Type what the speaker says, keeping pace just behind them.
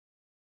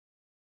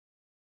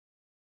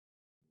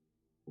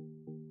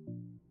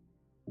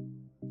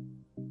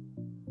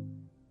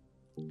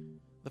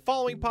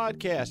following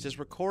podcast is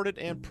recorded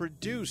and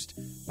produced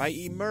by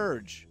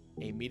Emerge,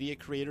 a media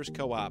creators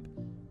co-op,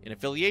 in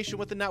affiliation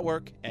with the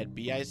network at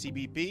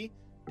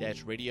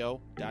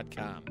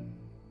bicbp-radio.com.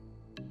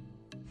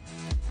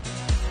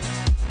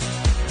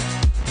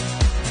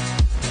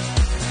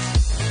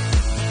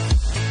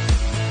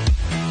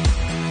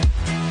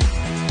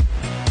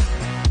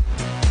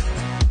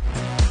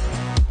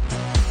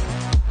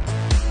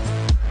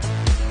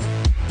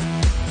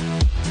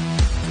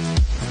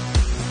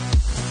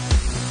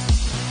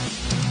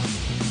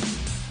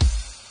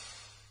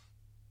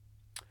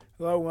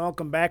 Hello,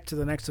 welcome back to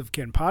the Next of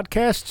Kin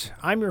podcast.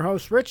 I'm your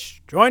host,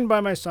 Rich, joined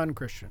by my son,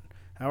 Christian.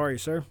 How are you,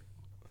 sir?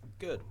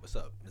 Good. What's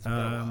up? It's been a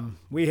while.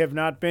 We have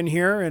not been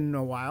here in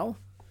a while.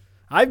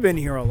 I've been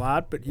here a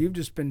lot, but you've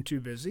just been too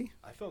busy.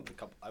 I filmed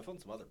some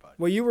other podcasts.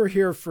 Well, you were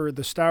here for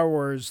the Star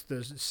Wars, the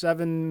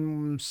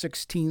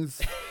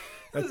 716th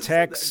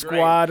Attack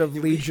Squad of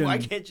Legion. Why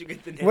can't you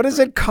get the name? What is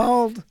it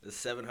called? The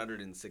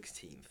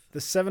 716th. The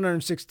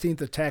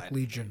 716th Attack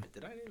Legion. I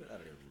don't even remember.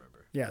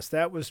 Yes,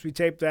 we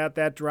taped that.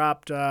 That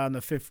dropped on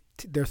the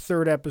their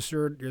third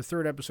episode. Your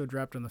third episode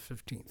dropped on the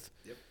 15th.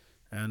 Yep.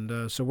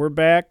 And so we're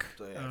back.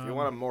 So yeah, if you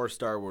want a more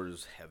Star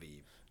Wars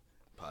heavy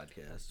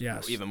podcast,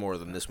 yes, even more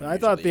than this one. I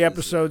thought the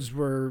episodes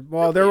were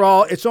they're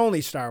all. It's only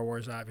Star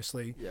Wars,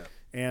 obviously. Yeah.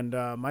 And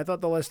I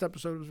thought the last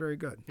episode was very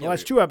good. The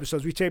last two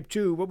episodes, we taped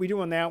two. What we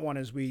do on that one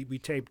is we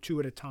tape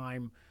two at a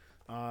time.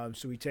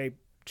 So we tape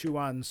two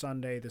on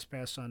Sunday, this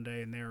past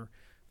Sunday, and they'll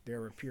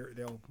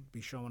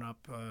be showing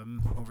up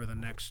over the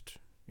next,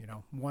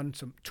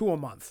 two a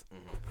month.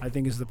 Mm-hmm. I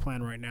think is the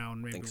plan right now,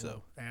 and maybe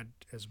we'll add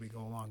as we go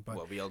along.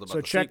 But we yelled about so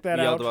check that out.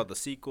 We yelled about the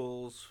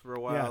sequels for a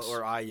while, yes.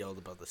 Or I yelled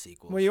about the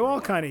sequels. Well, you all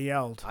kind of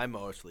yelled. I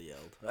mostly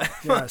yelled.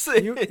 Yes,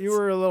 you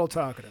were a little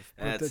talkative.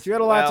 But you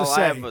had a lot to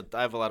say.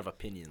 I have a lot of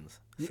opinions.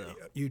 So.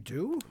 You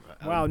do?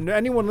 Wow!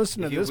 Anyone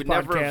listening to this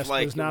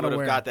podcast is not aware.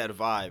 Would have got that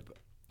vibe.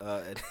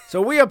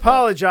 So we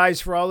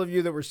apologize for all of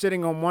you that were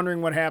sitting home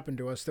wondering what happened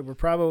to us, that were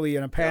probably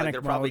in a panic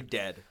they're mode. probably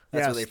dead.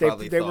 That's yes, what they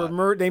probably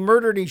thought. They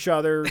murdered each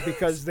other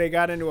because they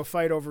got into a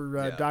fight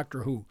over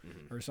Doctor Who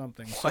or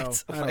something. What?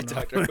 So, I don't know.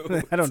 Doctor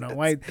Who? I don't know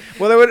why.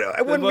 Well,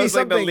 it wouldn't be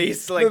something. The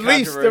least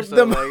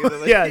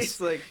controversial.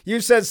 Yes.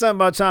 You said something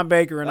about Tom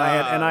Baker, and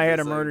I had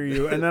to like murder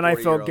you, and then I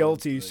felt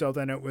guilty. So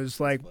then it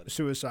was like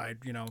suicide.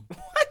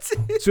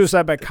 What?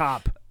 Suicide by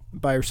cop.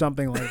 Or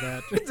something like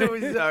that.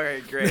 All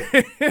right, great.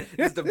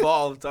 It's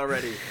devolved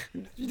already.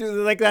 You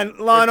do like that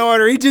Law and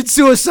Order. He did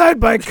suicide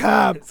by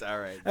cop. It's all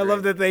right. I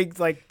love that they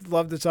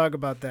love to talk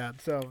about that.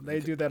 So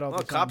they do that all the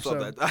time. Cops love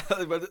that.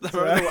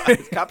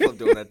 Cops love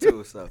doing that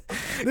too. So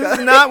this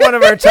is not one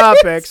of our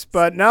topics,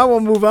 but now we'll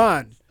move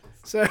on.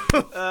 So,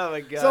 oh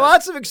my God! So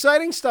lots of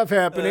exciting stuff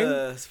happening.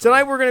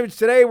 Today we're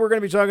gonna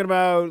be talking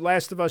about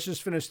Last of Us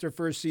just finished their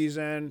first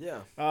season.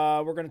 Yeah.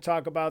 We're gonna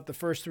talk about the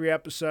first 3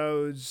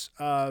 episodes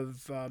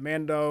of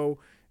Mando,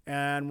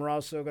 and we're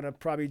also gonna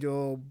probably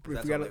do.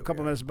 If we got a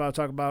couple minutes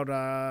talk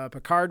about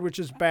Picard, which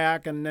is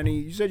back, and then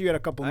you said you had a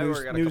couple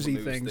newsy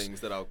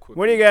things. That I'll quickly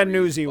what do you got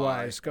newsy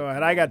wise? Go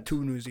ahead. I got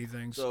 2 newsy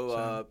things.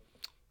 So.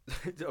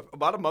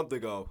 About a month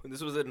ago, and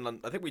this was I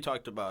think we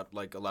talked about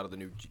like a lot of the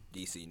new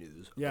DC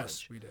news.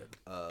 Yes, we did.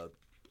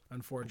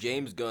 Unfortunately,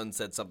 James Gunn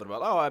said something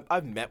about,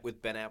 I've met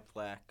with Ben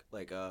Affleck.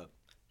 I got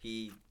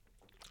my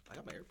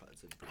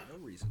AirPods in for no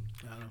reason.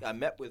 I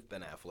met with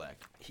Ben Affleck.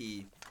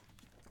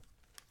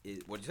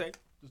 What'd you say?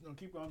 No,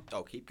 keep going.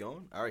 Oh, keep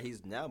going? All right,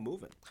 he's now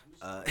moving.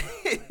 Go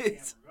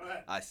ahead.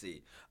 I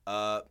see.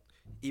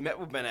 He met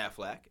with Ben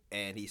Affleck,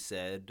 and he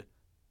said,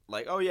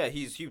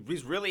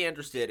 he's really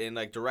interested in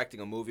directing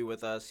a movie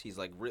with us. He's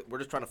we're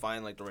just trying to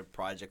find the right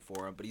project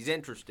for him, but he's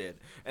interested.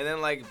 And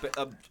then an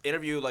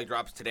interview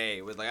drops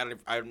today with I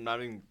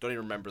don't even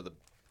remember the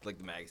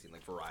magazine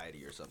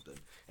Variety or something.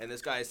 And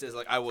this guy says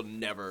I will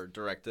never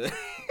direct a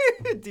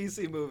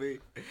DC movie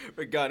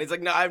for Gunn. He's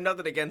no, I have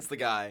nothing against the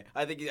guy.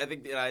 I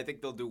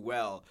think they'll do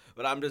well,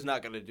 but I'm just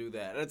not gonna do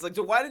that. And it's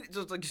so why did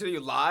so you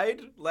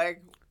lied?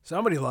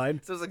 Somebody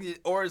lied. So it's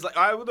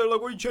they're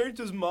we changed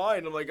his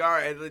mind. I'm all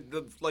right.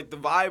 The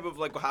vibe of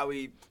how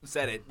he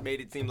said it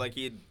made it seem like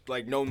he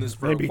had known this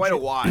for quite a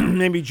while.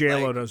 Maybe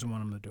J-Lo doesn't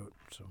want him to do it.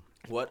 So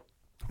what?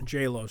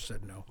 J-Lo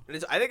said no.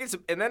 I think it's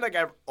and then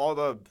all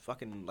the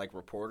fucking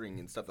reporting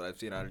and stuff that I've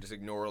seen, I just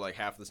ignore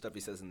half the stuff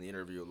he says in the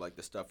interview,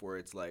 the stuff where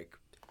it's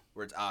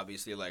where it's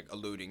obviously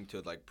alluding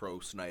to pro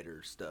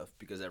Snyder stuff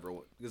because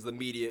the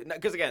media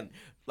again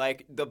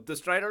the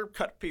Snyder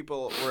cut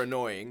people were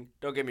annoying,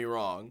 don't get me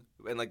wrong,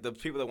 and the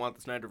people that want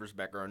the Snyderverse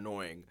back are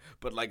annoying,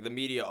 but the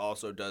media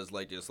also does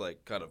just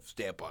kind of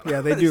stamp on it.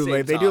 Yeah, they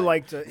do they do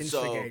like to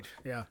instigate.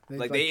 So, yeah,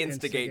 they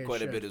instigate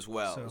quite a bit as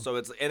well. So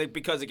it's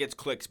because it gets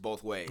clicks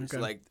both ways.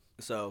 Okay.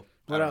 So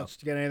what else?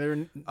 Do you got any other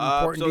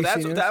important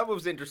DC news? That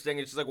was interesting.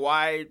 It's just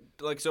why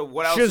so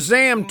what else?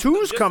 Shazam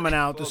 2's coming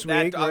out this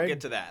week. I'll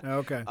get to that.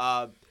 Okay.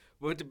 But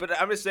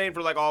I'm just saying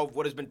for all of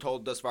what has been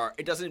told thus far,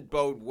 it doesn't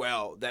bode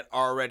well that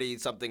already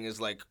something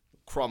is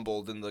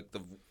crumbled in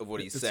of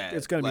what he said.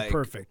 It's going to be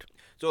perfect.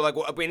 So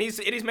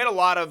he's made a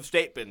lot of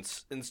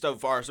statements and stuff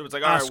far. So it's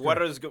all right,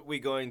 what is we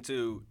going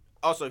to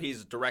Also,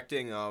 he's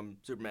directing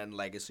Superman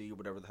Legacy,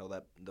 whatever the hell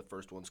the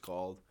first one's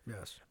called.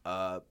 Yes.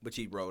 Which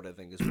he wrote, I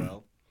think, as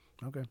well.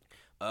 Okay.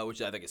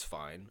 Which I think is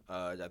fine.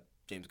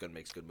 James Gunn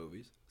makes good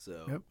movies,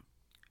 so. Yep.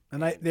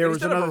 And there was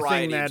he's done a another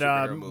thing variety of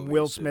that superhero movies,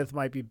 Will too. Smith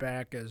might be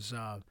back as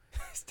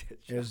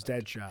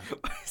Deadshot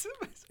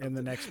in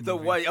the next The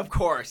movie. way, of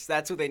course,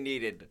 that's what they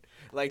needed.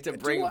 Like to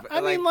bring. I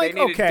mean, they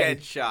needed okay.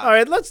 Deadshot. All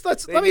right,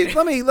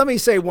 let me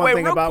say one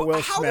thing real about quick,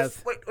 Will how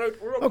Smith. Wait, real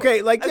quick.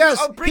 Okay, like, yes,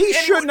 he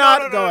should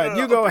not. Go ahead.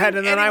 You go ahead,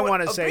 and then I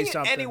want to say bring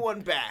something.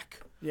 anyone back.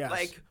 Yes.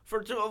 Like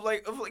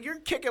you're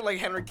kicking like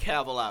Henry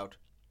Cavill out.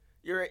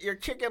 You're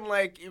kicking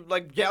like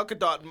Gal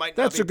Gadot might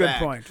not That's be a good back.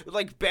 point.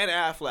 Like Ben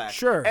Affleck.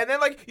 Sure. And then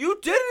like you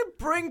didn't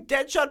bring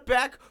Deadshot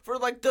back for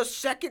like the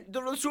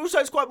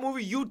Suicide Squad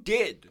movie. You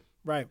did.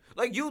 Right.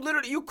 Like you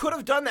could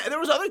have done that. And there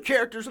was other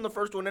characters in the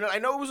first one, and I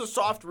know it was a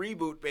soft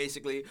reboot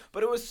basically,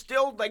 but it was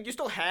still like you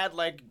still had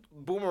like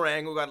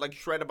Boomerang who got like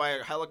shredded by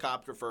a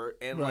helicopter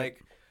and Right.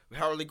 like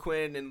Harley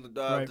Quinn and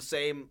Right. the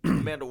same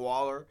Amanda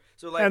Waller.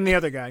 So like And the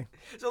other guy.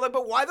 So like,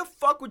 but why the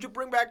fuck would you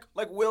bring back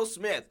like Will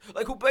Smith,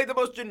 like who played the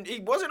most? He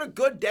wasn't a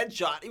good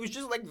Deadshot. He was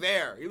just like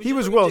there. He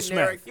was like, Will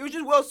generic. Smith. He was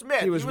just Will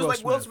Smith. He was Will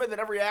like Will Smith. Smith in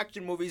every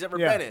action movie he's ever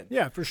Yeah. been in.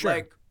 Yeah, for sure.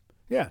 Like,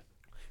 Yeah.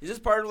 is this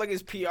part of like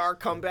his PR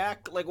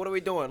comeback? Like, what are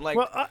we doing? Like,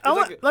 Well,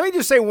 it's let me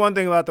just say one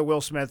thing about the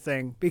Will Smith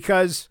thing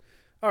because,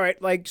 all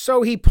right, like,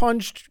 so he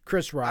punched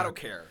Chris Rock. I don't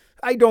care.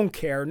 I don't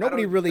care.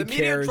 Nobody really the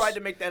media cares. tried to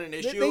make that an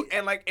issue,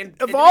 and like, and of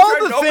to be all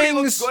fair, the nobody things-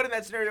 looks good in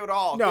that scenario at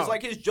all. No. Because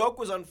like his joke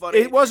was unfunny.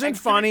 It wasn't and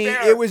to be funny.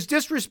 fair- It was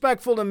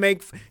disrespectful to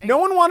make. No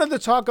one wanted to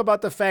talk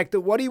about the fact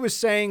that what he was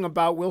saying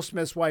about Will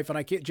Smith's wife, and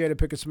I can't, Jada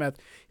Pinkett Smith,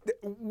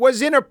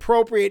 was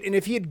inappropriate. And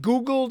if he had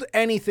Googled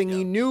anything,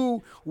 he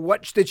knew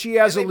that she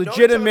has a And they've known each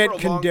other legitimate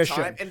for a long condition.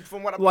 time, and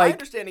from what my Like-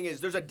 understanding is,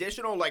 there's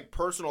additional like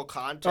personal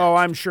context. Oh,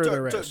 I'm sure to,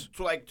 there to, is.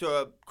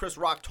 To Chris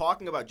Rock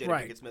talking about Jada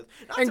Right. Pinkett Smith.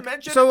 Not And to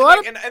mention, so a lot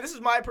of- and this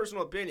is my personal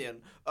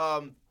opinion.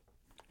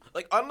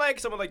 Like unlike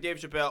someone like Dave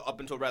Chappelle up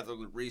until rather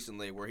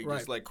recently, where he Right.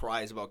 just like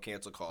cries about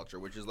cancel culture,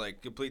 which is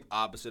like complete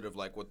opposite of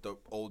like what the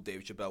old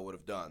Dave Chappelle would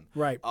have done.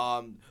 Right.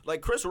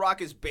 Like Chris Rock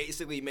has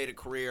basically made a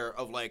career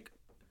of like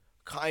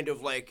kind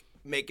of like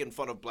making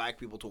fun of black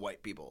people to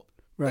white people.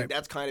 Right. Like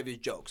that's kind of his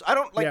jokes. I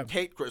don't like Yeah.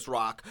 hate Chris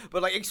Rock,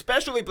 but like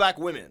especially black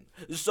women.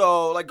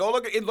 So like go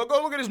look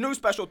at his new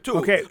special too.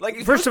 Okay, Like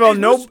his first new- of all, his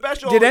no- new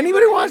special, did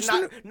anybody is watch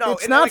not, the- No,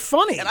 it's and, not like,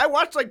 funny. And I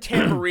watched like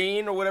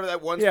Tambourine or whatever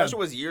that one Yeah. special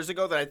was years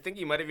ago that I think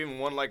he might have even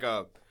won like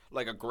a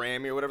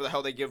Grammy or whatever the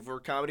hell they give for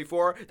comedy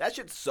for. That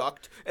shit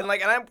sucked. And I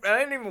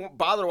didn't even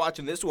bother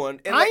watching this one.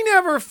 And I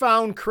never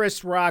found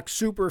Chris Rock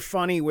super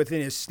funny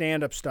within his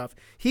stand-up stuff.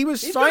 He was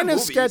He's fine good in at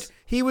sketch. movies.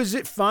 He was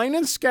fine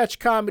in sketch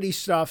comedy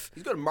stuff.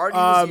 He's good at Marty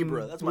the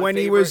Zebra. That's my when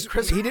favorite he was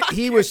Chris he Rock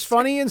he was sketch.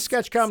 funny in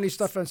sketch comedy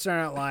stuff on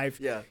Saturday Night Live.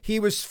 Yeah. He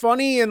was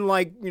funny in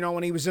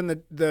when he was in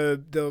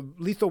the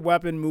Lethal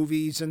Weapon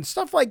movies and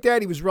stuff like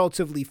that. He was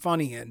relatively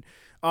funny in.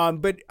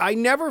 But I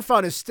never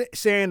found his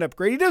stand-up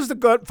great. He does the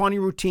good, funny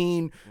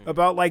routine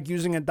about like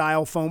using a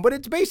dial phone, but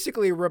it's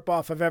basically a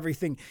ripoff of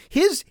everything.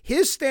 His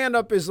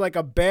stand-up is like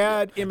a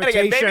bad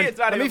imitation. again, maybe it's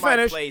not Let me even my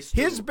finish. place,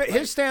 His too.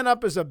 his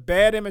stand-up is a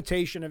bad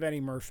imitation of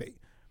Eddie Murphy.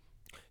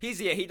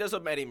 He does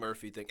a Eddie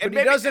Murphy thing. But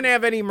he doesn't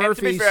have Eddie And to be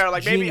Murphy's fair,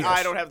 like maybe genius.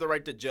 I don't have the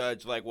right to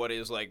judge like what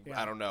is like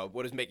I don't know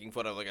what is making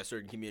fun of like a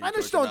certain community. I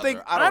just towards don't think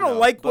another. I don't know,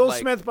 like but, Will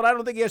Smith, but I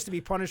don't think he has to be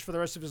punished for the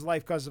rest of his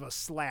life because of a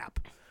slap.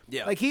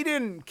 Yeah. Like he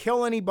didn't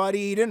kill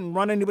anybody, he didn't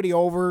run anybody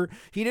over,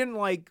 he didn't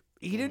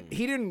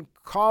he didn't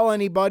call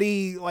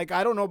anybody. Like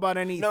I don't know about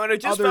any No, and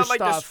it just other felt like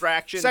stuff.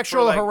 Distraction for,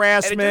 sexual like- and it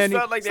just harassment.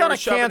 felt like It's they not were a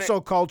shoving it- cancel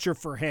culture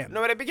for him.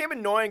 No, and it became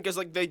annoying because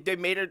like they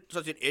made it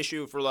such an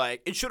issue for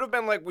like it should have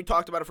been like we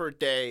talked about it for a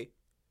day,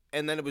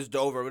 and then it was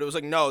over. But it was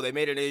like no, they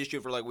made it an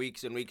issue for like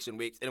weeks and weeks and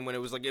weeks, and when it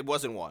was like it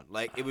wasn't one.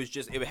 Like it was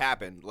just it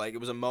happened. Like it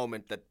was a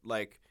moment that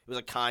like it was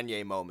a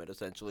Kanye moment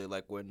essentially.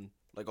 Like when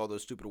like all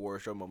those stupid war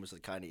show moments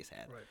that Kanye's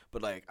had. Right.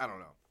 But like I don't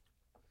know.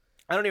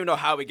 I don't even know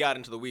how we got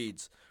into the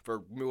weeds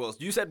for Will.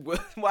 You said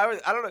why was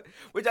I don't know.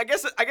 Which I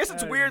guess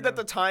it's weird that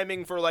the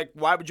timing for like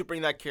why would you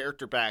bring that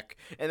character back,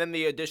 and then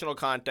the additional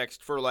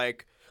context for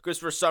like because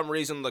for some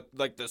reason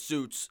the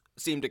suits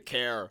seem to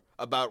care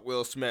about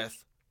Will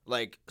Smith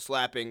like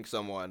slapping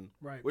someone,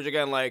 Right. Which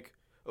again like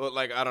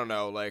I don't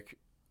know like.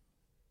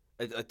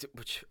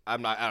 Which I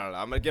don't know.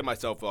 I'm gonna get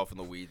myself off in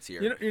the weeds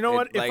here. You know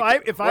what?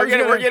 Like, if I was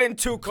we're gonna, getting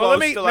too close well, let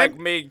me, to like let,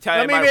 me let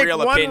telling me my make real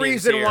one opinions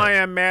reason here. why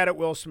I'm mad at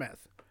Will Smith.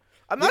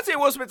 I'm not saying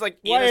Will Smith's like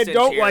Why I innocent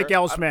don't here. like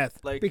L. I'm- Smith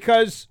like,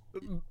 because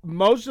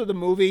most of the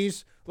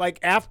movies, like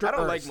After I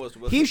don't Earth, like most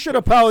of Will he Smith's should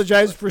movies.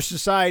 apologize for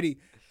society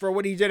for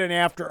what he did in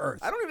After Earth.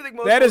 I don't even think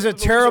most That of is a Will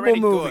Smith's movies are terrible any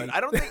movie.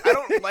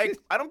 good.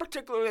 I don't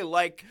particularly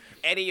like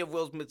any of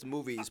Will Smith's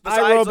movies. I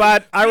Besides, Robot,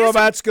 like, I he has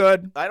Robot's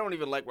good. some- I don't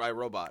even like I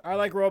Robot. I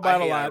like Robot I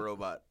hate a lot. I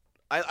Robot.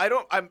 I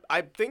don't.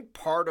 I think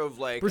part of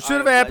like Pursuit I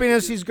of Like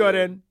Happiness, is he's good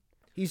in.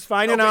 He's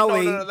fine in Okay,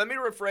 Ali. No. Let me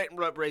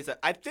rephrase that.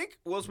 I think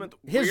Will Smith.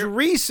 His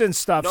recent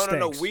stuff No.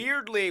 stinks.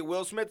 Weirdly,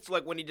 Will Smith's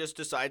like when he just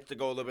decides to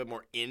go a little bit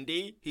more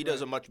indie, he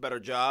does a much better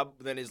job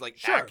than his like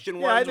Sure. action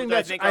Yeah, ones. I think which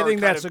that's. I think I are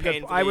think kind that's of a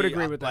good. I would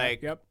painfully, agree with that.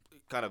 like, Yep.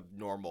 kind of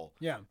normal.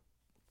 Yeah.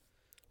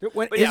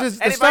 But the and if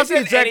stuff I the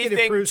said executive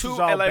anything produces is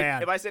all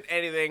bad. if I said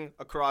anything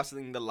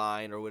crossing the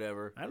line or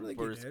whatever, I don't think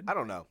you did. I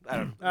don't know. All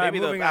right, Maybe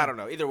moving I on. don't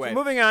know. Either way, So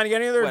moving on, you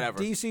got any other Whatever.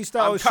 DC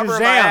stuff? I'm covering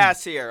Shazam. my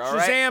ass here. All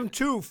right. Shazam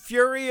 2,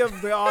 Fury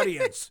of the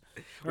Audience.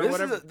 Or Well,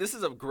 whatever. this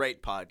is a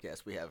great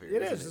podcast we have here.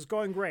 It isn't is. It's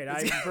going great.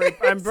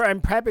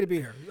 I'm happy to be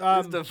here.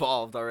 It's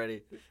devolved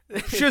already.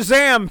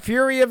 Shazam,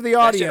 Fury of the That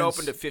Audience.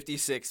 shit opened to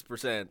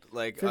 56%.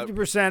 Like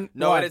 50%.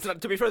 no, what? and it's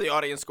not. To be fair, the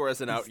audience score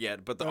isn't out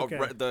yet, but the Okay.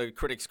 the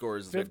critic score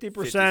is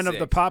 50% of the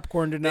 56.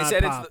 popcorn did They not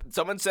said pop.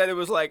 someone said it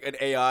was like an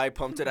AI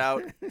pumped it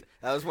out.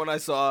 That was when I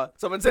saw.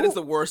 Someone said it's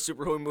the worst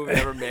superhero movie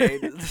ever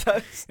made.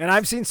 And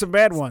I've seen some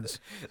bad ones.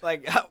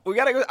 Like we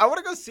gotta go. I want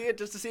to go see it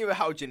just to see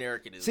how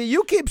generic it is. See,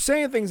 you keep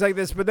saying things like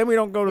this, but then we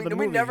don't go to the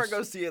we movies. never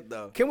go see it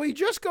though. Can we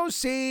just go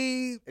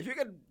see? If you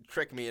could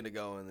trick me into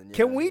going, then yeah,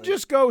 Can we like-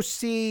 just go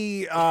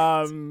see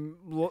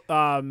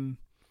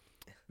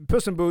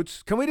Puss in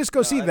Boots? Can we just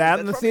go see I that think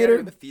in the that's probably not theater?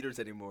 in the theaters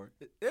anymore.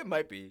 It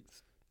might be.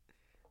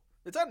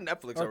 It's on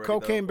Netflix Or already.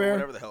 Cocaine though, Bear? or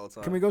whatever the hell it's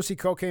on. Can we go see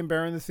Cocaine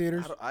Bear in the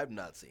theaters? I've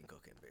not seen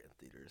Cocaine Bear in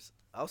theaters.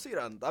 I'll see it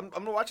on. I'm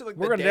gonna watch it like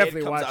We're the gonna day it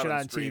definitely comes watch out it on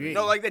on streaming. TV.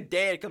 No, like the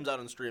day it comes out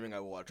on streaming, I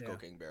will watch Yeah.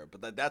 Cocaine Bear.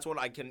 But that's one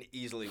I can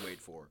easily wait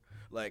for.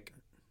 Like,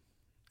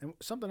 And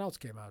something else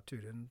came out too,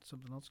 didn't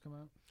something else come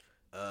out?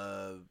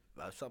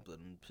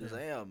 something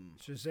Shazam.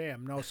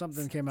 Shazam. No,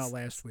 something came out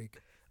last week.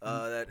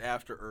 That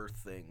After Earth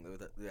thing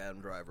with the Adam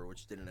Driver,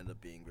 which didn't end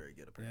up being very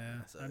good apparently.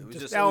 Yeah, So I'm it was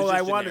just- just, it was oh, just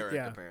I wanted- generic,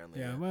 yeah. apparently.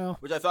 Yeah, well.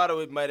 Which I thought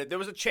it might have. There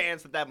was a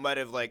chance that might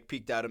have like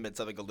peaked out and meant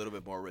something a little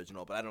bit more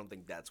original, but I don't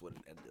think that's what it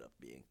ended up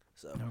being.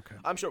 So Okay.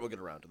 I'm sure we'll get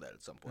around to that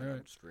at some point All on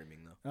right. streaming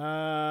though.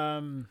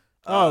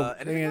 Anything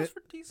Anything else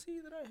for DC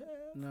that I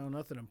have? no,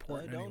 nothing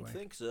important I don't anyway.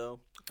 think so.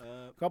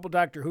 A couple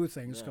Doctor Who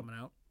things Yeah. coming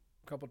out.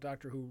 A couple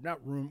Doctor Who,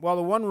 not room. Well,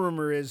 the one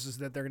rumor is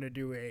that they're going to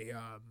do a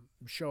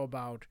show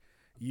about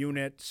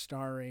Unit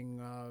starring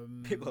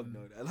People have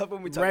no idea. I love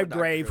when we talk about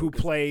Redgrave, Doctor who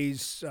 'cause-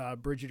 plays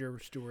Bridget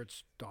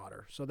Stewart's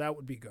daughter. So that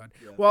would be good.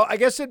 Yeah. Well, I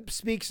guess it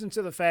speaks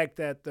into the fact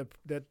that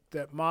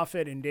that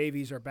Moffat and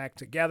Davies are back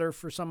together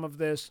for some of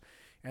this,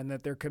 and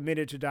that they're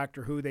committed to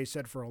Doctor Who. They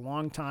said for a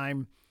long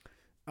time.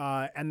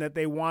 And that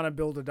they want to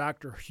build a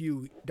Doctor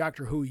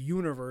Who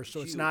universe, so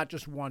it's not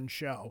just one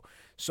show.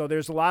 So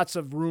there's lots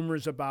of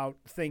rumors about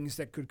things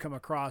that could come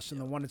across in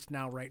the one it's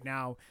now right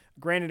now.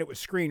 Granted, it was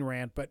Screen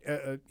Rant, but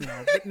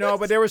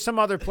but there were some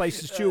other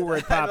places too where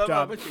it I popped love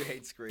how up. much you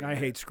hate Screen I Rant.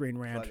 hate Screen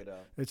Rant. Fuck it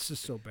up. It's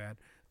just so bad.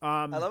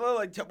 I love how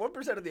like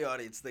 1% of the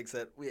audience thinks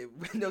that we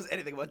knows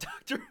anything about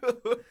Doctor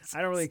Who.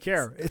 I don't really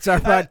care. It's our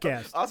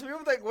podcast. Also,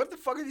 people think, what the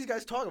fuck are these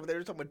guys talking about? They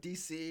were talking about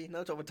DC, now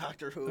they're talking about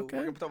Doctor Who. Okay.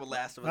 We're going to talk about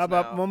Last of Us How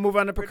about now. we'll move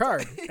on to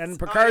Picard? And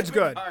Picard's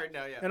good. Picard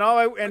now, yeah.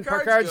 And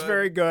Picard's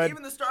very good.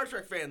 Even the Star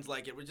Trek fans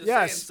like it. We're just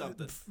Yes. saying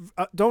something.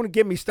 Don't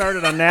get me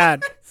started on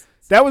that.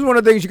 That was one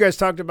of the things you guys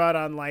talked about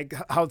on like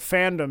how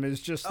fandom is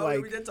just Oh, yeah,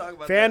 like we did talk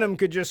about fandom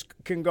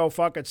can go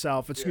fuck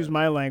itself. Excuse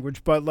my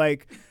language, but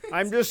like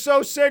I'm just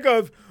so sick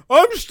of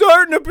I'm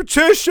starting a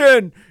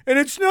petition and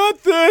it's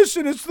not this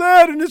and it's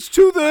that and it's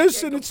to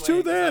this and it's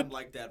to that. I'm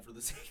like that for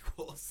the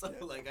sequel, so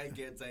like I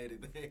can't say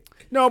anything.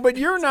 No, but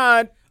you're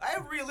not. I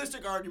have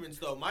realistic arguments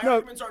though. My No,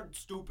 arguments aren't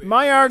stupid. My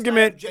At least I have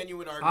argument,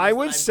 genuine arguments. I that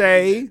would believe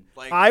say, in.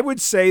 Like, I would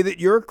say that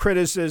your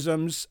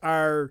criticisms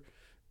are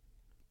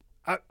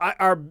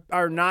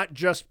not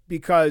just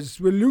because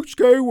Luke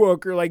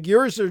Skywalker. Like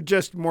yours are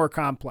just more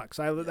complex.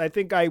 I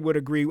think I would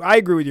agree. I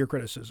agree with your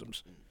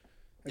criticisms.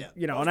 yeah,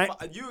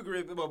 and you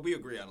agree. Well, we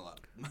agree on a lot.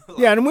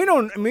 Yeah, and we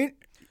don't.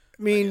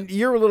 I mean,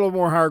 you're a little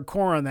more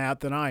hardcore on that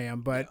than I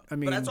am, but I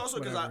mean, but that's also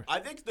because whatever. I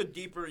think the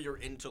deeper you're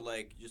into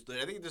like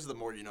I think this is the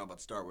more you know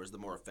about Star Wars, the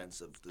more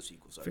offensive the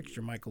sequels are. Fix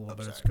your mic a little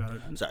bit. sorry. It's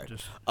got it. Sorry.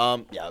 Just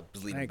Yeah, I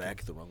was leaning Thank you.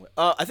 back the wrong way.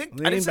 I think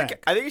Leaning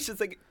back. I think you should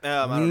think.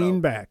 I don't know.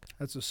 lean back.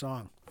 That's a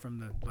song from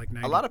the like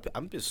 90s. A lot of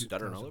I'm just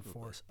stuttering all over the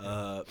 2004. place.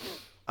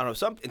 I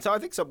don't know. I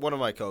think one of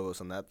my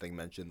co-hosts on that thing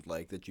mentioned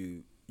like that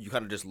you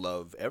kind of just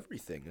love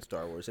everything in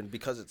Star Wars, and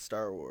because it's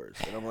Star Wars,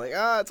 and I'm like,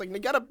 it's like you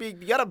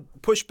gotta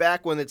push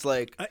back when it's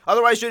like,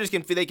 otherwise they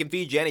can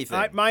feed you anything.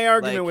 My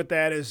argument Like- with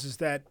that is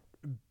that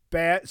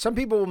bad. Some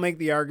people will make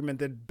the argument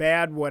that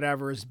bad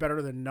whatever is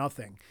better than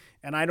nothing,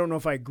 and I don't know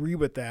if I agree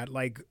with that.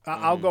 Like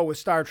I'll go with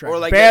Star Trek. or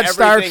like bad that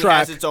Star everything Trek.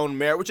 has its own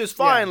merit, which is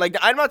fine. Yeah. Like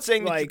I'm not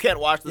saying that you Like, can't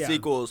watch the yeah.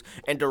 sequels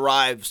and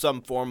derive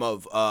some form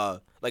of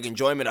like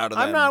enjoyment out of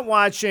them. I'm not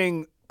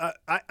watching.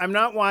 I'm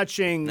not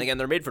watching. And again,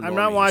 they're made for. I'm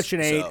not normies,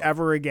 watching 8 so-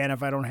 ever again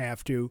if I don't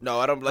have to. No,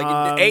 I don't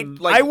like 8.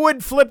 Like I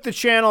would flip the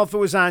channel if it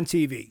was on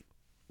TV.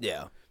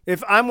 yeah.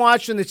 If I'm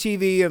watching the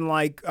TV and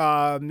like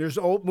there's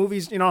old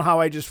movies, you know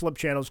how I just flip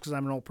channels because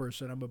I'm an old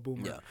person. I'm a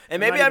boomer. Yeah. And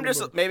maybe not I'm even a just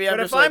boomer. maybe I'm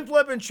But just if like, I'm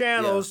flipping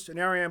channels, and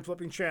here I am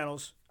flipping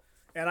channels,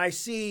 and I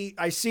see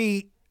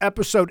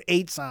episode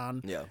 8's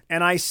on, Yeah.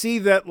 and I see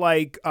that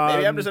like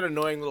maybe I'm just an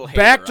annoying little hater.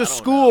 Back I to don't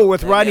School know.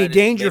 with Maybe Rodney I just-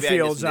 maybe I just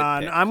Dangerfield's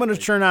on. nitpick. I'm going to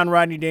Like, turn on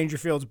Rodney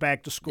Dangerfield's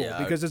Back to School Yeah,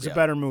 because it's a yeah.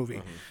 better movie.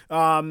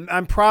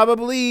 I'm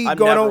probably I've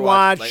going never to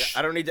watch. Like,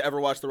 I don't need to ever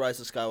watch The Rise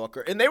of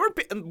Skywalker. And they were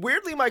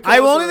weirdly my. The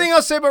only thing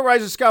I'll say about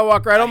Rise of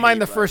Skywalker, I don't hate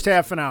mind the Rise first of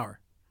half an hour.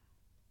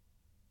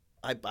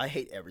 I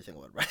hate everything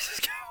about Rise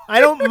of Skywalker. I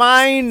don't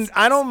mind.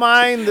 I don't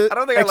think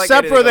I like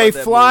except for anything they about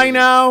that fly movie.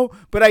 now.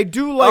 But I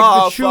do like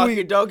Oh, the Chewie.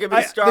 fucking don't get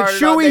me started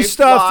The on Chewie they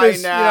stuff fly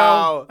is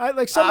now. I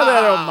like some of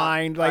that. I don't Ah,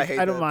 mind. I Like hate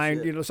I don't that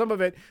mind. shit. Some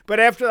of it. But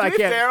after I be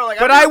can't. fair, like,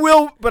 but I I think-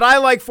 will. But I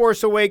like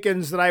Force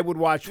Awakens. That I would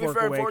watch To be Force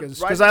fair, Awakens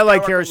Rise because of I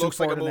like Skywalker Harrison looks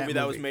Ford like a in movie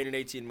that was made in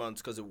 18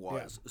 months because it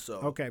was. So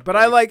Okay, but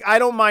I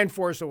don't mind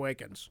Force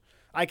Awakens.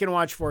 I can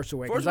watch Force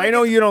Awakens. I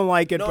know you don't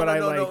like it, No, but no, I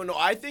no, like. no.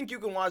 I think you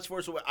can watch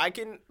Force Awakens. I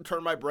can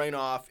turn my brain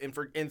off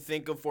and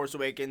think of Force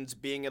Awakens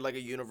being in like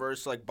a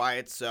universe like by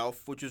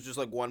itself, which is just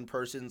like one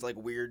person's like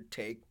weird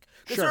take.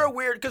 Because Sure. they're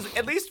weird. Because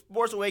at least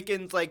Force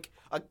Awakens like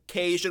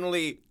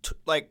occasionally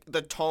like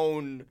the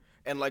tone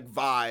and like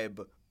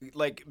vibe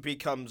like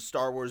becomes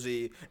Star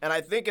Wars-y. And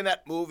I think in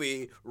that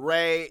movie,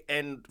 Rey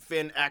and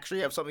Finn actually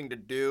have something to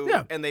do,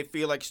 Yeah. and they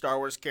feel like Star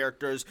Wars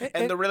characters, and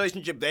And- the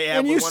relationship they have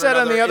And with you one said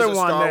on another the other is a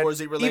one Star that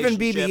Wars-y even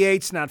relationship.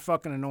 BB-8's not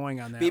fucking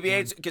annoying on that.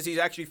 BB-8's because he's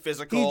actually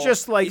physical. He's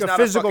just like he's a not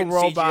physical fucking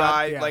robot.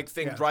 CGI, Yeah, like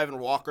thing yeah. driving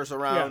walkers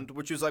around,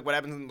 which is like what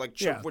happens in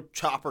like Yeah. what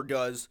Chopper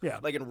does, Yeah.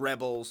 like in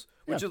Rebels,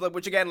 which Yeah. is like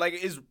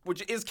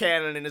which is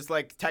canon and is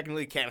like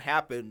technically can't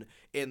happen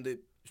in the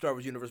Star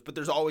Wars universe, but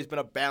there's always been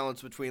a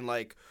balance between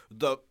like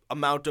the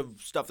amount of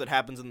stuff that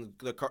happens in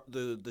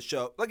the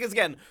show. Like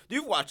again,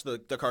 you've watched the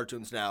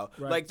cartoons now.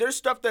 Right. Like there's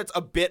stuff that's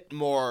a bit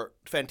more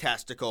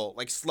fantastical,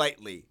 like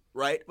slightly,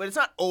 right? But it's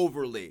not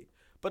overly.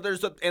 But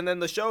and then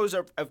the shows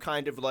have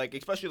kind of like,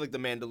 especially like the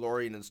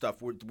Mandalorian and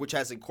stuff, which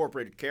has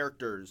incorporated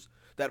characters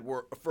that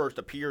were first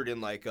appeared in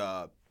like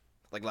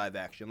live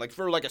action. Like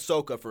for like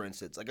Ahsoka, for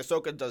instance. Like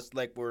Ahsoka does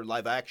like where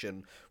live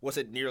action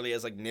wasn't nearly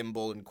as like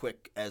nimble and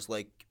quick as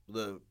like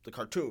the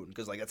cartoon,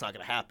 because like that's not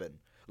gonna happen.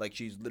 Like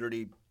she's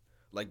literally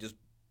like just,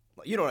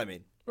 you know what I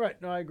mean.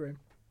 Right. No, I agree.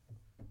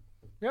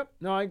 Yep.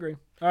 No, I agree.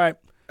 All right.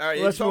 All right,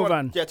 Let's move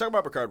on. Yeah, talk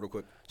about Picard real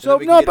quick. and So then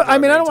we can no, get but into I our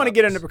mean, I main don't want to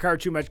get into topics. Picard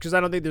too much because I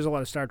don't think there's a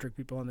lot of Star Trek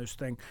people on this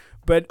thing.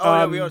 But Oh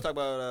yeah, we want to talk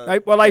about.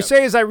 I yeah.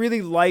 say is I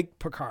really like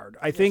Picard.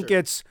 I think sure.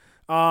 it's.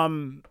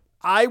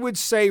 I would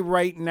say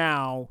right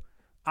now,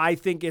 I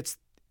think it's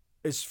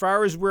as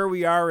far as where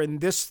we are in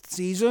this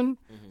season.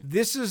 Mm-hmm.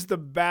 This is the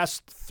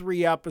best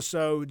 3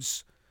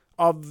 episodes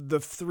of the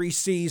 3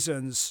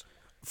 seasons.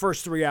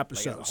 First 3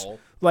 episodes. whole?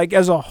 Like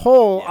as a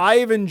whole, Yeah.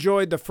 I've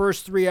enjoyed the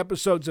first 3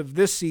 episodes of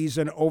this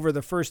season over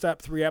the first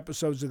 3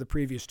 episodes of the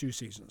previous 2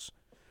 seasons.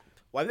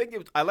 Well, I think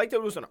I liked that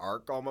it was an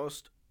arc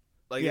almost.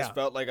 Like Yeah. it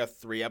felt like a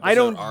 3-episode I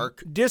don't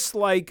arc.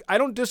 dislike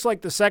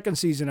the second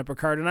season of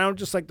Picard, and I don't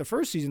dislike the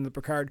first season of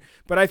Picard.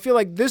 But I feel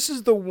like this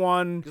is the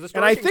one, 'Cause the and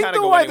story I can think kinda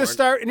the go why anywhere. the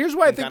Star, and here's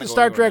why I Can think kinda the go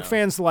Star anywhere Trek now.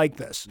 fans like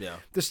this. Yeah.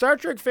 The Star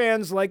Trek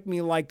fans like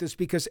me like this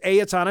because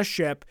it's on a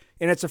ship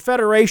and it's a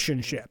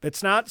Federation ship.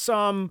 It's not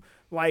some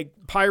like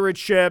pirate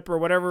ship or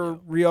whatever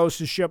Rios'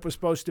 ship was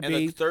supposed to And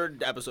be. the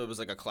third episode was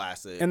like a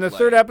classic. And the like,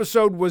 third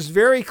episode was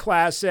very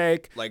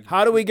classic. Like-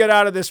 how do we get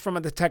out of this from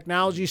the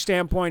technology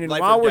standpoint? And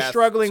Life while or we're death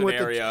struggling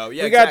scenario. with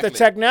Yeah, we got the exactly.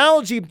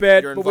 technology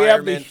bit, Your but we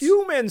have the environment.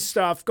 human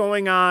stuff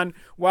going on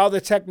while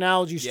the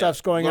technology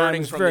stuff's going on.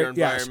 learning It's from very- your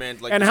yes.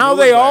 environment, like and this how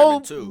new they all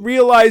environment, too.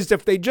 realized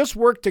if they just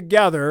work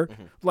together,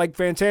 like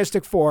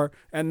Fantastic Four,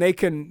 and they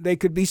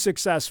could be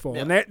successful.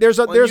 Yeah. And there's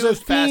a Well, there's a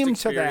youth, past theme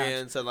to that.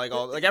 experience, and like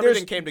all like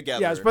everything came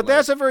together. Yes, but like,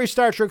 that's a very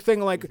Star Trek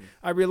thing. Like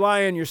I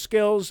rely on your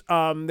skills.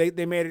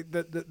 They made it,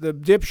 the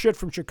dipshit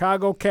from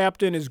Chicago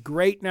captain is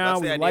great now.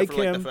 that's the We idea like for,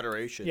 like, him. the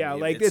Federation. Yeah,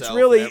 like it's itself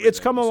really and it's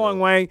come a everything, long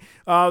so-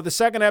 way. The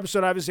second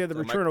episode obviously had the So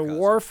return of microcosm.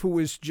 Worf, who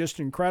was just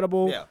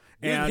incredible. Yeah,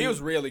 and he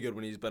was really good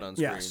when he's been on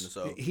screen. yes,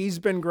 So he's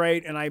been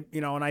great, and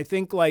I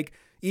think like.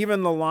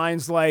 Even the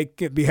lines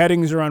like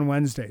beheadings are on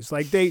Wednesdays.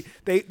 Like they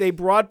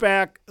brought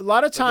back a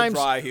lot of times.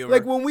 dry humor.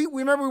 Like when we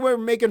remember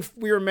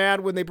we were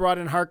mad when they brought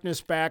in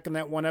Harkness back in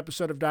that one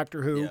episode of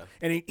Doctor Who, Yeah.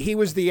 and he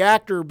was the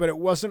actor, but it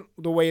wasn't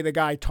the way the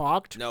guy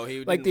talked. no,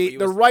 he like didn't, he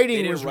the was, writing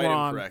they didn't was write him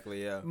wrong.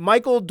 correctly. Yeah.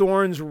 Michael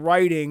Dorn's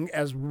writing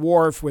as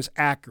Worf was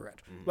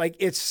accurate. Like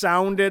it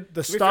sounded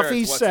the To be stuff fair,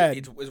 he it's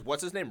said.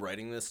 what's his name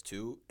writing this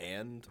too,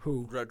 and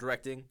Who?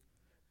 directing?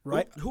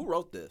 Right. Who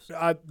wrote this?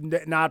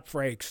 Not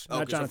Frakes. Okay, Not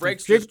so Jonathan.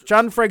 Frakes just-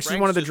 John Frakes is Frakes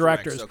one of the just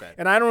directs, directors, okay.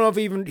 and I don't know if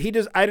even he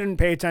does. I didn't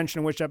pay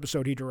attention to which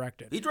episode he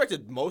directed. He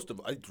directed most of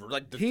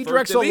like the He first,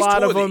 directs at a least lot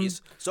two of them.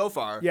 these so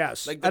far.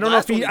 Yes, Like, the I don't know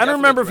if last one he. I don't definitely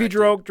remember if he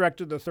directed.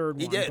 directed the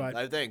third He one. did, but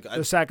I think.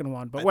 the second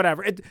one, but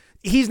whatever.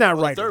 He's not Well,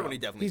 the right. third one he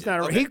definitely He's did.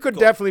 not. Okay, he could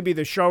cool. definitely be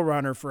the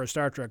showrunner for a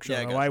Star Trek show. Yeah,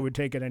 I though. gotcha. I would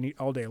take it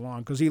all day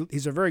long because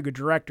he's a very good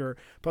director.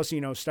 Plus,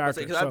 he knows Star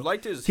Trek. 'cause I've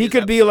liked his he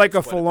could be like a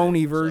episodes quite a Filoni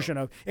bit, so. version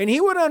of, and he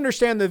would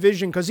understand the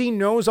vision because he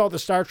knows all the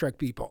Star Trek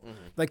people. Mm-hmm.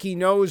 Like he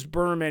knows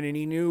Berman and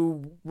he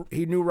knew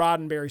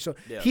Roddenberry. So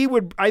Yeah.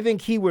 I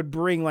think he would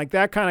bring like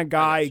that kind of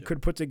guy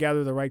could put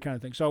together the right kind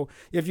of thing. So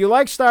if you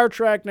like Star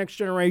Trek Next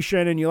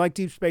Generation and you like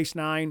Deep Space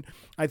Nine,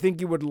 I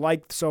think you would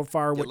like so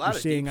far what lot you're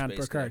of seeing Deep on Space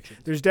Picard. connections.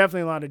 There's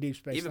definitely a lot of Deep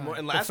Space Even Nine. more.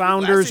 And The last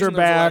founders season, are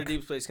there was a lot back. of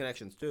Deep Space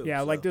connections too. Yeah,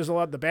 so. like there's a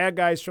lot of the bad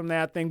guys from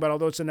that thing, but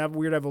although it's a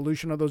weird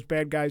evolution of those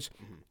bad guys,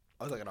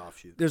 I was like an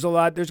offshoot. there's a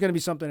lot. There's going to be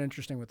something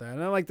interesting with that,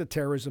 and I like the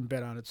terrorism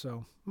bit on it.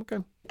 So okay,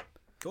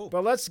 Cool.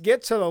 but let's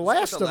get to the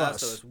Last The of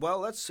Us. Well,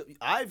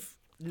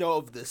 know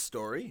of this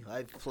story.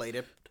 I've played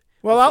it.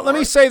 Well, let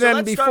me say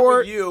then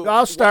before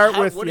I'll start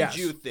with what did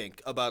you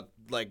think about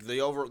like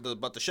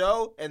about the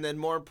show, and then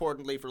more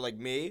importantly for like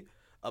me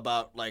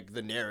about like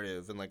the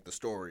narrative and like the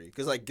story,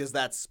 because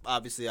that's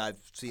obviously I've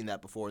seen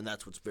that before, and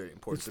that's what's very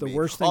important to me. It's the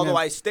worst thing. Although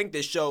I think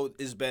this show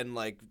has been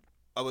like,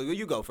 oh, well,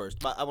 you go first.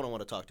 I don't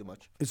want to talk too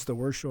much. It's the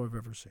worst show I've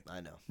ever seen.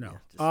 I know. No.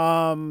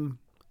 Yeah,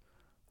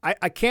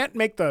 I can't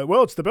make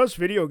it's the best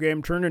video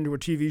game turned into a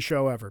TV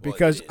show ever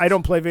because I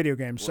don't play video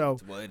games, so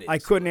I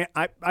couldn't.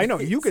 I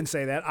know you can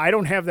say that. I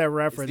don't have that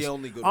reference. It's the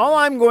only good All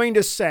one. I'm going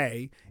to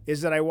say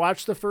is that I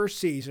watched the first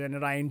season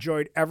and I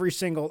enjoyed every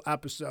single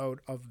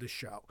episode of the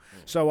show.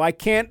 So I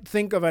can't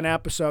think of an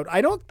episode.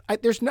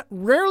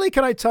 Rarely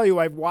can I tell you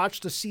I've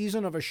watched a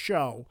season of a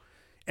show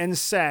and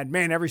said,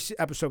 "Man, every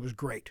episode was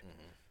great,"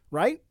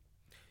 right?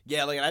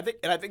 Yeah, like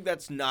I think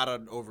that's not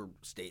an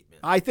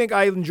overstatement. I think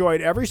I enjoyed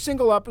every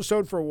single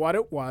episode for what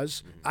it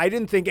was. I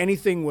didn't think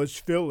anything was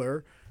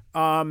filler.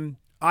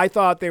 I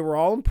thought they were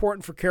all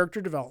important for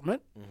character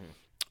development.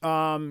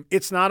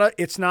 It's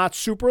not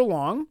super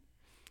long.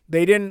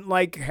 They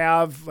didn't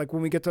have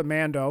when we get to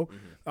Mando.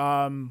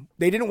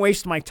 They didn't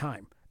waste my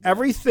time.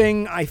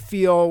 Everything I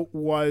feel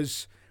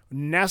was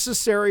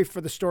necessary for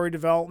the story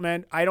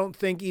development. I don't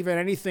think even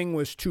anything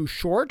was too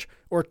short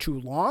or too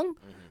long.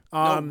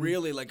 No,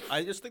 really,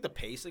 I just think the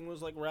pacing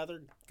was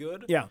rather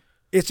good. Yeah,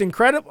 it's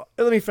incredible.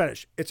 Let me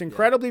finish. It's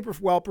incredibly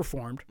well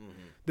performed.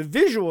 The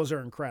visuals are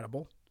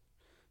incredible.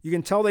 You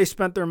can tell they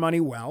spent their money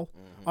well,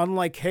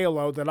 unlike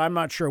Halo, that I'm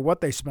not sure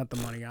what they spent the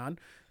money on.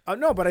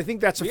 No, but I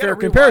think that's a fair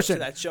comparison.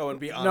 That show and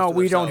be honest. No, with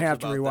we don't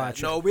have ourselves to about rewatch that.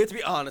 it. No, we have to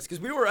be honest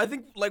because we were. I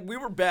think we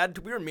were bad.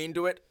 We were mean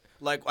to it.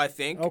 I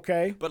think.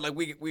 Okay. But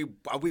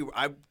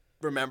I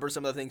remember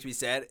some of the things we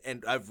said,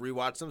 and I've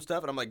rewatched some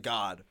stuff, and I'm like,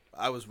 God,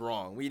 I was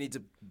wrong. We need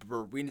to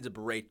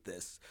berate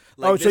this.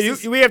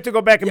 We have to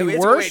go back and be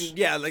worse?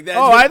 That.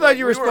 Oh, I thought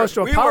you were supposed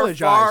to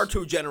apologize. We were far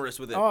too generous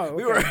with it. Oh,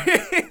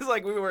 okay.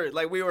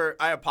 We were.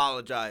 I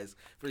apologize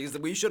because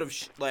we should have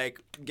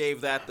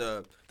gave that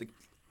the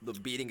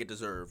beating it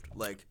deserved.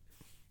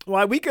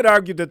 Well, we could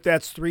argue that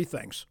that's three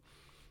things: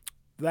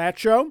 that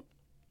show,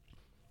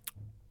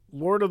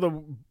 Lord of the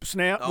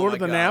Naps, Lord of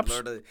the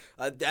Naps,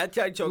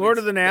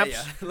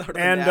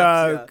 and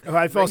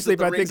I fell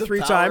asleep I think 3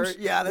 times.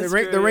 Yeah, that's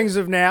the Rings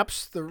of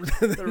Naps, the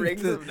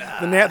Rings of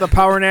the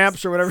Power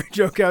Naps or whatever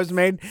joke I was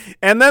made,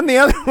 and then the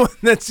other one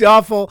that's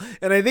awful,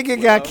 and I think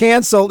it got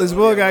canceled.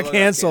 Willow got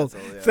canceled.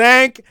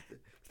 Thank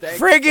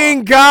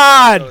frigging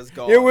God!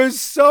 It was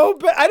so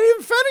bad. I didn't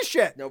even finish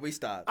it. No, we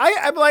stopped.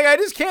 I'm like, I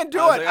just can't do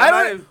it.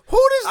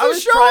 Who does the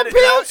this show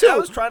appeal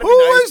to? Who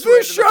was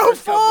this show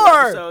for?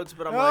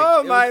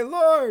 Oh my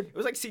Lord! It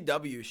was like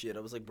CW shit. I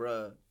was like,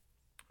 bruh.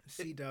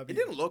 CW. It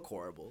didn't look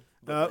horrible.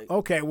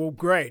 Okay, well,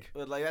 great.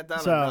 But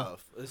that's not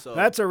enough. So.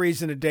 That's a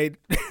reason to date.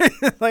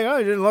 It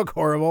didn't look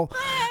horrible.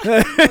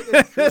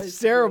 It's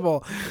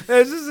terrible.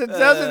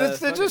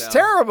 It's just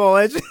terrible.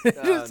 It's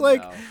just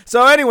no.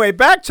 So anyway,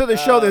 back to the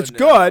show that's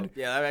good.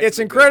 Yeah, it's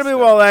incredibly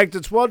well acted.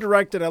 It's well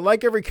directed. I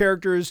like every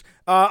characters.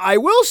 I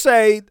will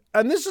say,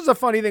 and this is a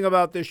funny thing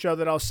about this show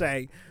that I'll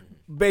say,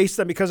 based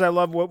on because I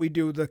love what we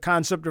do, the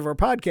concept of our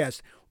podcast.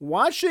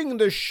 Watching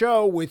the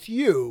show with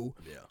you,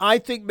 I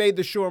think made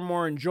the show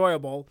more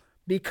enjoyable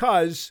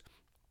because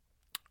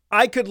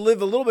I could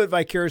live a little bit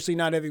vicariously,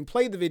 not having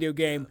played the video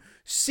game,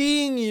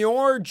 seeing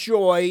your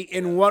joy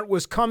in what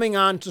was coming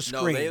onto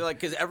screen. No,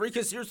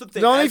 because here's the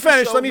thing. Let me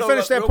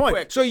finish that point.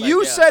 Quick. So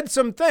you said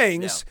some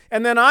things,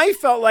 and then I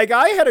felt like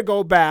I had to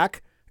go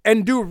back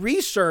and do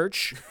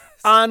research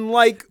on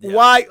why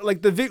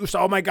the video. So,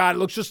 oh my God, it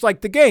looks just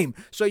like the game.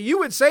 So you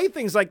would say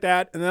things like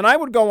that, and then I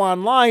would go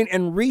online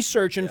and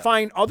research and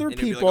find other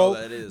people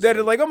that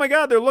are like, oh my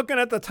God, they're looking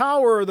at the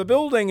tower or the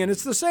building, and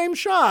it's the same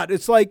shot.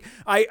 It's like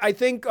I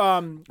think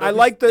I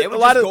like they would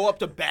go up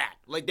to bat.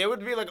 They would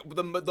be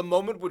the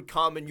moment would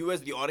come, and you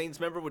as the audience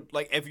member would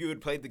if you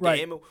had played the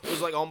game, it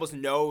was almost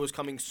know it was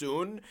coming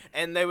soon,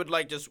 and they would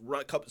just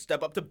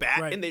step up to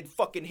bat, and they'd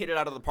fucking hit it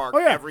out of the park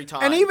every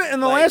time.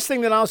 And the last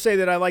thing that I'll say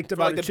that I liked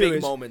about it too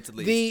is moments, at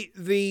least.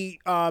 the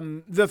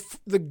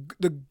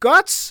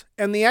guts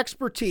and the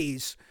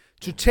expertise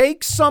to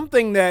take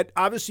something that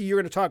obviously you're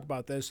going to talk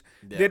about this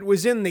that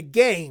was in the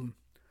game,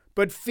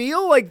 but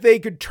feel like they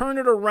could turn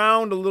it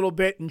around a little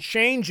bit and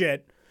change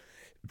it.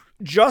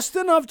 Just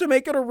enough to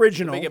make it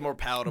original, make it more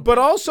palatable, but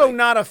also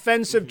not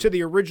offensive to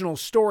the original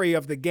story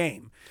of the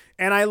game.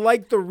 And I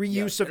like the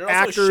reuse of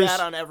actors,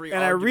 and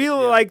I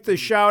really like the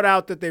shout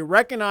out that they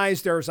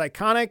recognized there's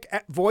iconic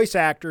voice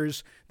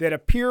actors that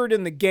appeared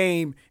in the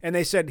game, and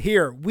they said,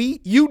 "Here,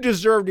 you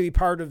deserve to be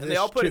part of this." And they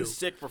all put in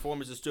sick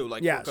performances too,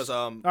 yes. Because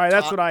all right,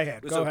 that's what I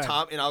had. Go ahead.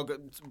 And I'll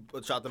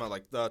shout them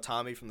out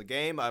Tommy from the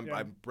game.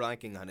 I'm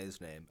blanking on his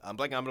name. I'm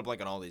gonna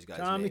blank on all these guys.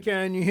 Tommy, names.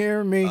 can you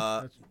hear me?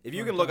 If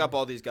you can look up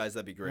all these guys,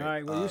 that'd be great. All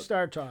right, well, you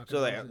start talking.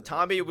 So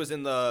Tommy was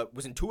in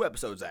 2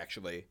 episodes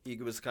actually. He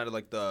was kind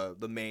of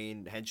the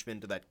main henchman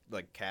to that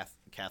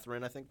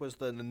Catherine, I think, was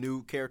the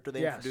new character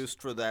they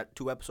introduced for that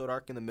 2-episode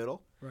arc in the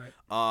middle.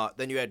 Right.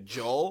 Then you had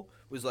Joel,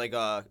 was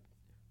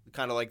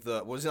kind of like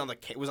was on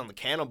the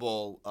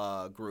cannibal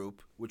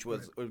group, which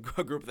was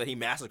a group that he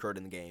massacred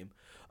in the game.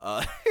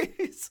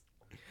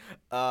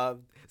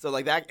 So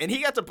like that, and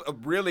he got a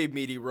really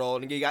meaty role,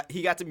 and he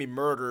got to be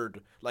murdered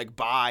like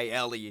by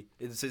Ellie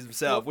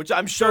himself, which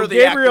I'm sure the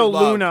Gabriel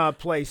actor Luna loved.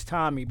 plays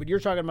Tommy, but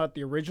you're talking about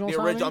the original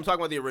Tommy? I'm talking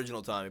about the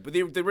original Tommy, but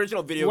the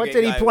original video What game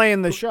did he guy, play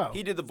in the show?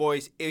 He did the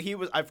voice. I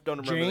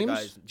don't remember the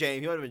guys.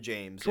 James. He might have been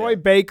James. Troy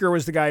Baker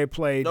was the guy who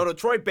played. No,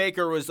 Troy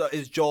Baker was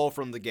is Joel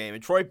from the game,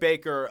 and Troy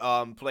Baker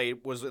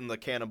was in the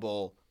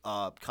Cannibal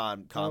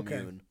commune.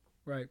 Okay.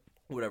 Right.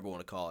 Whatever you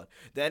want to call it.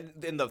 Then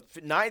in the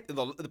ninth,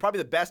 probably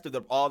the best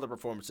of all the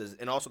performances,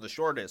 and also the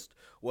shortest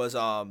was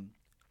I'm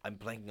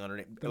blanking on her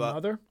name. The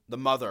mother. The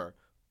mother,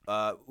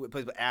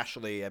 played by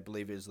Ashley, I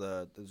believe is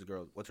the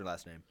girl. What's her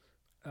last name?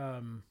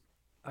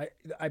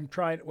 I'm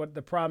trying. What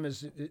the problem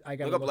is? I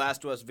got to look up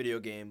Last of Us video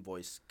game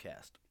voice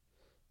cast.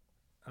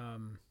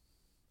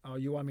 Oh,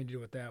 you want me to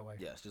do it that way?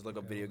 Yes, just look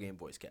up video game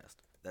voice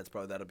cast.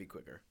 That'll be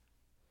quicker.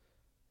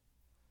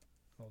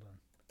 Hold on.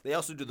 They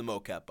also do the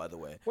mocap, by the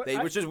way, What,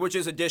 which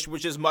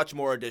is much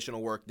more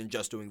additional work than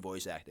just doing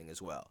voice acting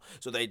as well.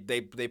 So they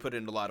put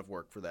in a lot of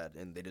work for that,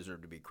 and they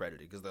deserve to be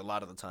credited because a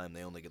lot of the time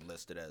they only get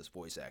listed as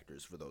voice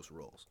actors for those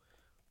roles.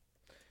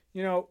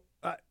 You know,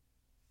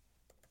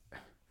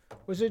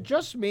 was it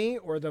just me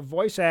or the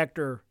voice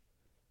actor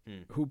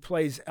who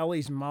plays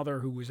Ellie's mother,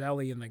 who was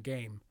Ellie in the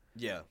game?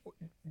 Yeah.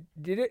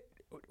 Did it?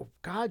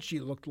 God, she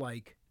looked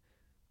like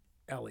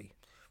Ellie.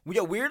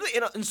 Yeah, weirdly,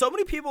 and so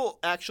many people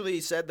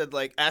actually said that,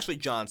 like, Ashley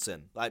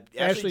Johnson.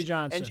 Ashley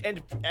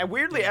Johnson. And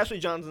weirdly, Ashley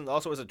Johnson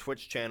also has a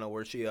Twitch channel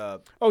where she...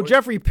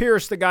 Jeffrey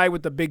Pierce, the guy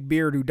with the big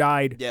beard who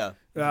died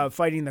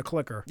fighting the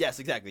clicker. Yes,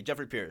 exactly,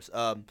 Jeffrey Pierce.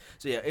 So,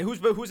 yeah,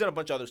 who's in a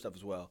bunch of other stuff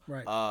as well.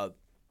 Right.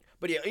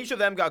 But, yeah, each of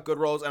them got good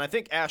roles, and I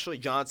think Ashley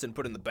Johnson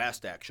put in the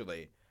best,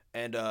 actually.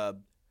 And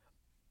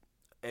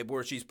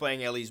where she's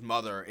playing Ellie's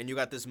mother, and you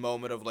got this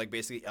moment of, like,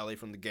 basically Ellie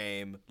from the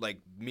game, like,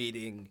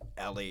 meeting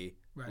Ellie,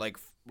 right.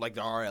 like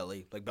our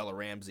Ellie, like Bella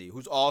Ramsey,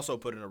 who's also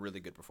put in a really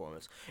good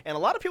performance. And a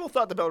lot of people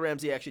thought that Bella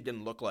Ramsey actually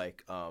didn't look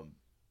like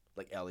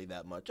Ellie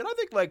that much. And I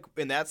think, like,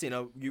 in that scene,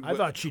 I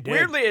thought she did.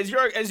 Weirdly,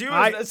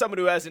 as someone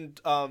who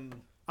hasn't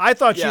I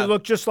thought she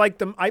looked just like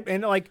them. I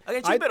think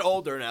she's a bit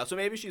older now, so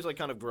maybe she's like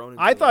kind of grown.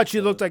 I thought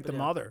she looked like the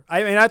mother.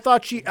 I mean, I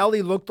thought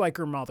Ellie looked like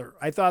her mother.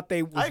 I thought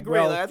they. I agree.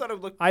 I thought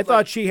it looked. I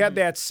thought she had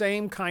that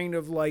same kind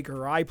of like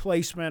her eye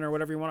placement or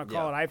whatever you want to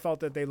call it. I felt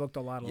that they looked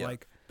a lot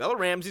alike. Bella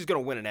Ramsey's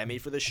gonna win an Emmy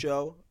for this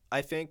show.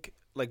 I think,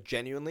 like,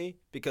 genuinely,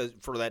 because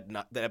for that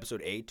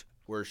episode 8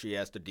 where she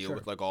has to deal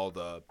with like all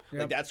the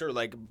like that's her,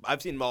 like,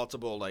 I've seen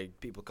multiple like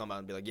people come out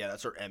and be like, yeah,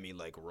 that's her Emmy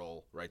like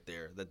role right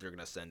there that they're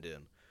gonna send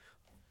in.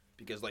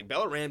 Because, like,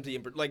 Bella Ramsey,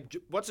 like,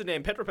 what's her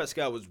name? Pedro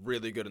Pascal was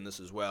really good in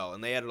this as well.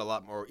 And they added a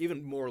lot more,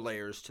 even more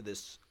layers to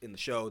this in the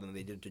show than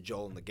they did to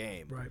Joel in the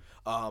game. Right.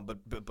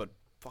 But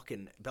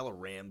fucking Bella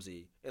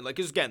Ramsey. And, like,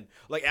 'cause again,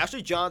 like,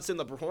 Ashley Johnson,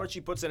 the performance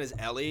she puts in as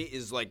Ellie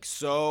is, like,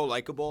 so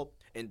likable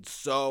and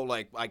so,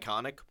 like,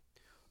 iconic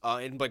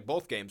in, like,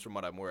 both games from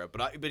what I'm aware of.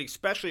 But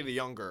especially the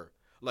younger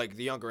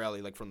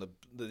Ellie, like, from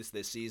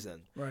this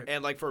season. Right.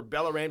 And, like, for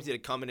Bella Ramsey to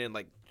come in and,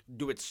 like,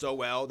 do it so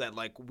well that,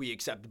 like, we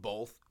accept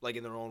both, like,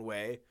 in their own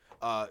way.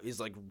 Is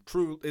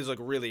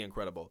really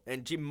incredible,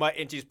 and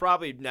she's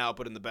probably now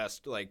put in the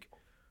best like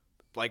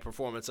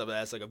performance of it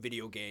as like a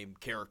video game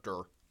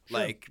character,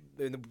 like,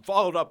 and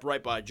followed up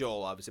right by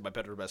Joel, obviously by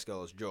Pedro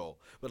Pascal as Joel.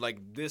 But like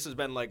this has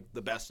been like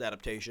the best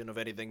adaptation of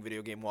anything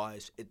video game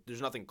wise.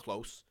 There's nothing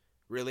close,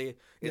 really.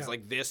 It's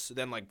like this,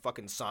 then like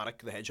fucking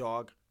Sonic the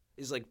Hedgehog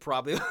is like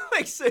probably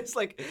like it's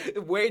like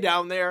way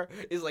down there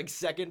is like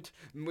second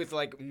with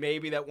like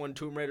maybe that one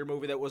Tomb Raider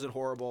movie that wasn't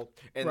horrible,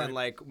 and then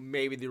like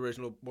maybe the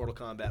original Mortal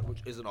Kombat,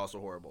 which isn't also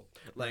horrible.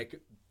 Like,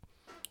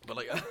 but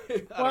like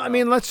I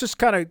mean, let's just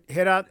kind of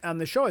hit out on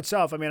the show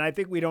itself. I mean, I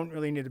think we don't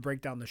really need to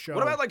break down the show.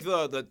 What about like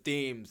the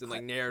themes and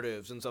like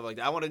narratives and stuff like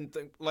that? I want to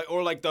think like,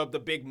 or like the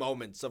big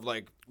moments of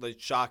like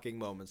shocking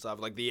moments of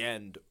like the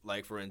end,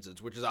 like for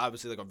instance, which is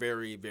obviously like a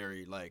very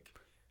very like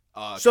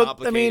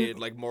complicated,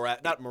 like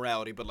not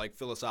morality, but like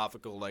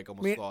philosophical, like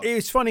almost thought.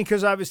 It's funny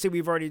because obviously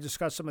we've already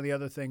discussed some of the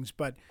other things,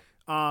 but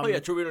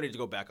true. We don't need to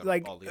go back on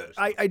like, all the other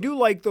stuff. I do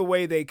like the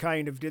way they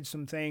kind of did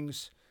some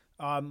things.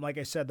 Like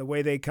I said, the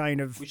way they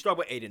kind of... We should talk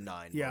about 8 and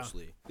 9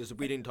 mostly, because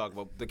we didn't talk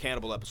about the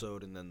cannibal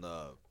episode and then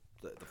the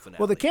finale.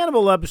 Well, the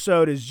cannibal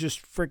episode is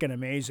just freaking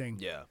amazing.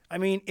 Yeah. I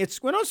mean,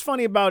 what's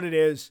funny about it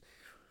is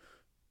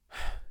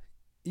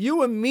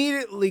you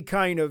immediately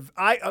kind of...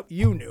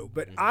 you knew,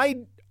 but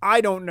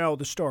I don't know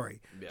the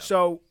story. Yeah.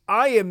 So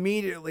I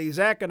immediately,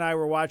 Zach and I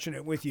were watching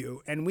it with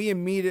you, and we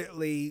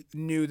immediately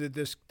knew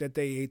that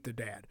they ate the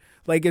dad.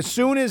 Like, as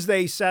soon as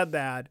they said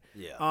that,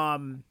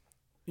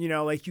 you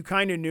know, like, you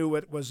kind of knew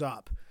what was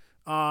up.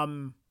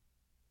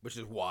 Which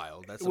is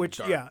wild. That's some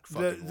dark,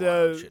 fucking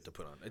wild shit to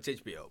put on. It's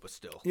HBO, but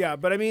still. Yeah,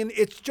 but I mean,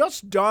 it's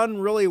just done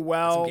really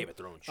well. That's some Game of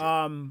Thrones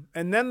shit.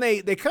 And then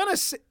they kind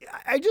of,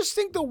 I just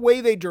think the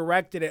way they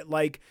directed it,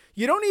 like,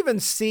 you don't even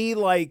see,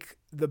 like,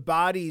 the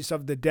bodies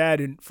of the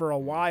dead for a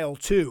while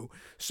too.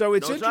 So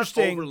it's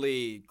interesting.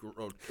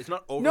 It's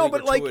not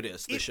overly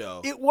gratuitous. The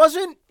show. It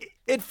wasn't.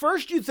 At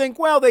first, you think,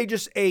 well, they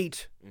just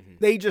ate. Mm-hmm.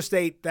 They just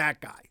ate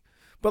that guy.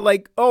 But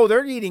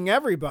they're eating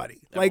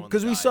everybody.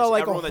 Because we saw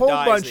Everyone a whole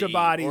bunch of eat,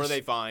 bodies, or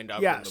they find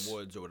out in the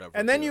woods or whatever.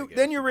 And then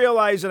you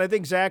realize, and I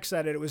think Zach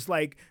said it. It was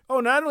like, oh,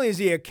 not only is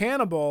he a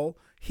cannibal,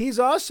 he's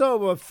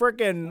also a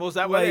freaking. Was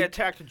that why they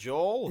attacked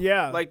Joel?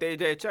 Yeah, they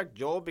attacked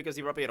Joel because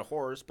he probably had a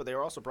horse, but they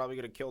were also probably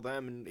going to kill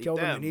them and eat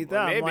them.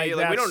 Maybe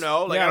we don't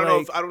know.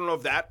 I don't know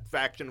if that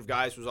faction of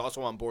guys was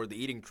also on board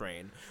the eating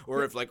train,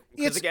 or if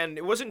because again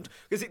it wasn't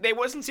because they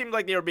wasn't seem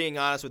like they were being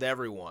honest with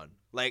everyone.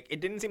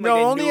 It didn't seem like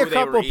they only knew a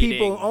couple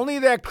people. Only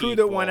that crew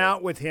people. that went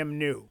out with him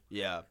knew.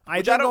 Yeah,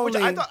 I didn't know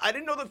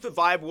that the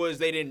vibe was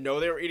they didn't know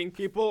they were eating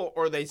people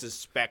or they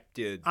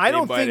suspected. I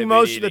don't think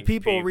most of the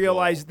people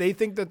realize they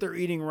think that they're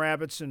eating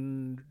rabbits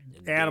and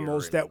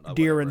animals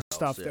deer and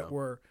stuff that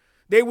were.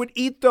 They would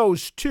eat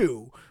those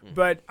too,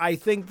 but I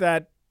think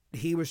that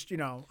he was,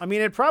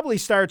 it probably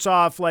starts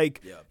off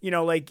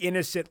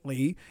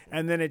innocently,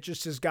 and then it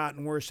just has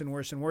gotten worse and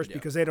worse and worse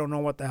because they don't know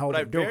what the hell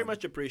they're doing. What I very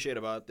much appreciate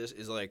about this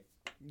is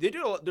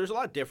there's a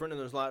lot different,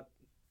 and there's a lot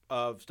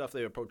of stuff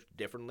they approach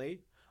differently,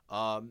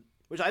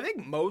 which I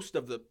think most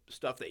of the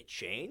stuff they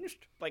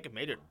changed, it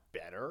made it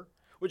better.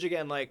 Which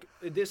again,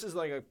 this is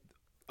what's it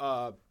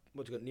called?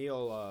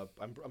 Neil.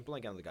 I'm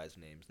blanking on the guys'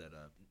 names.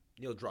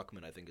 Neil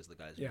Druckmann, I think, is the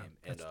guy's name,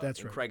 and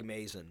that's right. Craig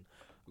Mazin.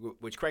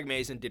 Which Craig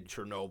Mazin did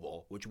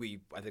Chernobyl, which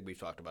I think we've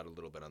talked about a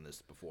little bit on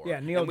this before. Yeah,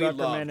 Neil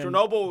Druckmann.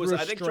 Chernobyl was.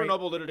 I think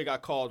Chernobyl literally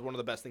got called one of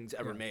the best things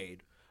ever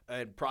made,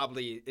 and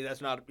probably that's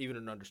not even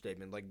an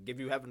understatement. If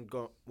you haven't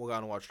gone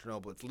and watched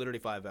Chernobyl, it's literally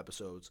 5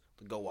 episodes.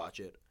 Go watch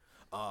it.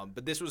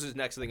 But this was his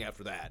next thing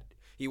after that.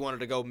 He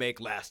wanted to go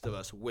make Last of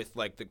Us with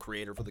the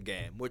creator for the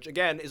game, which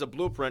again is a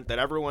blueprint that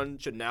everyone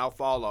should now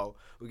follow.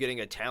 We're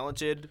getting a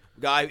talented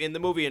guy in the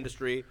movie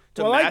industry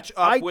to match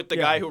up with the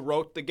guy who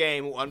wrote the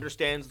game, who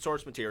understands the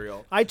source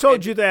material. I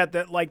told you that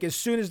as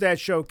soon as that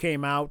show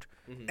came out,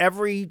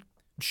 every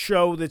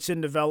show that's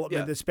in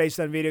development that's based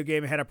on video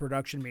game had a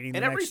production meeting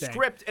and the every next day.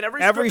 Script and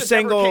every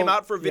single came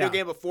out for a video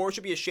game before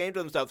should be ashamed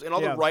of themselves, and all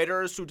the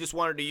writers who just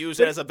wanted to use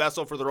it as a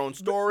vessel for their own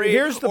story,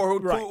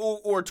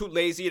 or too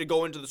lazy to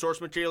go into the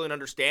source material and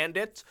understand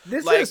it.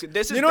 This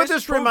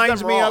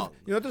reminds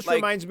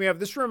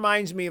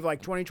me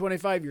of 20,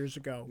 25 years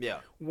ago. Yeah,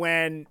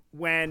 when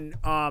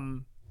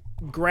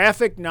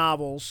graphic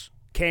novels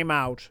came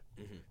out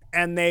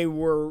and they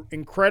were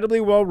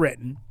incredibly well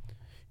written.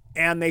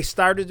 And they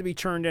started to be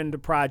turned into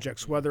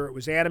projects, whether it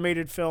was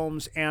animated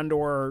films and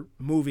or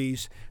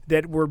movies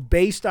that were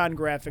based on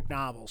graphic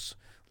novels,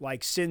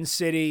 like Sin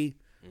City.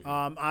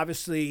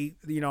 Obviously,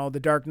 the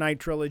Dark Knight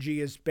trilogy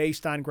is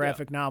based on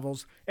graphic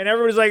novels. And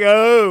everybody's like,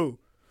 oh,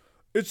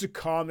 it's a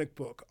comic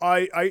book.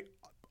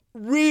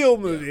 Real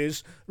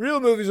movies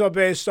are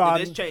based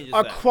on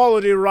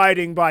quality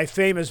writing by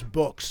famous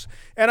books.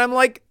 And I'm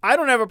like, I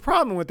don't have a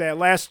problem with that.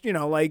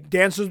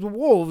 Dances with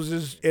Wolves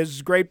is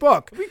a great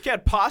book. We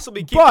can't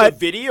possibly keep the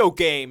video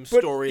game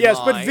storyline. Yes,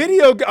 but the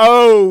video.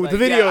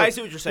 Yeah, I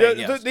see what you're saying.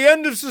 The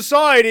end of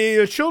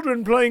society,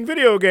 children playing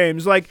video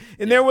games.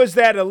 There was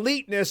that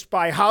eliteness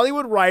by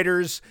Hollywood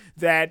writers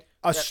that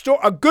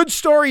a good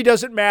story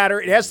doesn't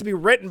matter. It has to be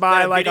written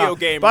by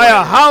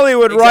a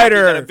Hollywood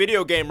writer. That a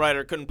video game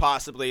writer couldn't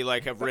possibly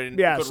have written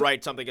could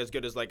write something as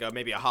good as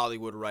maybe a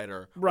Hollywood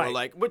writer,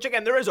 right? Or which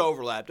again there is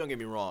overlap. Don't get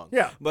me wrong.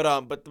 Yeah.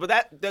 But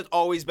that's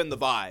always been the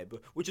vibe,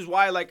 which is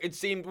why it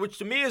seemed, which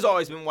to me has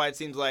always been why it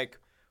seems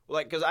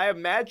because I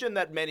imagine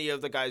that many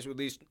of the guys who at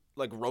least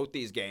wrote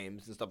these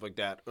games and stuff like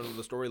that, or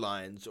the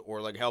storylines,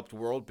 or helped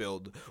world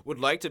build, would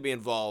like to be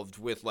involved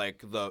with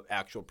the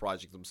actual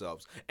project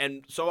themselves.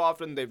 And so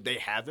often they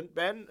haven't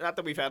been. Not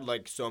that we've had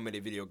so many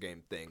video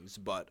game things,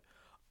 but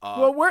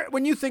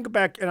when you think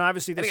back, and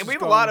obviously we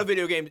have a lot of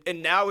video games,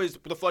 and now is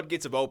the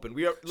floodgates have opened.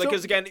 We are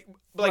because again,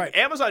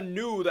 Amazon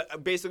knew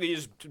that basically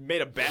just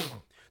made a bet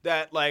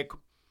that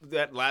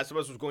that Last of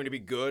Us was going to be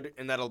good,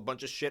 and that a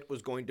bunch of shit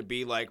was going to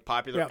be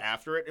popular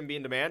after it and be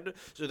in demand.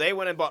 So they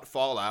went and bought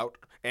Fallout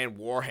and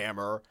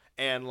Warhammer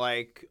and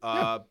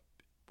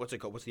what's it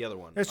called? What's the other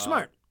one? It's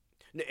smart.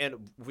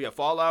 And we have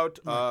Fallout,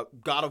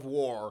 God of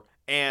War,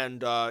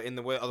 and in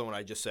the other one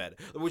I just said,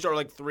 which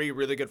are 3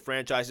 really good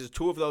franchises.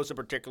 2 of those in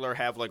particular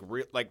have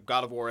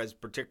God of War has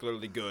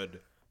particularly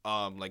good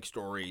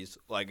stories,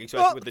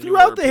 especially with the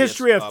throughout the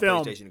history of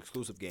film, PlayStation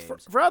exclusive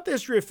games. Throughout the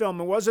history of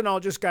film, it wasn't all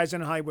just guys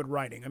in Hollywood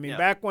writing. I mean,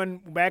 back in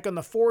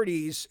the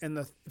 40s, and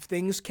the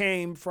things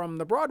came from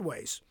the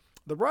Broadway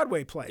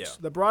plays. Yeah.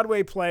 The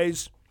Broadway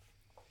plays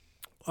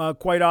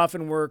quite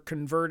often were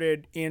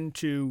converted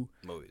into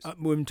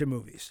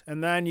movies.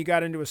 And then you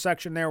got into a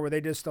section there where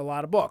they did a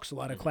lot of books, a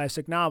lot of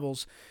classic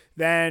novels.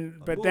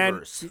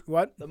 Movers.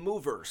 What? The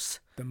Movers.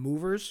 The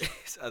Movers?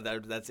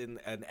 That's in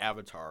an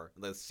Avatar,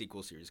 the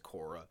sequel series,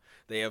 Korra.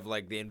 They have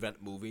they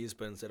invent movies,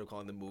 but instead of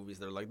calling them movies,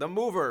 they're like the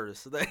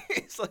Movers.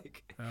 It's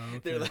like,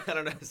 they're like, I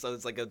don't know. So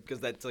it's because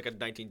that's like a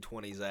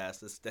 1920s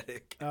ass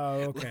aesthetic. Oh,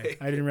 okay.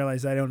 I didn't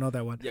realize. I don't know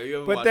that one. Yeah, you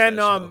haven't but watched then,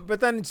 that show.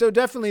 but then, so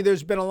definitely,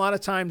 there's been a lot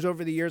of times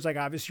over the years, like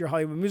obviously your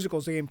Hollywood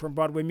musicals came from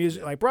Broadway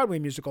music, like Broadway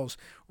musicals.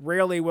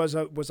 Rarely was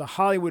a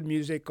Hollywood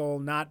musical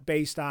not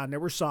based on. There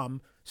were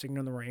some. Singing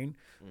in the Rain,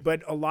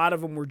 but a lot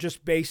of them were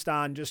just based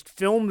on just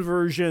filmed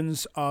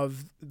versions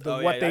of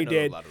what they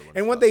did.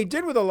 And what they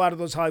did with a lot of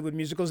those Hollywood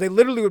musicals, they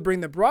literally would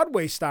bring the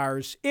Broadway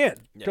stars in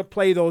to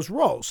play those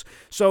roles.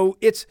 So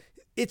it's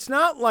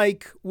not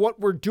like what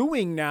we're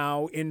doing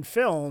now in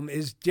film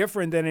is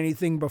different than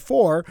anything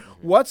before.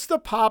 What's the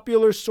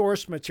popular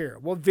source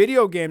material? Well,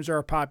 video games are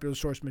a popular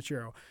source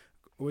material.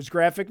 It was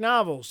graphic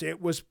novels.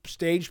 It was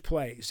stage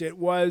plays. It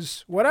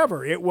was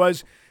whatever. It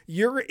was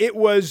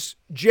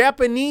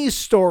Japanese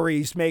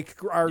stories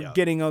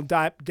getting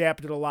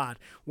adapted a lot.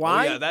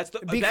 Why? Oh, yeah,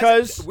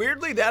 because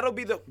weirdly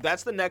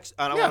that's the next.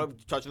 And I want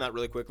to touch on that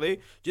really quickly,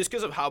 just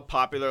because of how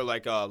popular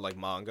like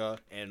manga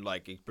and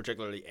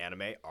particularly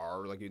anime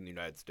are in the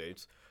United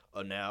States.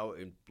 Now,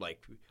 and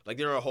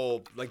there are a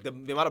whole the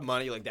amount of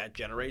money that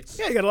generates.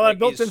 Yeah, you got a lot of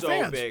built-in so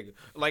fans. Big.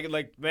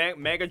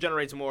 Manga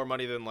generates more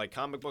money than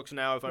comic books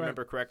now, if I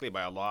remember correctly,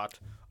 by a lot.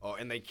 Oh,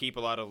 and they keep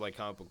a lot of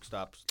comic book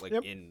stops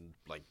in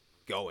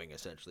going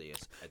essentially. You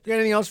got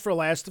anything else for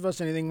Last of Us?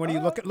 Anything? What are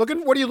you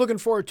looking? What are you looking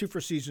forward to for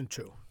season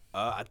 2?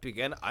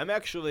 I'm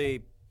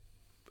actually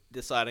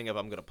deciding if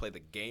I'm going to play the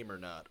game or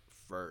not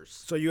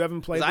first. So you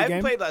haven't played the game? I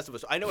haven't played Last of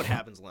Us. I know what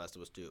happens in Last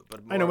of Us 2,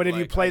 but I know. But have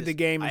you played the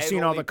game and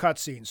seen all the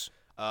cutscenes?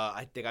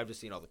 I think I've just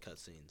seen all the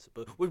cutscenes.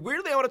 But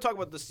weirdly, I want to talk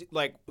about this,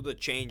 the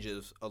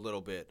changes a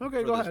little bit for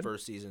this ahead.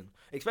 First season,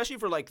 especially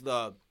for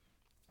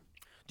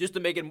just to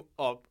make it.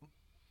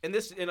 And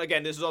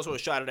again, this is also a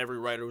shot at every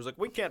writer who's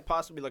we can't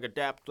possibly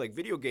adapt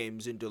video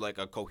games into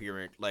a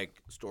coherent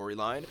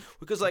storyline,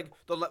 because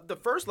the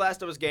first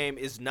Last of Us game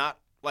is not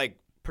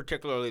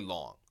particularly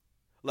long,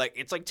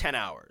 it's 10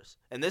 hours,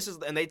 and this is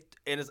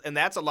and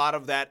that's a lot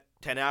of that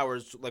 10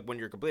 hours when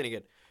you're completing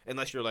it.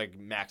 Unless you're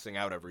maxing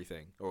out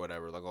everything or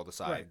whatever, all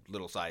the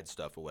little side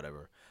stuff or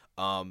whatever,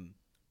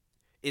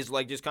 is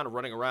just kind of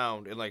running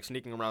around and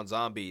sneaking around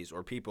zombies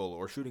or people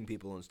or shooting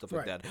people and stuff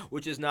like that,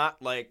 which is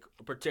not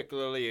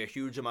particularly a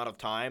huge amount of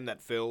time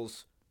that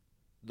fills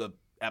the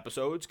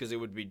episodes, because it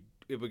would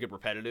get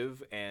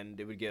repetitive and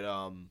it would get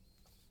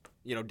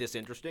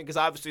disinteresting, because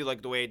obviously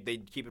the way they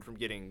keep it from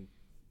getting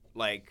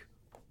less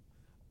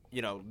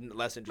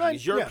interesting.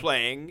 You're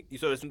playing,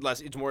 so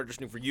it's more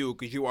interesting for you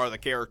because you are the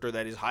character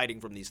that is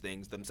hiding from these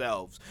things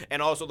themselves. And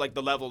also,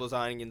 the level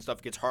designing and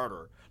stuff gets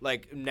harder,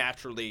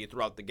 naturally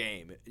throughout the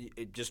game.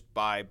 It just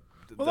by.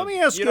 Let me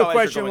ask you a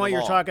question while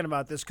you're talking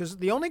about this, because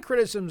the only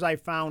criticisms I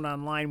found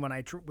online when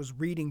I was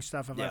reading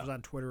stuff, if I was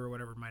on Twitter or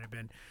whatever it might have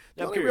been,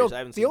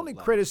 the only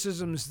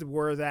criticisms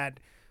were that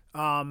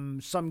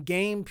some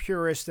game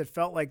purists that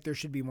felt like there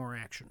should be more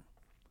action.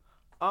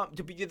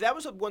 That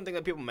was one thing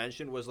that people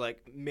mentioned was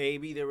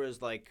maybe there was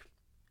I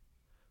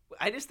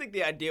just think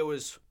the idea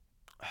was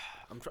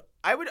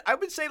I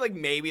would say like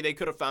maybe they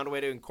could have found a way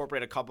to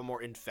incorporate a couple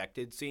more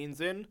infected scenes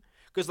in,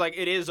 because like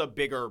it is a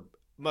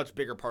much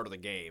bigger part of the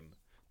game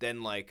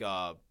than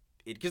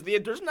because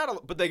there's not a,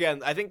 but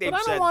again I think they've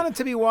said, I don't want it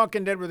to be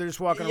Walking Dead where they're just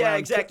walking around. Yeah,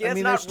 exactly. I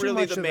mean, that's not there's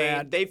really too much the of main.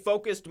 that. They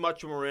focused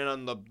much more in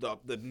on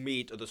the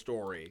meat of the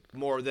story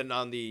more than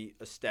on the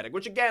aesthetic,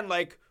 which again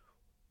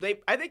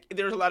I think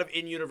there's a lot of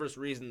in-universe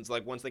reasons,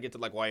 once they get to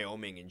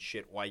Wyoming and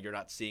shit, why you're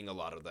not seeing a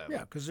lot of them. Yeah,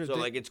 because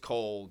it's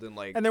cold and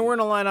and there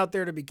weren't a lot out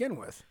there to begin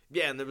with.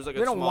 Yeah, and there was they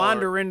don't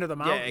wander into the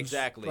mountains. Yeah,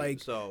 exactly.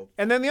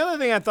 And then the other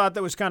thing I thought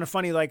that was kind of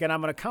funny, and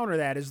I'm going to counter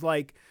that, is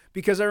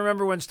because I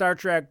remember when Star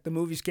Trek the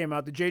movies came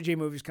out, the JJ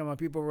movies come out,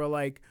 people were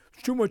like,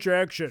 it's too much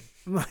action.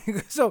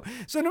 So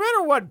no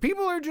matter what,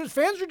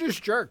 fans are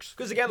just jerks.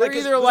 Because again, they're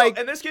either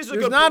in this case,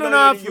 there's not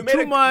enough, you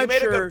too much. You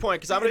made a good point,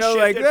 because I'm going to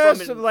shift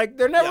it from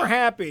they're never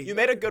happy. You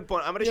made a good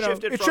point. I'm going to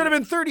shift it. It should have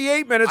been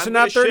 38 minutes and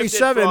not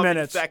 37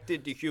 minutes.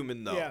 Infected to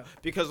human though,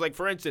 because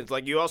for instance,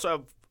 you also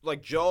have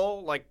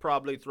Joel,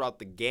 probably throughout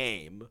the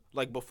game,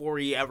 before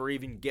he ever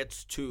even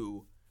gets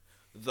to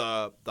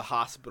the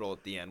hospital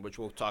at the end, which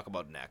we'll talk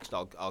about next.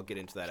 I'll get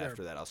into that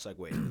after that. I'll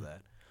segue into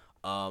that.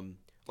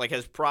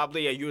 Has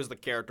probably you as the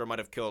character might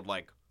have killed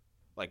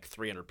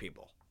 300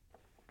 people.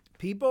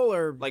 People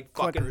or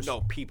fucking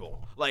no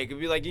people. It'd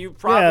be you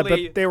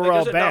probably. Yeah, but they were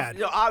all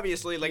bad.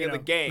 Obviously, in the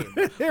game,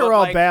 they were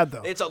all bad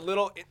though. It's a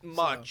little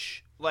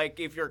much.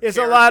 If your it's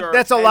a lot.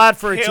 That's a lot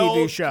for a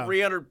TV show.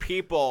 300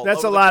 people.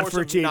 That's a lot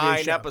for a TV show.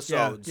 9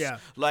 episodes. Yeah.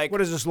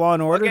 What is this, Law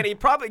and Order? Again, he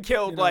probably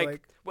killed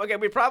okay,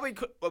 we probably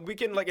could. We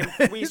can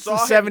we it's saw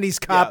the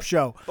 70s cop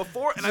show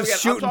before. And just I'm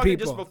shooting talking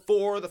people just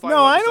before the final.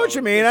 No, episode. I know what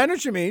you mean. I know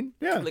what you mean.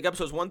 Yeah.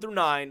 Episodes 1 through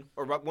 9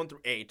 or 1 through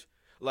 8.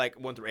 Like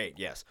 1 through 8,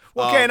 yes.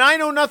 Okay, and I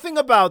know nothing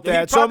about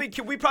that.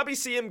 We probably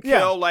see him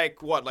kill like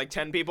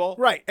 10 people.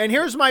 Right. And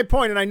here's my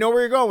point, and I know where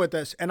you're going with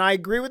this, and I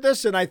agree with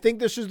this, and I think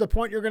this is the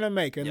point you're going to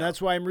make, and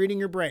that's why I'm reading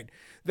your brain.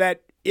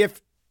 That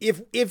if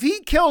he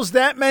kills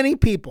that many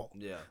people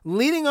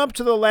leading up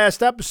to the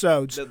last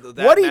episodes,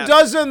 what he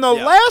does in the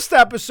last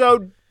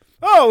episode,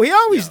 he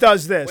always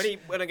does this.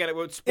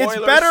 Spoilers.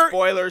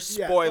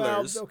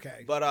 Well,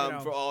 okay.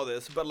 But for all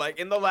this, but like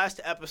in the last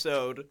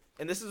episode,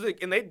 and this is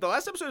the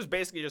last episode is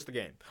basically just the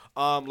game.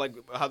 Like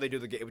how they do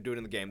it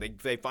in the game.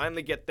 They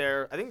finally get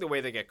there. I think the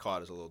way they get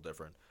caught is a little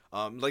different.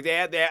 Like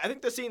I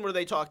think the scene where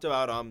they talked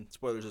about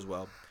spoilers as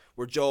well,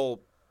 where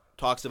Joel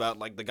talks about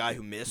like the guy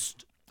who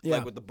missed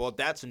like with the bullet.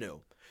 That's new.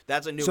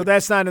 That's a new. So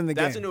that's not in the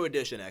game. That's a new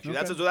addition, actually.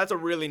 Okay. That's a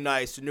really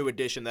nice new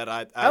addition that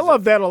I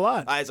love that a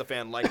lot. I, as a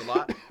fan, like a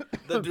lot.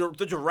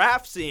 The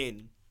giraffe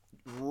scene,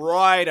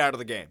 right out of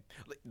the game,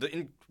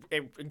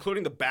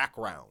 including the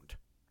background,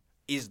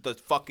 is the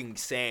fucking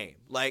same.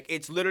 Like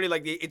it's literally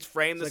like it's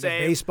framed the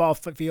same. A baseball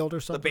field or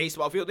something. The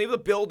baseball field, even the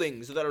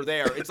buildings that are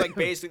there. It's like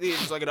basically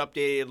just like an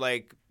updated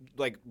like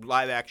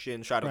live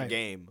action shot of the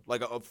game.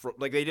 Like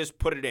they just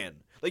put it in.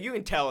 Like you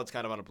can tell it's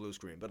kind of on a blue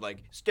screen, but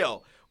like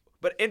still.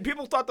 And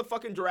people thought the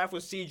fucking giraffe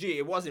was CG.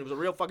 It wasn't. It was a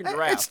real fucking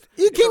giraffe.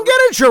 You can get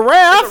a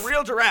giraffe. It's a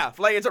real giraffe.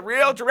 Like, it's a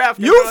real giraffe.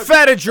 You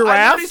fed a giraffe.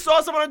 I already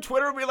saw someone on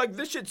Twitter be like,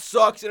 this shit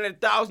sucks, and it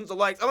had thousands of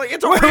likes. I'm like,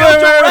 it's a real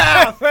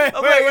giraffe.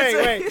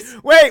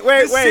 Wait.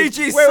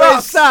 CG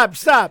sucks.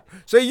 Stop.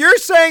 So you're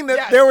saying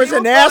that there was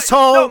an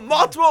asshole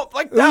multiple,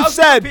 like who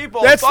said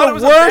people that's thought the it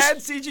was worst a bad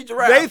CG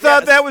giraffe. They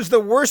thought that was the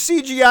worst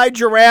CGI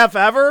giraffe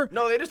ever?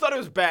 No, they just thought it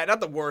was bad.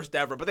 Not the worst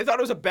ever, but they thought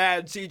it was a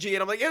bad CG,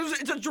 and I'm like,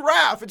 it's a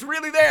giraffe. It's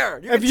really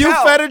there. Have you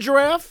fed a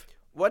giraffe?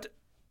 What?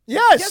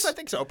 Yes, I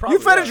think so. Probably.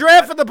 You fed a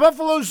giraffe at the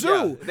Buffalo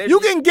Zoo. Yeah,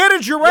 you can get a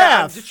giraffe.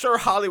 Yeah, I'm just sure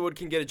Hollywood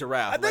can get a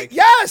giraffe.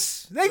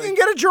 Yes, they can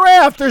get a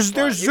giraffe. There's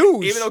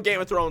zoos. Even though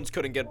Game of Thrones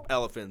couldn't get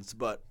elephants,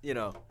 but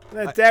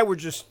that would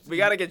just we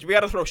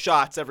gotta throw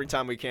shots every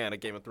time we can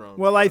at Game of Thrones.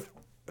 Well,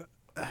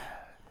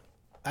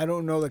 I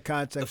don't know the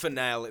context. The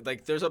finale,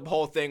 like there's a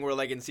whole thing where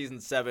like in season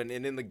 7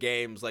 and in the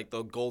games, like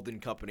the Golden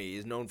Company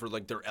is known for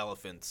like their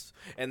elephants,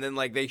 and then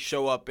like they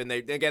show up and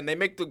they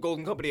make the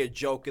Golden Company a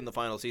joke in the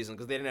final season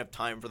because they didn't have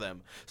time for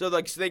them. So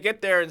they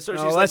get there and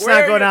Cersei's let's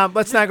not go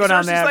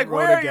down that like, road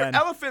where again. Are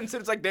your elephants?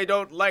 And it's like they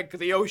don't like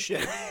the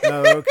ocean.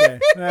 Oh, okay.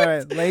 All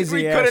right, lazy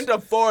we ass. couldn't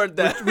afford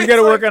that. We got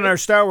to work on our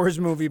Star Wars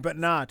movie, but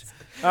not.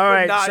 All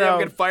right, I'm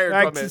getting fired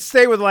from it.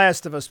 Stay with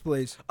Last of Us,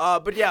 please.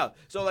 But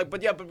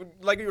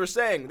like you were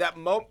saying, that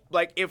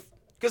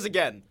because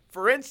again,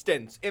 for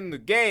instance, in the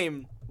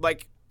game,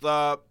 like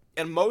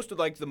most of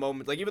like the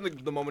moment, like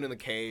even the moment in the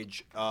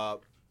cage, and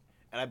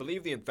I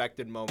believe the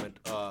infected moment,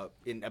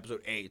 in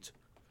episode 8,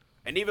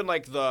 and even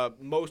like the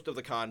most of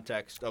the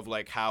context of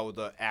like how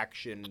the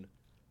action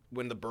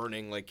when the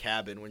burning like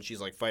cabin when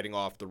she's like fighting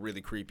off the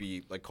really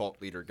creepy like cult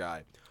leader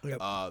guy.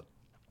 Yep.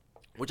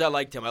 Which I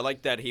liked him. I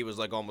liked that he was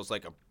like almost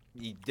like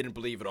he didn't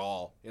believe at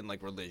all in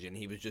like religion.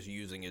 He was just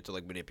using it to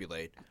like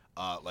manipulate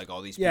like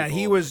all these people.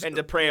 He was, and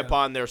to prey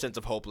upon their sense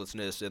of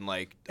hopelessness and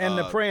like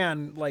to prey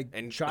on like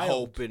and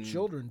hope and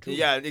children too.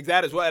 Yeah,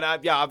 that as well.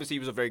 And obviously he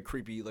was a very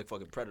creepy like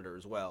fucking predator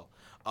as well,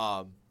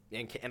 and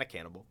a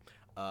cannibal.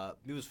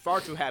 He was far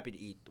too happy to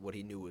eat what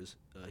he knew was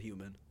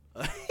human.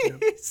 But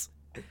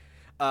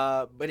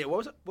yeah,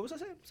 what was I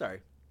saying?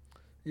 Sorry.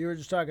 You were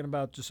just talking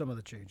about just some of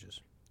the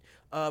changes.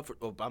 I'm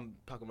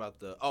talking about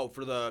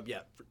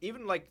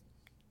even like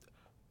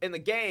in the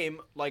game,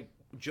 like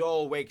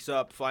Joel wakes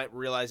up,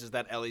 realizes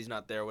that Ellie's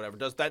not there, whatever.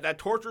 Does that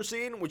torture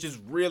scene, which is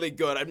really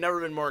good. I've never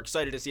been more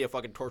excited to see a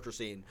fucking torture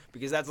scene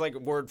because that's like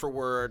word for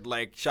word,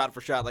 like shot for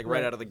shot, like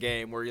right out of the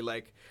game, where he's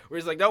like,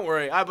 don't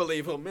worry, I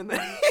believe him, and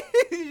then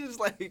he just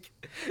like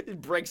he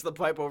breaks the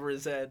pipe over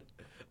his head.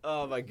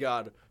 Oh my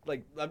god!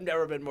 Like I've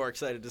never been more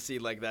excited to see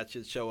like that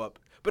shit show up.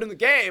 But in the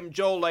game,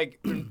 Joel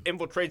like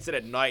infiltrates it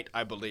at night,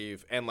 I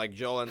believe, and like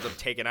Joel ends up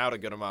taking out a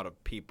good amount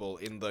of people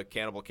in the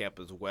cannibal camp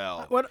as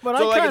well.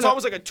 It's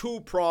almost like a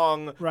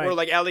 2-prong where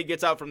like Ellie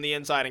gets out from the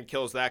inside and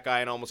kills that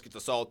guy and almost gets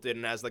assaulted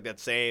and has like that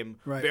same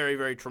very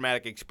very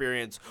traumatic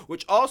experience.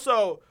 Which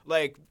also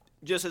like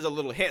just as a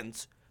little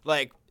hint,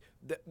 like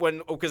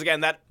because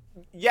again that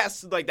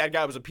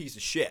guy was a piece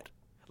of shit,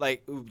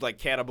 like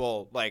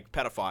cannibal, like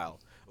pedophile.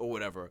 Or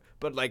whatever,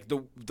 but like the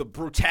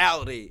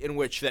brutality in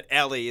which that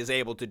Ellie is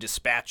able to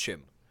dispatch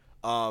him.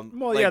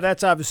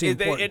 That's obviously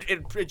important.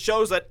 It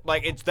shows that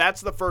like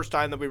that's the first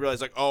time that we realize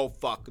like, oh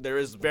fuck, there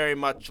is very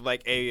much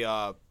like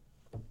a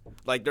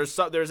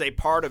there's a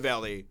part of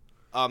Ellie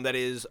that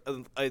is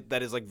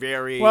like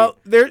very well.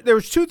 There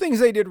was 2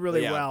 things they did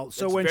really well.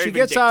 So when she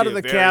gets out of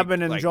the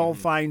cabin and Joel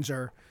finds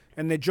her.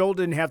 and that Joel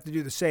didn't have to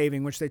do the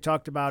saving, which they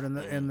talked about in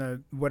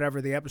the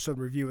whatever the episode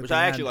review. Which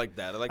I actually like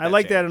that. I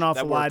like that an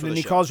awful That worked lot. for And the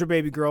he show. calls her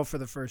baby girl for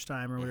the first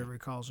time, or whatever he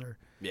calls her.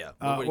 Yeah,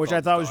 which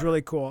I thought was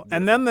really cool.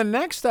 And then the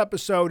next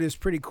episode is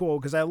pretty cool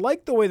because I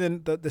like the way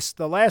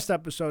the last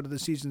episode of the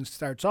season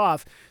starts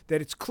off.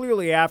 That it's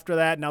clearly after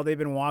that. Now they've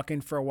been walking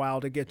for a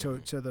while to get to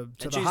the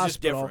she's hospital,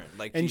 just different.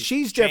 Like, and she's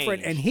she's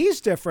different, and changed.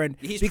 he's different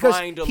He's because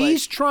trying to,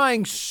 he's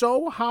trying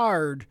so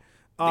hard.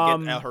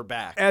 to get her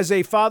back. As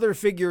a father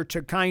figure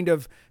to kind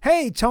of,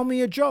 hey, tell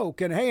me a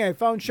joke, and hey, I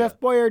found Chef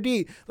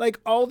Boyardee. Like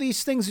all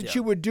these things that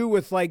you would do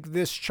with like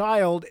this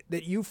child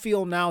that you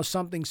feel now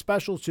something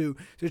special to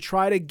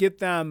try to get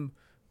them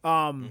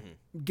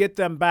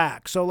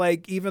back. So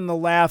like even the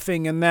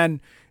laughing and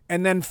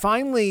then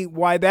finally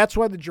that's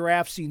why the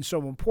giraffe scene's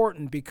so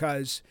important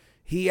because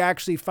he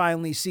actually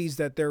finally sees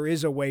that there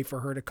is a way for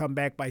her to come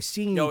back by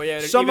seeing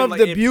some of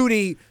the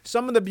beauty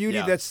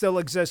that still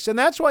exists, and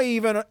that's why he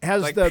even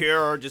has like the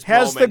pure just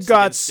has the moments he can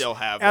guts. still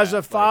have As that,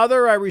 a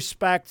father, I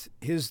respect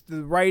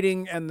the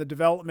writing and the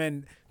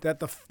development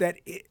that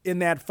in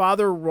that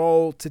father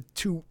role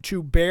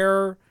to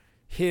bear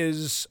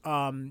his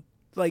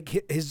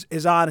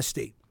his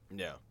honesty.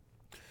 Yeah.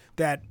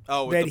 That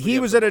he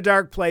was at a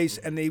dark place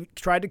and they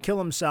tried to kill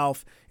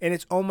himself, and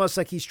it's almost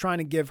like he's trying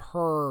to give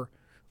her.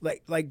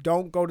 Like,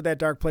 don't go to that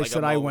dark place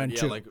that I went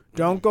to.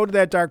 Don't go to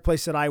that dark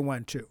place that I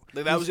went to.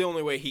 Like, that was the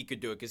only way he could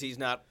do it because he's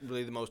not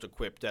really the most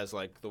equipped as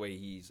like the way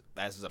he's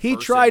as a he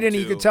person. tried and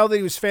you could tell that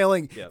he was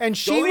failing. Yeah. And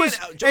she Jolie was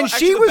and-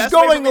 she the was best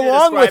way for going me to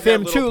along with describe that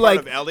him little too. part Like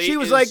of Ellie she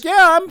was is- like,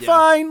 yeah, I'm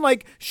fine.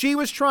 Like she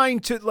was trying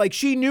to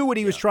she knew what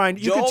he was trying.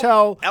 You could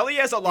tell. Ellie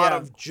has a lot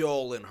of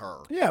Joel in her.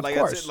 Yeah, of like,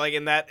 course. That's it, like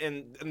in that,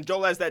 and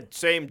Joel has that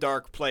same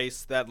dark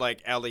place that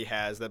like Ellie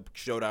has that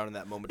showed out in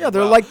that moment. Yeah, as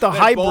they're well. like the They're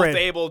hybrid. Both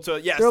able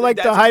to. Yes, They're like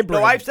the that's- hybrid.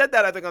 No, I've said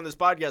that I think on this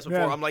podcast before.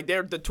 Yeah. I'm like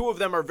the two of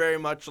them are very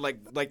much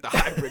like the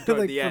hybrid toward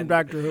Like the from end.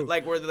 Doctor Who.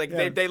 Like where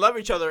they love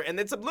each other, and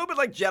it's a little bit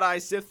like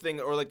Jedi Sith thing,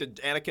 or like the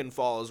Anakin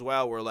fall as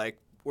well, where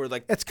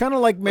It's kind of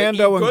like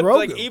Mando and good, Grogu.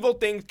 Like evil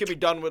things can be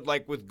done with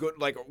good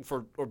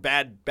or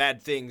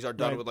bad things are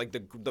done Right. with like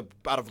the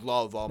out of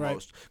love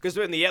almost. Because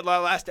in the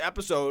last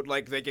episode,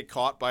 like they get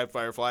caught by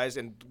fireflies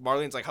and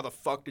Marlene's like, "How the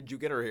fuck did you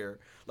get her here?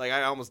 Like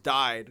I almost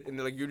died,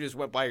 and like you just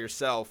went by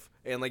yourself."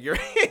 And like you're,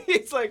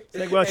 it's like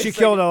well, she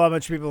killed a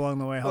bunch of people along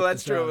the way. Well,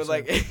 that's true. But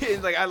like,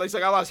 it's like I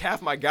lost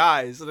half my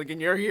guys. So, like, and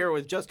you're here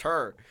with just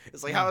her.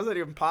 It's like, how is that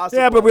even possible?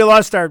 Yeah, but we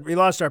lost our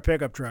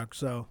pickup truck.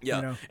 So yeah.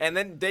 You know. And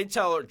then they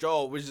tell her,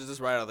 Joel, which is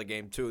just right out of the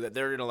game too, that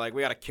they're gonna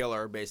we gotta kill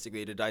her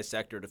basically to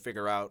dissect her to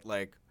figure out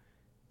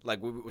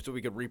so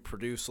we could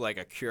reproduce like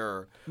a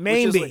cure.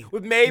 Maybe.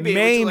 Maybe. Which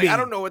is, like, I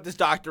don't know what this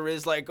doctor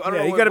is like. I don't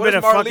know. He could have been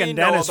a fucking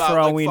dentist for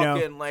all we know.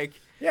 Like,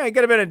 yeah, he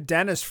could have been a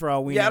dentist for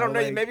all we know. I don't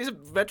know. Like, Maybe he's a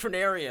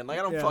veterinarian. Like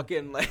I don't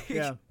fucking like.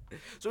 Yeah.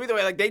 So either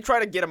way, like they try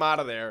to get him out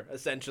of there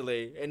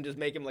essentially, and just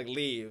make him like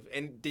leave,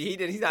 and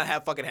he's not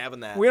fucking having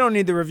that. We don't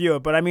need to review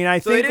it, but I mean, I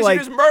So think they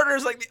just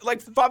murders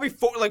like probably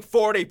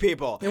 40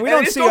 people, and we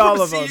don't see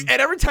all of them.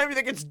 And every time you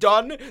think it's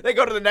done, they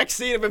go to the next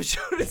scene of him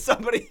shooting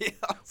somebody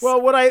else.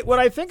 Well, what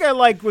I think I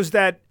liked was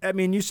that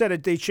you said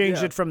it. They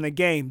changed it from the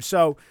game,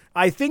 so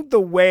I think the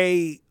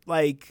way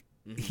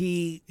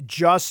he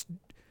just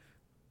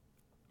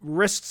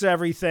risks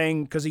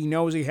everything because he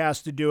knows he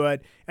has to do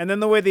it, and then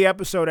the way the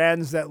episode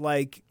ends, that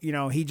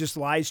he just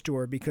lies to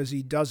her because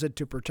he does it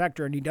to protect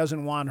her, and he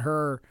doesn't want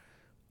her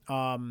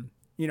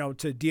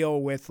to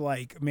deal with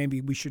maybe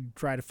we should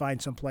try to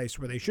find some place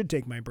where they should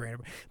take my brain.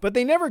 But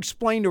they never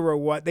explained to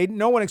her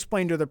no one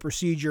explained to her the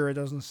procedure, it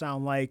doesn't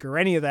sound like, or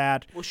any of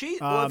that. Well,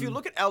 if you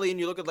look at Ellie and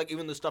you look at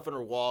even the stuff in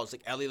her walls,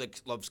 Ellie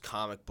loves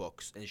comic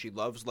books and she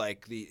loves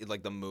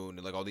the moon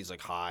and all these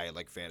high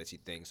fantasy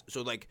things.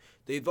 So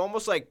they've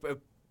almost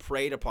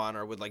preyed upon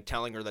her with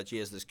telling her that she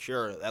has this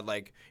cure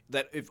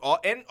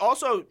and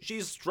also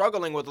she's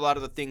struggling with a lot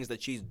of the things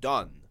that she's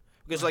done.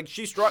 Because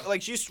she's very.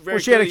 Well,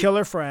 she had to kill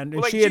her friend,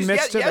 and she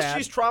admits to that. Yes,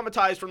 she's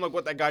traumatized from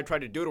what that guy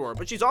tried to do to her,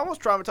 but she's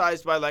almost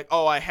traumatized by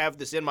I have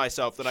this in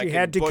myself that I can. She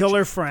had to kill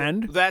her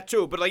friend. That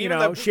too, but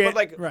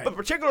but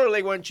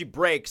particularly when she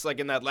breaks,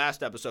 in that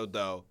last episode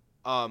though,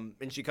 and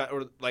she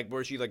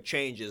where she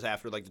changes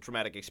after the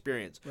traumatic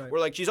experience, right.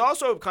 Where she's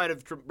also kind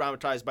of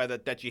traumatized by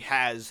that she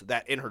has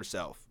that in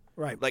herself,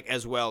 right?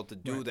 As well to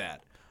do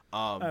that.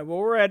 All right, well,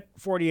 we're at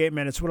 48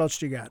 minutes. What else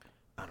do you got?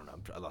 I don't know.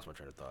 I lost my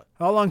train of thought.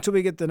 How long till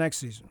we get the next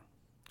season?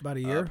 About a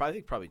year?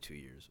 Probably 2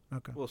 years.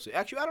 Okay. We'll see.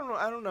 Actually,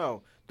 I don't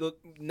know.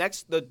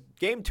 The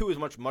game 2 is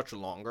much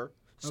longer,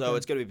 so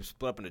it's gonna be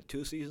split up into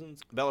 2 seasons.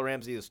 Bella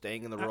Ramsey is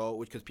staying in the role,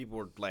 which because people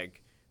were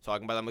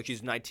talking about that.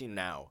 She's 19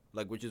 now,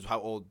 which is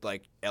how old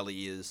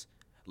Ellie is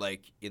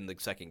in the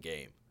second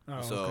game.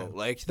 Oh, so okay.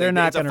 like They're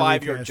not it's a gonna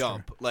 5-year recast her.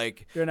 jump.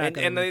 Like They're not and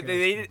gonna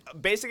they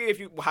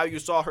basically how you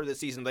saw her this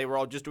season, they were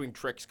all just doing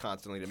tricks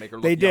constantly to make her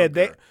look They did.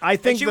 younger. I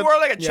think and she the- wore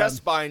like a yeah.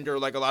 chest binder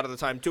like a lot of the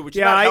time too, which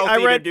Yeah, is not I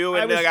healthy read- to do, I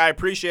and was- like, I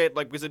appreciate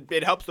like because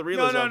it helps the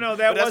realism. no, that but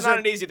that's not wasn't-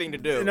 an easy thing to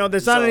do. No,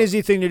 that's not an So,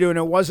 easy thing to do, and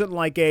it wasn't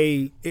like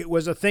it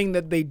was a thing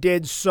that they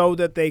did so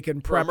that they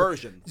can for prep her.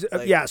 immersion.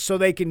 Like, Yeah, so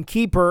they can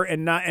keep her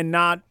and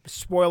not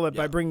spoil it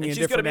by bringing and a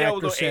she's gonna different be able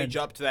actress to in. age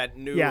up to that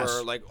newer,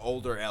 Yes. like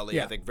older Ellie,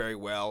 Yeah. I think, very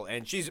well.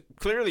 And she's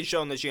clearly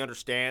shown that she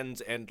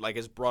understands and like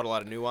has brought a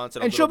lot of nuance.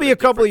 And And she'll be a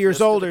couple of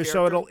years older,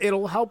 so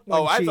it'll help. When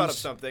Oh, I thought of she's-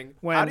 something.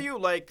 when- How do you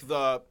like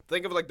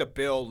think of like the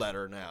Bill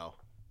letter now,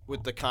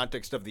 with the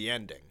context of the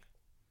ending,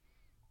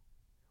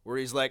 where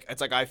he's like,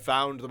 it's like I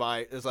found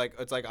it's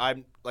like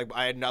I'm like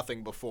I had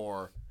nothing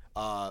before.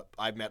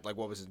 I met like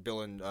what was it,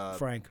 Bill and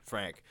Frank,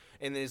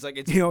 and then he's like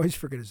it's you always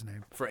forget his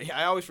name.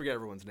 I always forget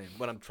everyone's name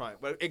when I'm trying,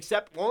 but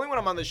except only when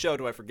I'm on the show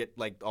do I forget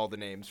like all the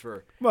names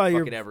for Well,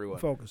 fucking you're everyone.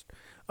 focused.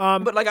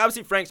 But like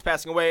obviously Frank's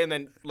passing away, and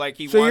then like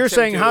he. So wants you're him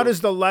saying to, how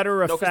does the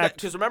letter affect?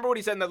 Because remember what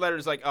he said in that letter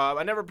is like,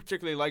 I never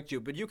particularly liked you,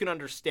 but you can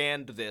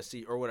understand this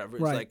or whatever.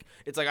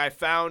 It's like I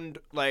found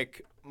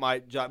like my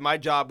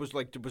job was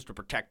to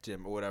protect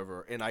him or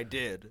whatever, and I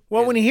did.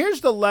 Well, and when he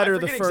hears the letter I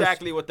the forget first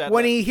exactly what that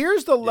when letter- he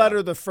hears the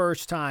letter the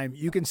first time,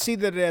 you can see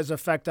that it has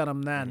effect on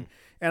him then. Mm-hmm.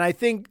 And I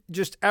think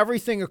just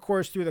everything, of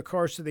course, through the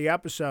course of the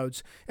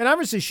episodes, and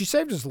obviously she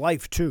saved his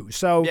life too.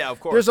 So Yeah, of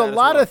course, there's a that as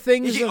lot well. of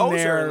things He in owes her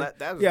there.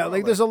 that as Yeah, well,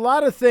 like there's a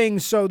lot of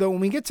things. So that when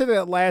we get to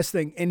that last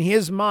thing, in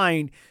his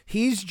mind,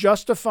 he's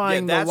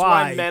justifying that's the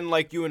lie. why men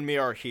like you and me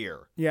are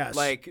here. Yes.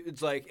 Like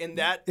it's like in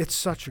that. It's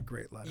such a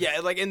great letter.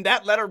 Yeah, like in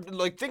that letter,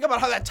 like think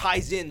about how that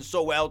ties in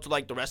so well to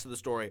like the rest of the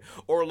story,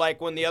 or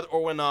like when the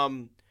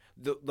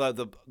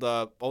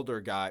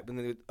older guy, when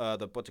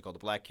the what's it called, the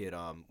black kid,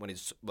 when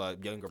his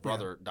younger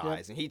brother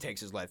dies and he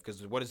takes his life,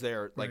 because what is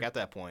there like at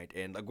that point,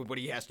 and like what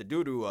he has to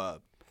do to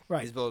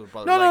Right. his older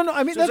brother. No,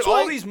 I mean, so that's it's like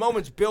all why- these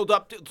moments build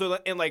up to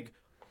and like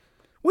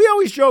We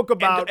always joke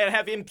about and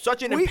have him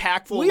such an we,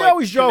 impactful. We like,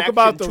 always joke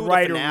about the connection to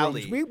writer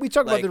finale. rooms. We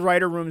talk about Like, the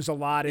writer rooms a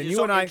lot, and it's you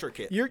so and I,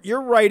 intricate.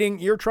 you're writing,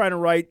 you're trying to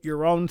write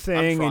your own thing,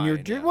 and trying, you're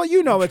yeah. well,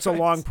 you know, I'm it's a trying.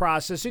 long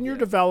process, and you're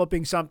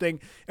developing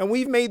something. And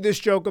we've made this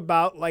joke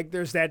about like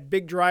there's that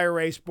big dry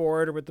erase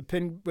board or with the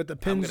pins gonna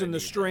and the need that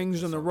strings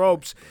at and the some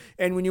ropes,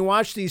 and when you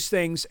watch these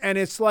things, and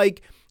it's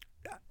like.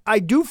 I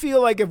do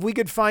feel like if we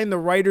could find the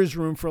writer's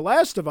room for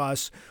Last of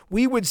Us,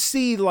 we would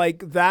see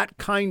like that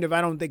kind of, I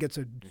don't think it's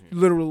a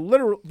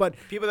literal, but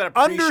People that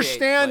appreciate,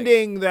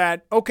 understanding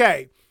that,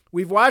 okay,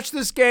 we've watched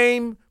this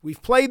game,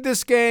 we've played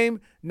this game,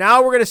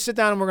 now we're going to sit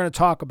down and we're going to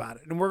talk about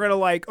it. And we're going to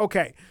like,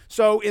 okay,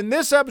 so in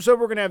this episode,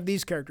 we're going to have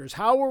these characters.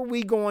 How are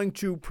we going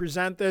to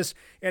present this?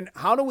 And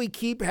how do we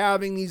keep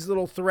having these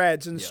little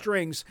threads and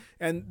strings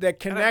and that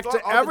connect thought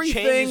to all the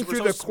everything changes were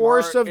through so the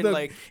course smart of and, the,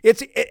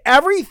 like-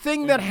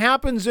 everything that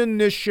happens in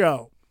this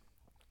show,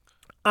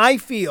 I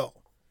feel,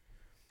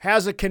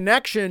 has a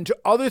connection to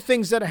other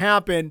things that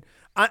happen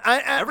on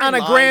a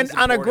line is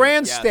grand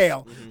important, yes.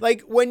 scale.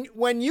 Like when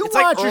you It's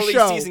watch like early a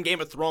show, season Game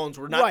of Thrones.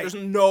 Where not Right. there's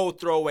no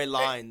throwaway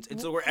lines.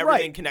 It's where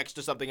everything right. connects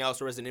to something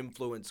else or has an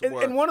influence.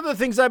 and one of the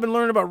things I've been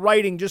learning about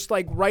writing, just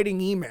like writing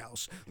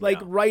emails, like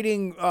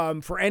writing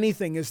for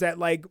anything, is that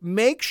like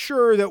make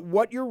sure that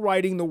what you're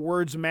writing, the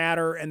words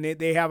matter and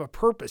they have a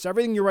purpose.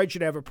 Everything you write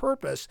should have a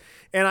purpose.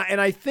 And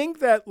I think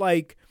that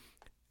like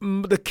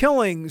the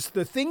killings,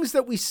 the things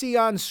that we see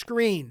on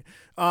screen,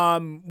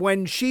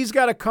 when she's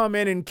got to come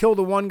in and kill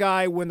the one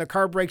guy when the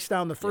car breaks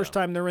down the first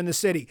time they're in the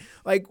city,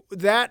 like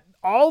that,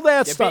 all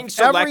that stuff. Being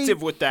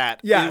selective with that.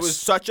 Yes. It was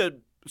such a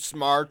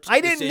smart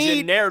I didn't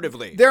decision need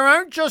narratively. There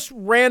aren't just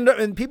random,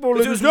 and people are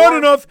like, Because there's it was not more-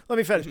 enough. Let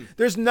me finish.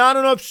 There's not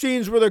enough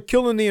scenes where they're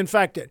killing the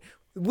infected.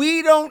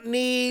 We don't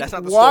need That's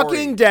not the Walking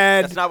story.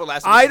 Dead. That's not what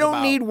Last of Us I is don't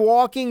about. need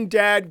Walking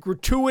Dead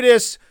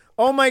gratuitous.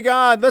 Oh my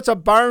God, that's a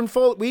barn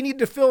full. We need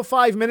to fill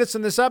 5 minutes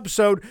in this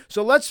episode,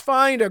 so let's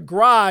find a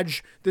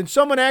garage. Then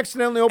someone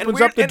accidentally opens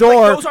up the door,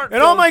 like, those aren't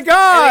and film- oh my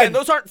God, and again,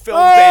 those aren't film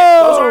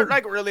fans. Those Oh! aren't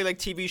like really like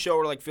TV show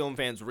or like film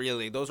fans.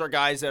 Really, those are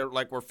guys that are,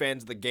 like were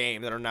fans of the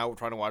game that are now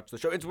trying to watch the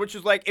show. It's which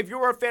is like if you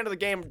were a fan of the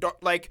game,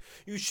 like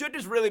you should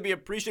just really be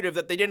appreciative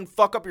that they didn't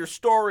fuck up your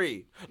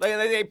story. Like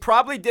they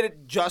probably did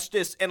it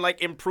justice and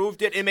like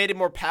improved it and made it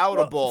more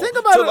palatable think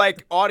about to it-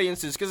 like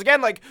audiences. Because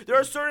again, like there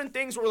are certain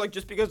things where like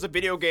just because it's a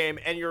video game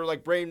and your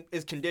like brain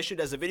is conditioned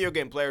as a video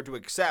game player to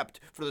accept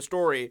for the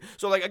story.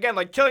 So like again,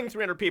 like killing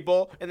 300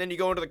 people and then you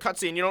go into the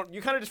cutscene,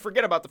 you kind of just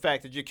forget about the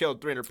fact that you killed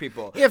 300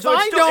 people. if So it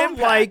I still don't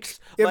impacts,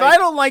 I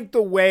don't like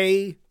the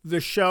way the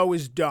show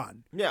is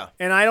done, yeah.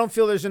 and I don't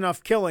feel there's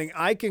enough killing,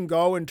 I can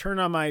go and turn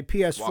on my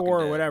PS4 Walking or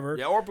Dead. whatever,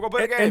 Yeah, or go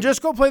play the game. and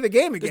just go play the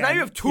game again. Because now you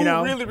have two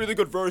know? really, really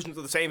good versions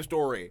of the same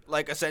story,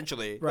 like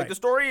essentially. Right. Like the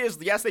story is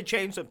yes, they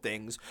changed some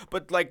things,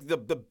 but like the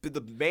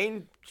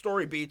main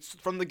story beats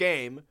from the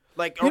game,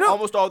 like are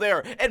almost all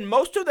there, and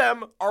most of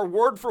them are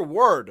word for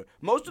word.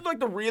 Most of like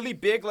the really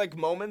big like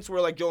moments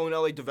where like Joel and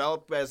Ellie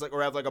develop as like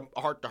or have like a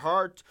heart to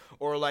heart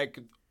or like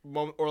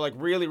or like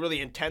really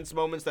really intense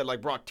moments that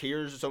like brought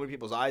tears to so many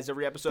people's eyes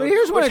every episode. But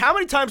here's how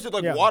many times did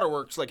like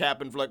waterworks like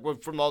happen for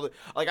like from all the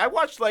like I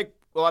watched like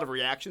a lot of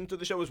reactions to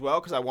the show as well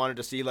because I wanted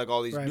to see like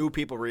all these new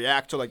people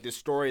react to like this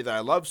story that I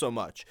love so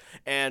much,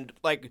 and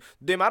like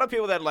the amount of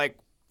people that like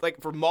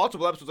for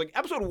multiple episodes, like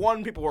episode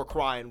 1, people were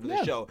crying for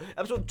the show.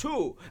 Episode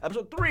 2,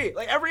 episode 3,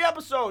 like every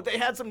episode, they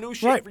had some new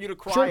shit for you to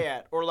cry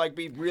at or like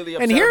be really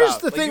upset about. And here's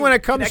about. the thing when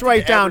it comes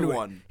right down to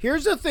it.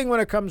 Here's the thing when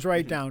it comes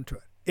right down to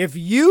it. If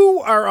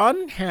you are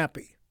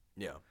unhappy,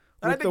 and with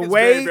I think the it's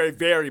way, very, very,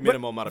 very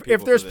minimal amount of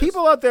people. If there's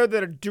people out there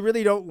that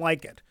really don't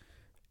like it,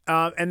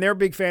 and they're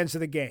big fans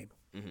of the game,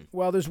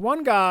 well, there's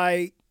one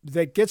guy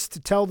that gets to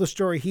tell the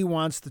story he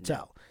wants to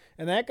tell.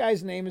 And that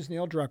guy's name is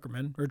Neil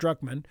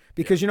Druckmann,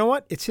 because you know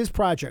what? It's his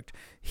project.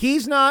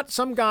 He's not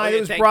some guy that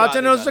was brought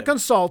in as a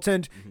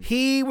consultant.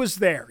 He was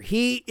there.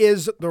 He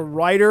is the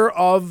writer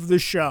of the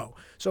show.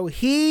 So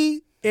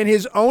he, in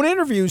his own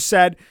interview,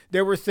 said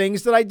there were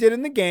things that I did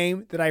in the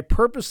game that I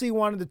purposely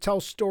wanted to tell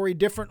story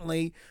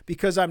differently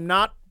because I'm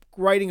not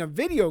writing a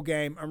video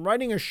game. I'm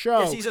writing a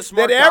show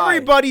that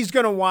everybody's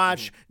going to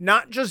watch,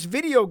 not just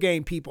video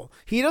game people.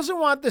 He doesn't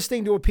want this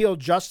thing to appeal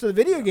just to the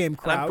video game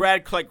crowd.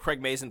 And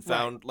Craig Mason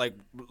found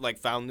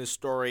found this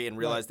story and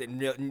realized they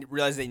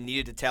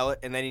needed to tell it,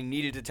 and then he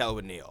needed to tell it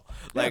with Neil.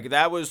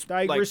 That was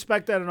I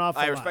respect that an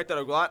awful lot. I respect that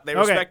a lot. They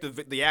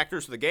respect the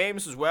actors for the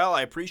games as well.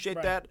 I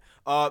appreciate that.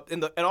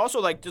 And also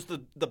like just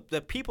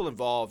the people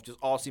involved just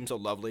all seem so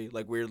lovely.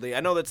 Like weirdly, I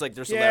know that's like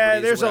there's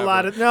celebrities. There's a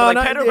lot of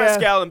Pedro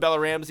Pascal and Bella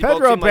Ramsey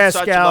both seem like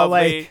such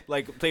lovely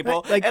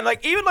people. And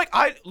like even like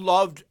I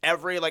loved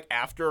every like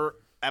after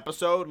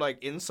episode like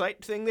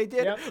insight thing they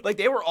did. Like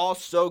they were all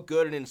so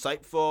good and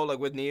insightful. Like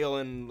with Neil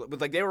and with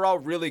they were all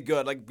really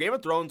good. Like Game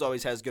of Thrones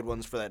always has good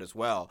ones for that as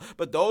well.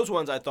 But those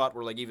ones I thought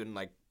were like even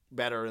like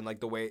better and like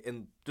the way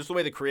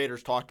the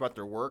creators talked about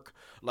their work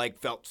like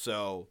felt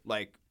so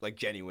like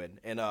genuine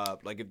and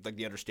like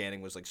the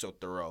understanding was like so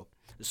thorough.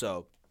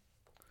 So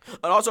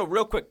and also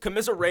real quick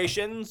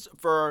commiserations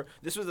for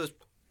this was this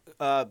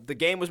the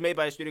game was made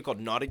by a studio called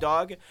Naughty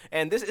Dog,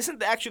 and this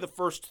isn't actually the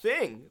first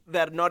thing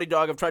that Naughty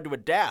Dog have tried to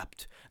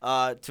adapt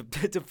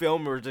to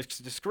film or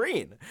to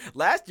screen.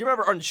 Do you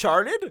remember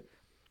Uncharted?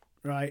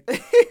 Right.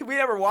 We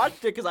never watched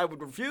it because I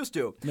would refuse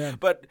to. Yeah.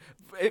 But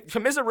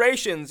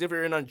commiserations if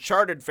you're an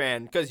Uncharted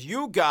fan because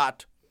you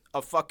got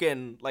a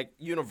fucking like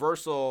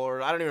Universal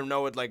or I don't even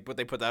know what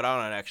they put that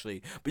on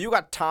actually. But you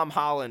got Tom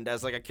Holland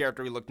as like a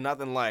character he looked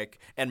nothing like,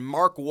 and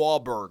Mark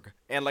Wahlberg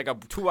and like a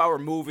 2-hour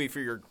movie for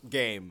your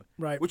game.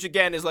 Right. Which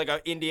again is like a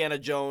Indiana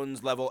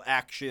Jones level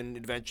action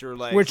adventure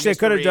like which they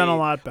could have done a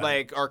lot better.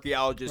 Like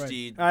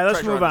archaeologist-y All right, let's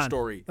treasure move hunter on.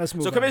 story. Let's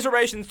move so on.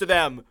 commiserations to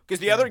them because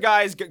the other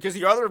guys because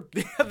the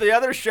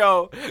other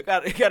show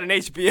got an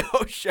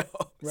HBO show.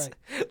 Right.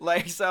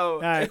 Like so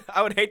right.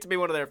 I would hate to be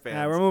one of their fans.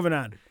 All right, we're moving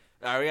on.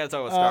 All right, we got to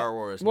talk about Star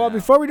Wars Well, now.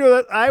 before we do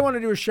that, I want to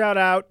do a shout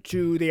out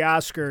to the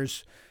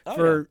Oscars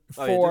for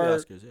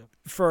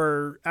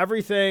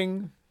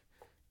everything.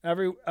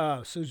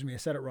 Excuse me, I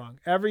said it wrong.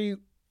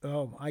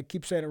 I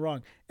keep saying it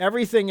wrong.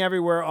 Everything,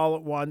 Everywhere, All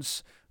at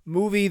Once.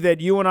 Movie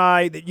that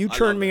you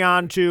turned me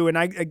on to, and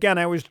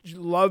I always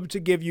love to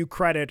give you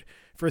credit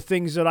for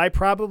things that I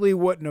probably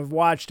wouldn't have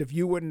watched if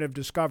you wouldn't have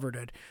discovered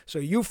it. So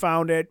you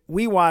found it,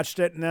 we watched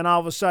it, and then all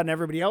of a sudden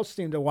everybody else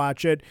seemed to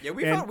watch it. Yeah,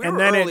 we were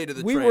early to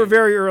the train. We were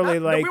very early.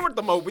 We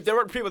weren't there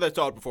were people that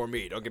saw it before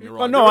me. Don't get me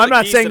wrong. Oh, no, I'm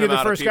not saying you're the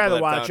first guy to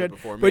watch it,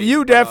 but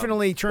you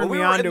definitely turned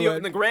me on to it.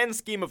 In the grand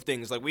scheme of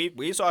things, like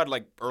we saw it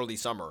like early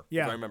summer,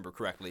 if I remember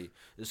correctly.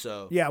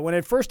 So yeah, when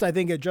at first I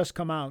think it just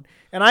come out,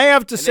 and I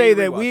have to say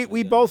that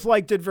we both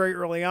liked it very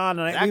early on,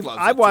 and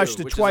I watched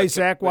it twice.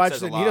 Zach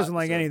watched it. He doesn't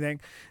like anything,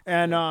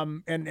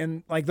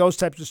 and like those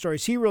types of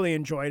stories, he really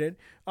enjoyed it.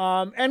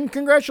 And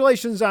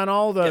congratulations on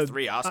all the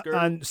 3 Oscars,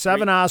 on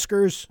 7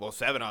 Oscars. Well,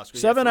 7 Oscars.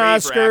 7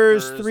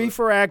 Oscars, 3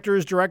 for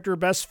actors, director,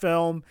 best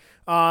film.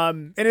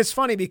 And it's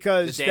funny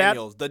because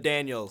the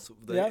Daniels.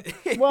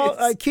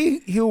 Well,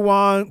 Ke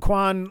Huy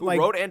Quan, who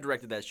wrote and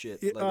directed that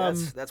shit. Like,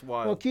 that's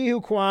wild. Well, Ke Huy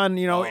Quan,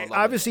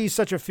 obviously he's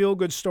such a feel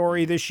good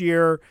story this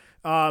year.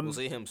 We'll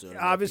see him soon.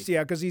 Obviously,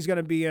 yeah, because he's going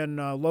to be in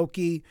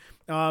Loki.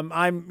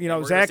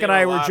 Zach and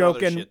I were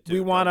joking. We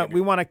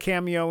want a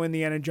cameo in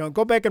the Indiana Jones.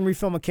 Go back and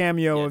refilm a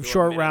cameo of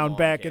Short Round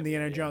back in the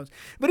Indiana Jones.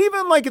 But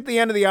even like at the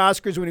end of the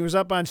Oscars, when he was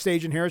up on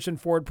stage and Harrison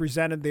Ford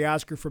presented the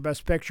Oscar for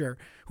Best Picture,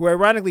 who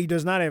ironically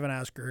does not have an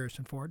Oscar,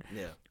 Harrison Ford.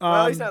 Yeah.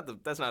 Well,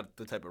 that's not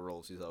the type of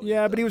roles he's always.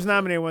 Yeah, but he was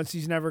nominated once.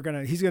 They're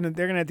gonna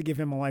have to give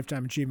him a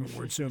Lifetime Achievement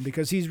Award soon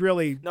because he's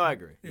really. No, I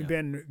agree.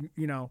 Been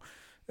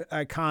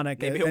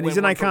iconic, and he's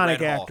an iconic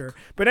actor.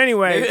 But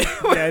anyway,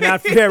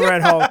 not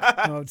Red Hulk.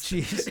 Oh,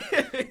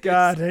 jeez,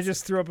 God, I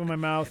just threw up in my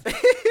mouth.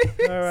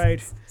 All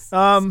right.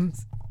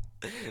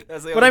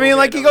 But I mean,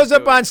 like he goes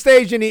up on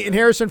stage and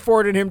Harrison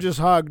Ford and him just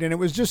hugged, and it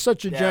was just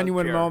such a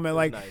genuine moment.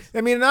 Like, nice.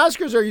 I mean,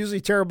 Oscars are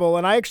usually terrible,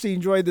 and I actually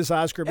enjoyed this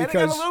Oscar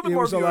because it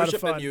was a lot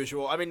of fun. Than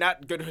usual. I mean,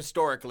 not good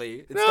historically.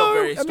 It's still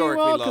very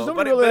historically low,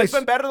 but it's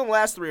been better than the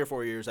last 3 or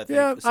 4 years. I think.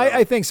 Yeah, so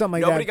I think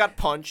something like nobody got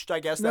punched.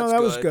 I guess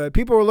that was good.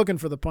 People were looking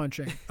for the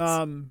punching.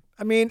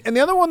 I mean, and the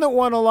other one that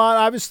won a lot,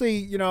 obviously,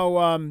 you know,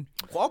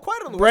 All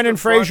Quiet on the Brendan Western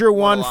Front Fraser won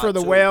won a for lot,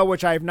 The too. Whale,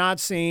 which I have not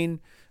seen.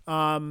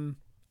 All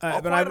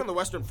But Quiet on the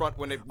Western Front,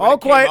 when it All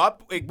came Quiet-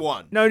 up, it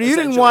won. No, you didn't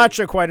essentially. watch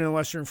A Quiet on the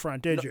Western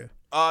Front, did you?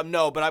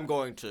 No, but I'm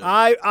going to.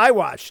 I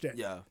watched it.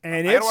 Yeah, and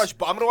I'm it's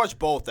gonna watch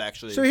both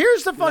actually. so.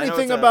 Here's the 'Cause I funny know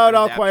thing it's about an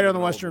All Quiet adaptation on the of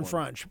an Western old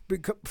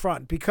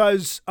Front,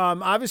 because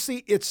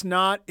obviously it's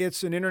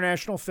an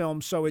international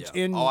film, so it's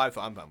Yeah. in I'm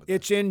fine with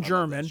it's that. in I love that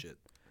German. shit.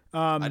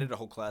 I did a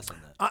whole class on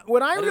that.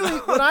 What I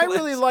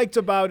really Let's- liked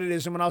about it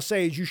is, and what I'll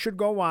say is, you should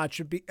go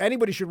watch it.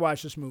 Anybody should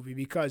watch this movie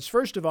because,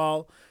 first of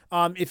all,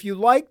 if you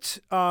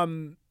liked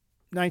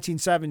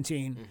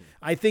 1917,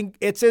 I think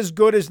it's as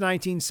good as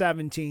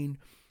 1917.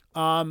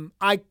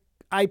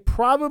 I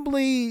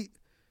probably,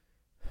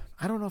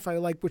 I don't know if I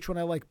like which one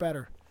I like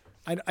better.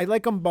 I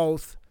like them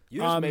both.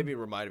 You just maybe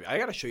reminded me. I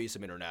got to show you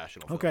some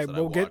international. Films Okay, that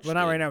we'll I get. watched, Well,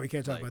 not right dude. now. We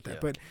can't talk Like,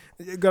 about that.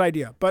 yeah. But good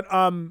idea. But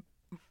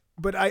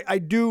I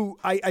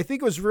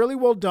think it was really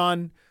well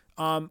done.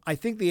 I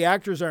think the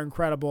actors are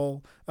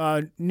incredible.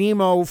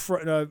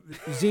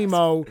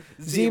 Zemo,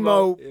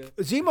 yeah.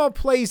 Zemo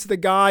plays the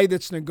guy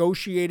that's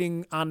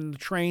negotiating on the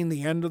train,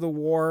 the end of the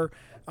war.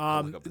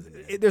 look up his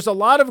name. There's a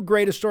lot of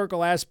great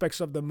historical aspects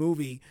of the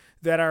movie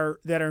that are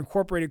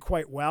incorporated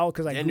quite well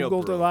because I Daniel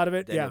googled a Bruhl. lot of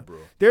it. Daniel Yeah,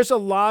 Bruhl. there's a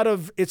lot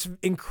of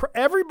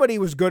everybody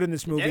was good in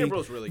this movie. Daniel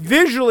Bruhl's really good.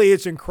 Visually,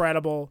 it's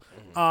incredible.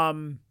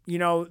 You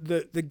know,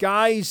 the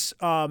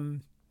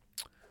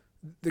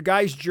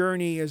guy's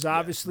journey is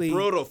obviously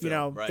brutal film, you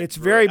know, right? it's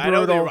very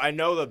brutal. I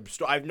know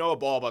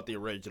all about the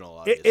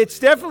original. It's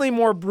Obviously, definitely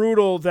more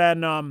brutal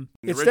than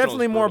it's original's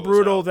definitely more brutal as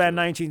brutal hell, than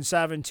too.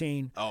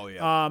 1917. Oh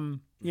yeah.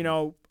 You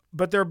know,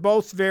 but they're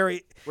both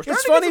very. We're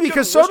It's starting to funny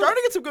get some because good, we're so starting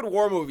to get some good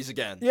war movies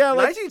again. Yeah,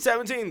 like-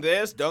 1917,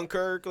 this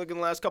Dunkirk, like in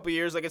the last couple of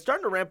years, like it's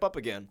starting to ramp up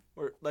again.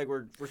 We're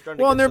starting.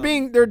 to well, get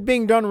and they're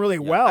being done really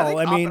well. I think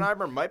I mean,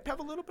 Oppenheimer might have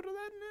a little bit of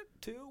that in it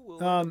too.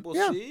 We'll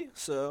yeah. see.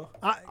 So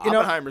you know-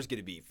 Oppenheimer's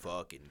gonna be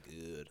fucking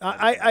good.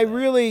 I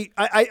really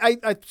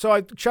so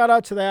I shout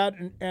out to that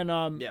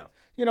and Yeah.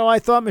 You know, I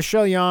thought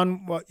Michelle Yeoh,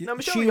 No,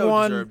 Michelle she Yeoh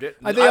won. deserved it.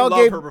 They all love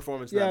gave her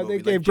performance. In Yeah, that movie.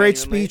 they gave like, great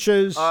genuinely.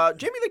 speeches.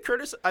 Jamie Lee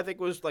Curtis, I think,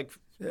 was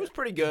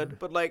pretty good,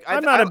 but like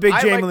I'm not a big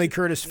Jamie Lee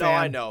Curtis No,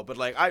 fan. I know, but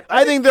like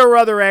I think there were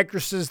other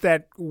actresses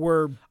that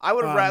were. I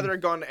would have rather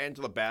gone to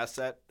Angela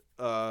Bassett.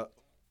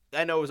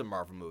 I know it was a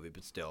Marvel movie,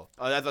 but still,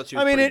 I thought she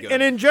was. I mean, pretty good.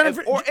 and in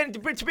Jennifer-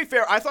 but to be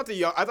fair, I thought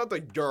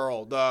the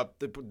girl, the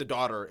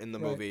daughter in the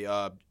Right. movie,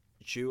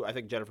 Chu, I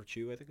think Jennifer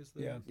Chu, I think is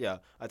the Yeah.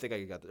 I think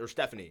I got that, or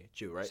Stephanie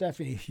Chu, right?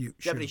 Stephanie Hugh.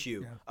 Stephanie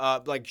Chu. Yeah.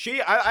 Like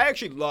I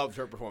actually loved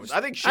her performance.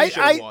 I think she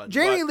should have won.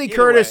 Jamie but Lee either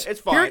Curtis. way,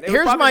 it's fine. It was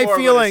Here's probably my more of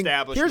an feeling.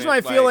 establishment, Here's my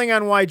like, feeling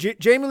on why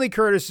Jamie Lee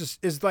Curtis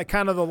is like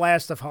kind of the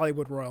last of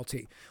Hollywood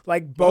royalty.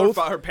 Like both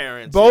both her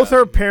parents. Both yeah.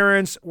 her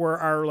parents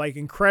are like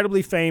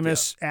incredibly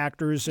famous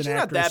actors and She's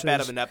not actresses. that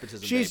bad of a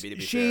nepotism She's- baby. To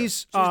be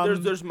she's, fair.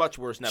 There's much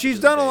worse. She's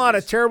nepotism done a lot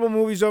of babies. terrible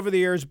movies over the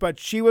years, but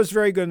she was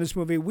very good in this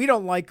movie. We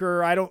don't like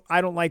her. I don't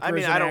like her I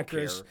mean, as an I don't actress.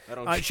 care.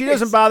 I don't She care.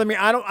 doesn't bother me.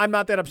 I'm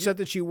not that upset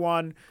that she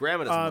won.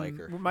 Grandma doesn't like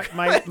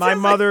her. My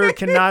mother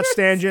cannot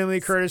stand Jamie Lee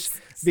Curtis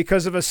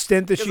because of a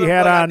stint that she Because of,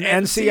 had like,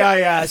 on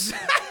NCIS.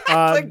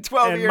 Like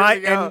 12 and years my,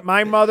 ago. And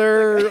my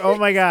mother, oh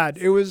my God,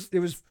 it was.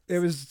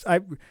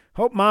 I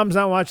hope Mom's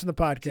not watching the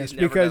podcast She's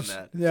never because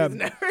done that.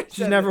 yeah, She's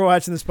she's never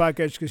watching this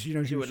podcast because she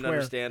knows She you wouldn't swear.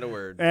 understand a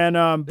word. And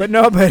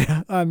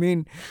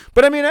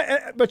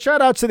but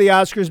shout out to the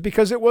Oscars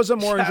because it was a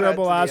more Shout out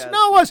enjoyable to the Oscar.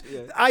 No, it was. Yeah.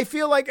 I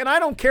feel like, and I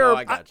don't care. No,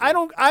 I got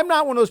you. I'm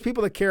not one of those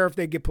people that care if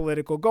they get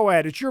political. Go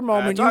ahead. It's your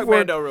moment. Talk You've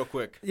worked- Mando real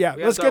quick. Yeah, We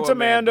gotta let's talk get to about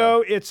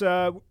Mando. It's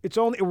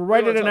only we're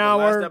right at an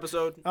hour. Last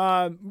episode.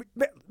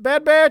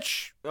 Bad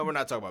Batch. No, we're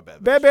not talking about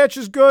Bad Bad Batch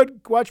is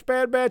good. Watch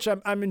Bad Batch.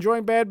 I'm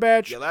enjoying Bad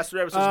Batch. Yeah, last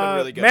three episodes have been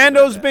really good.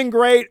 Mando's for Bad been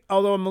great,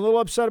 although I'm a little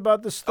upset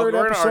about this Batch. third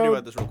We're gonna argue episode.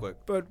 about this real quick.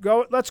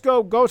 But let's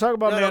go talk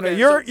about No, Mando. okay,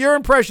 Your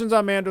impressions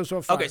on Mando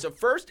so far. Okay, so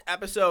first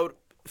episode,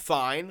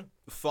 fine,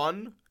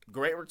 fun,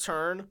 great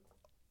return.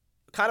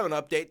 Kind of an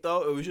update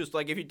though. It was just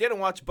like if you didn't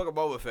watch Book of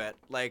Boba Fett,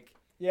 like,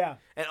 yeah.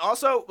 and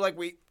also like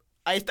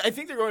I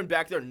think they're going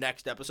back to their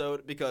next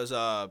episode because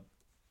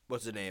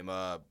what's his name?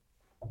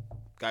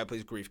 Guy who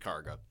plays Grief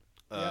Karga.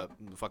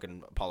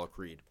 Fucking Apollo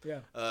Creed.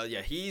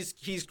 Yeah. He's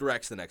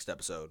directs the next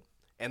episode,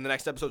 and the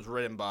next episode's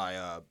written by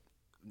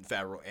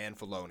Favreau and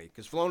Filoni,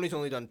 because Filoni's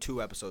only done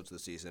 2 episodes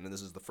this season, and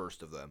this is the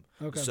first of them.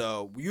 Okay.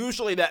 So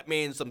usually that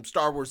means some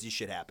Star Warsy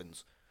shit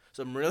happens.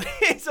 Some really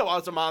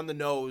some on the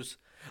nose,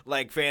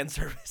 like fan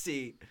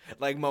servicey,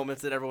 like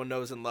moments that everyone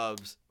knows and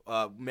loves.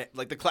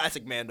 Like the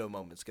classic Mando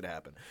moments could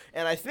happen,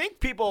 and I think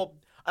people,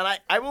 and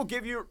I will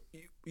give you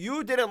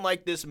didn't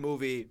like this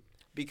movie.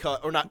 Because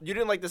you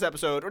didn't like this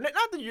episode, or not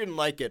that you didn't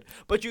like it,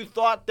 but you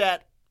thought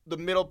that the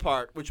middle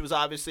part, which was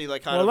obviously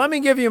like kind of. Well, let me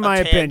give you my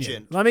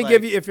opinion. Let me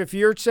give you if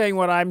you're saying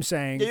what I'm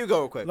saying. Yeah, you go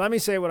real quick. Let me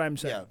say what I'm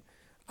saying. Yeah.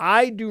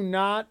 I do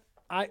not.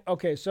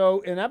 Okay.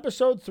 So in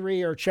episode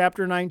 3 or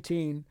chapter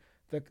 19,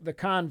 the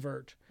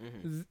convert,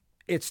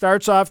 it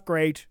starts off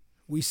great.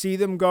 We see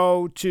them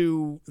go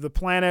to the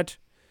planet.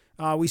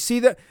 We see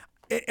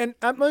and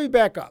let me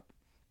back up.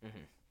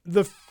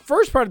 the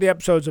first part of the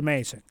episode's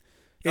amazing.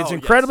 It's Oh,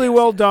 incredibly yes,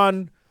 well yes.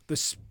 done.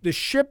 The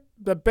ship,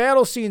 the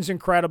battle scene's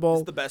incredible.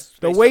 It's the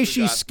best The space way we've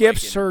she got,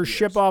 skips like, in her years.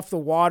 ship off the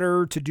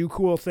water to do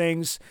cool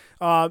things.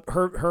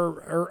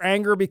 Her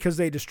anger because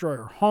they destroy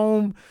her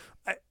home.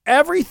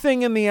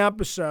 Everything in the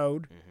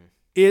episode,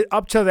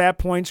 up to that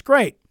point's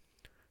great.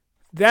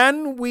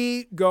 Then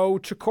we go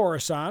to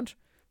Coruscant,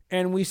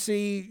 and we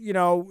see,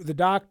 the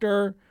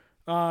doctor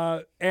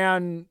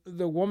and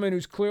the woman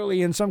who's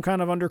clearly in some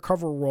kind of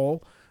undercover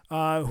role,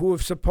 who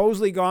have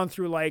supposedly gone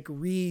through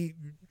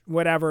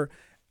whatever.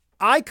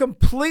 I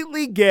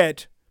completely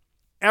get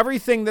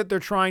everything that they're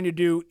trying to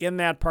do in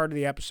that part of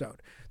the episode.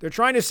 They're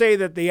trying to say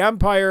that the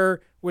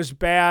Empire was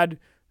bad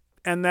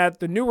and that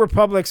the New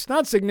Republic's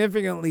not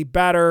significantly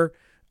better.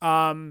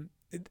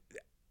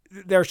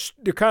 They're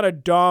kind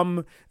of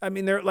dumb. I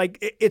mean, they're like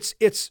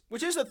it's.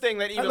 Which is the thing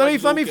that even Let me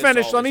Lucas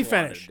finish. always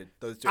wanted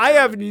those two I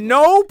have characters to be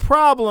no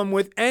problem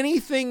with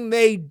anything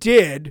they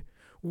did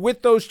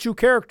with those two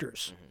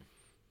characters.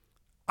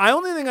 I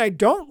only thing I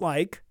don't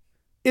like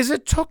is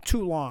it took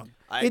too long.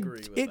 I agree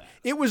with that.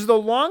 It was the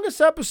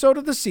longest episode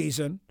of the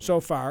season so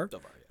far, yeah.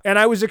 and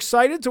I was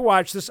excited to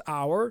watch this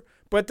hour.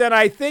 But then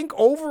I think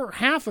over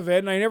half of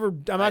it, and I'm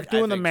not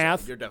doing the think so.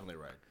 math. You're definitely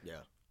right. Yeah.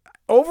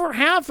 Over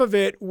half of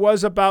it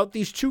was about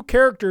these two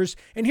characters.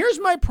 And here's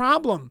my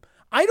problem.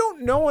 I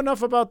don't know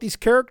enough about these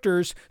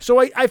characters, so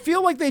I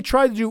feel like they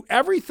tried to do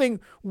everything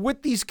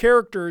with these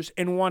characters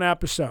in one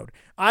episode.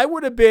 I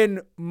would have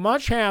been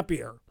much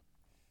happier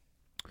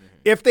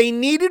if they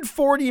needed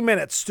 40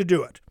 minutes to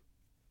do it,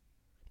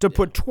 to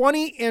put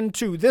 20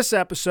 into this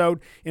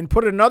episode and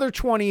put another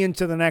 20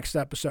 into the next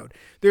episode.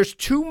 There's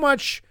too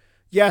much.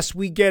 Yes,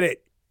 we get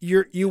it.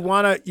 We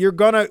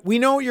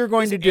know what you're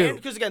going to do.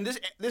 Because again,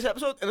 this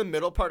episode in the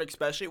middle part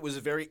especially was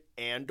very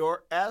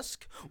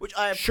Andor-esque, which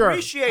I Sure,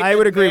 appreciate. I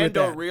would agree with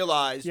Andor that.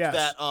 realized Yes.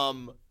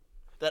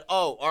 that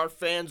our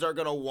fans are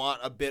gonna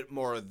want a bit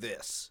more of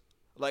this.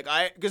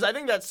 Because I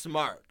think that's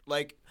smart.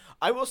 Like,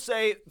 I will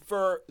say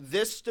for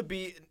this to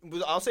be,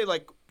 I'll say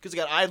because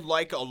again, I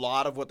like a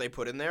lot of what they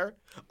put in there.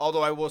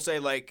 Although I will say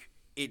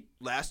it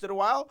lasted a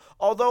while.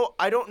 Although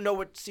I don't know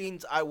what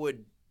scenes I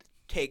would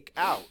take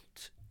out.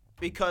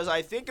 Because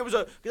I think it was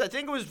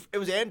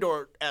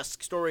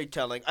Andor-esque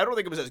storytelling. I don't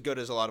think it was as good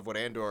as a lot of what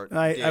Andor did.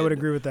 I would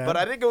agree with that. But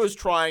I think it was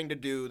trying to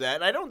do that,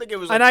 and I don't think it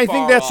was. And I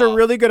think that's a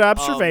really good Um,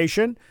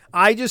 observation.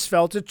 I just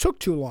felt it took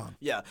too long.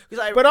 Yeah,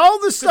 But all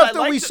the stuff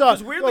that we saw.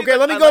 Okay,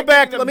 let me go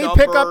back. Let me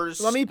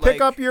pick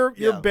up your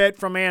bit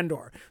from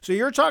Andor. So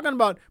you're talking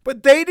about,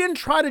 but they didn't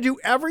try to do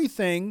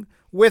everything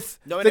with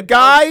the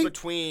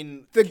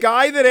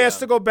guy that has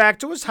to go back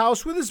to his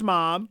house with his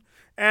mom.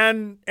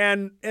 And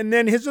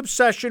then his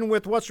obsession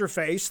with what's her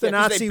face, the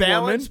Nazi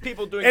woman,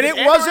 and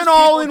it wasn't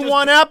all in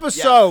one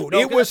episode.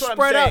 It was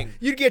spread out.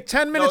 You'd get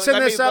 10 minutes in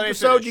this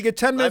episode. You get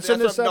 10 minutes in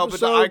this episode.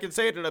 But I can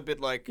say it in a bit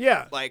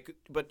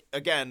but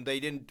again, they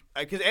didn't,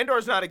 because Andor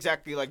is not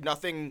exactly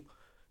nothing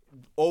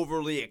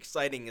overly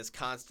exciting is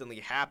constantly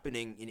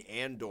happening in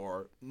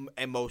Andor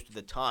and most of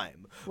the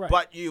time. Right.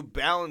 But you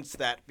balance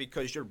that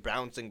because you're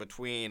bouncing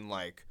between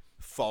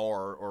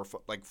four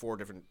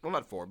different, well,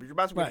 not four, but you're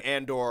bouncing between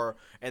Andor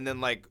and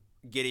then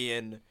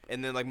Gideon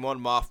and then Mon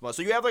Mothma.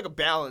 So you have a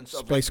balance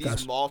of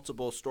these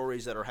multiple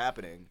stories that are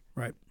happening.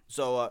 Right.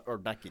 So or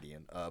not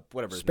Gideon,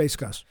 whatever. Space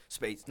Gus.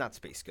 Not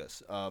Space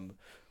Gus. I'm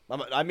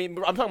talking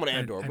about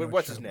Andor. I know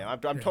What's his name? I'm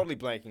totally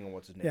blanking on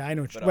what's his name. Yeah, I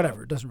know.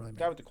 Whatever. It doesn't really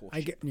matter. Guy with the cool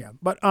shit.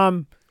 But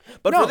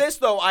But no. for this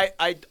though,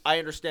 I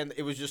understand that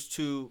it was just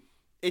too.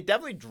 It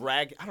definitely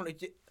dragged. I don't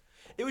know.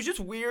 It was just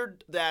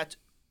weird that.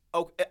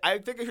 Okay, I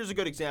think here's a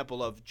good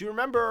example of. Do you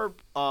remember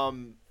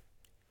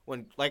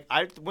when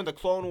the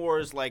Clone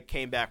Wars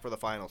came back for the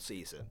final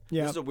season?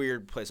 Yeah. This is a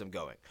weird place I'm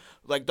going.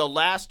 The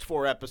last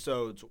 4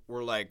 episodes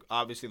were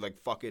obviously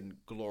fucking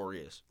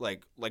glorious,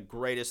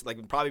 greatest,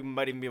 probably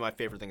might even be my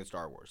favorite thing in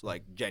Star Wars,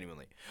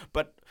 genuinely.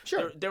 But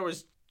Sure. there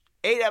was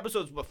 8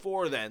 episodes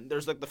before then.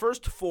 There's the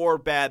first 4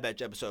 Bad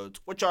Batch episodes,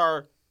 which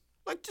are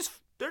just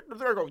they're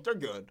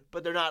good,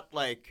 but they're not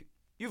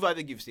I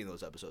think you've seen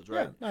those episodes,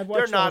 right? Yeah, I've watched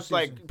they're the whole not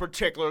season.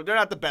 particular. They're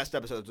not the best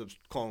episodes of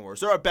Clone Wars.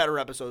 There are better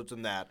episodes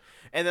than that.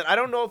 And then I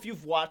don't know if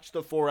you've watched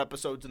the 4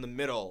 episodes in the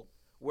middle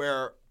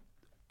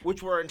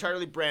which were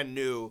entirely brand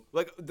new.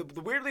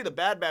 Weirdly, the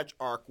Bad Batch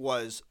arc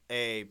was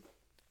an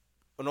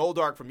old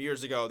arc from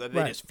years ago that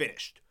they just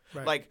finished.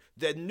 Right.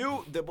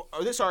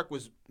 This arc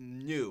was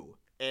new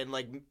and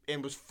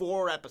was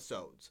 4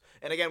 episodes.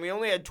 And again, we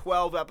only had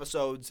 12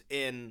 episodes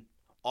in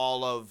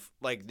all of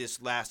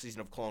this last season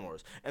of Clone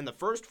Wars, and the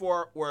first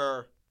 4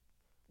 were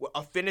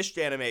a finished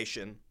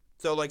animation,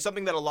 so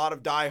something that a lot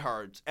of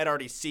diehards had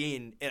already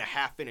seen in a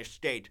half-finished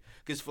state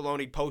because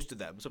Filoni posted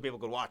them so people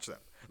could watch them,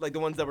 the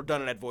ones that were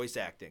done at voice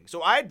acting.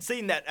 So I'd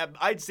seen that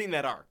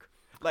arc,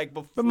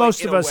 before, But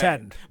most of us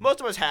hadn't.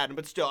 Most of us hadn't,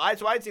 but still,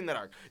 I'd seen that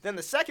arc. Then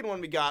the second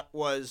one we got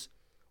was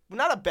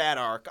not a bad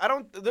arc.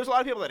 There's a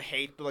lot of people that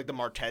hate like the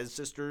Martez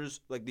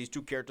sisters, like these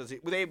two characters.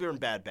 They were in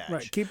Bad Batch.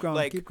 Right. Keep going.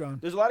 Like, keep going.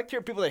 There's a lot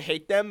of people that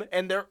hate them,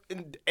 and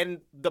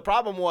the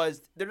problem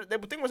was the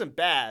thing wasn't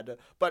bad,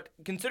 but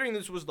considering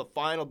this was the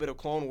final bit of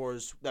Clone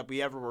Wars that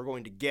we ever were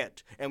going to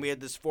get, and we had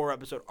this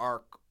 4-episode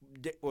arc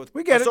with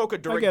Ahsoka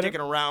dicking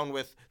around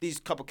with these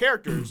couple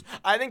characters,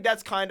 I think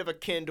that's kind of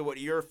akin to what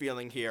you're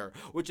feeling here,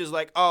 which is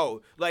like,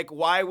 oh, like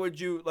why would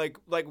you like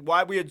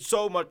why we had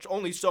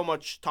only so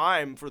much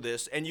time for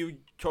this, and you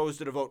chose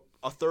to devote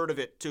a third of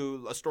it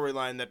to a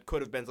storyline that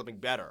could have been something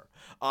better,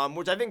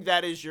 which I think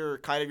that is your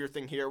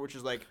thing here, which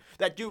is like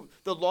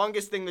the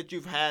longest thing that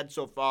you've had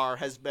so far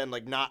has been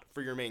like not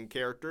for your main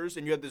characters,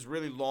 and you had this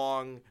really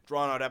long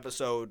drawn out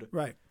episode,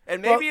 right?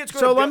 And maybe it's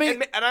going to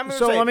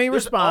let me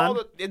respond.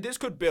 This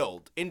could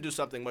build into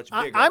something much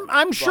bigger.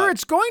 I'm sure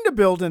it's going to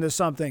build into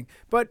something,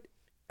 but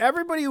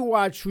everybody who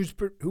watched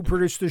who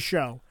produced the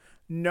show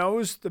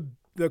knows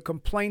the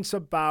complaints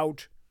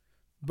about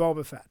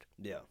Boba Fett.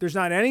 Yeah. There's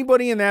not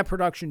anybody in that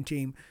production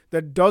team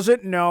that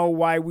doesn't know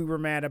why we were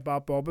mad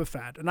about Boba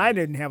Fett. And I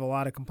didn't have a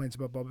lot of complaints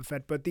about Boba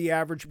Fett, but the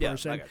average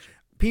person,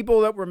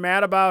 people that were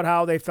mad about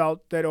how they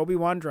felt that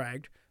Obi-Wan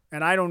dragged,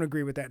 and I don't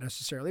agree with that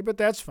necessarily, but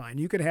that's fine.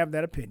 You can have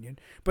that opinion.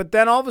 But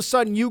then all of a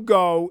sudden you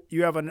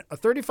have a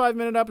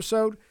 35-minute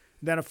episode,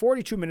 then a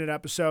 42-minute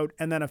episode,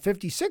 and then a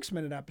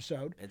 56-minute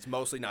episode. It's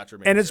mostly not your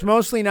main And it's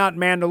mostly not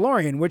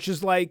Mandalorian, which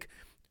is like,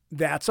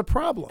 that's a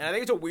problem. And I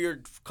think it's a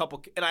weird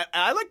couple. And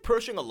I like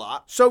Pershing a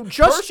lot. So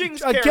just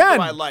Pershing's character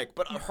I like,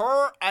 but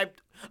her,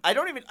 I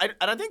don't even. And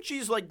I think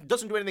she's like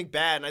doesn't do anything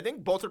bad. And I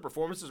think both her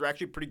performances are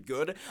actually pretty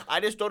good. I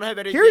just don't have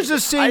anything. Here's a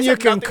scene you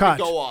can cut.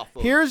 Go off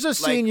of. Here's a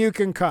scene you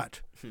can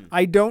cut.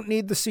 I don't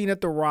need the scene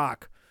at the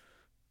Rock.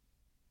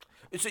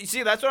 So you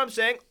see, that's what I'm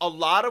saying. A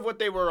lot of what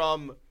they were.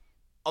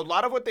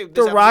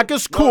 The Rock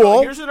is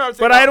cool,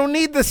 but I don't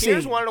need the scene.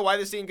 Here's want to know why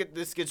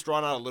this gets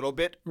drawn out a little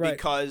bit, right.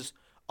 Because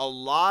I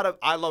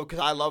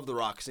love the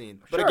Rock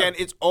scene, but again,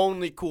 it's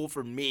only cool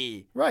for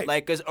me, right?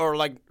 Like, or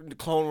like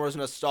Clone Wars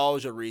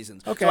nostalgia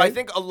reasons. Okay, so I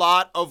think a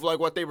lot of like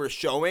what they were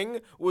showing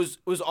was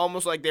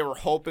almost like they were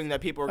hoping that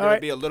people were going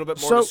to be a little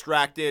bit more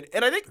distracted.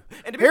 And I think,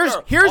 and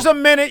here's a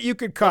minute you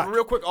could cut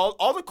real quick.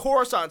 All the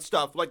Coruscant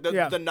stuff, like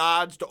the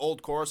nods to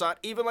old Coruscant,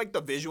 even like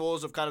the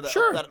visuals of kind of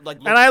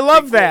and I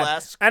love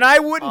that. And I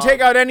wouldn't take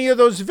out any of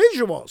those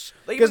visuals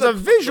because the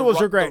visuals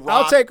are great.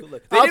 I'll take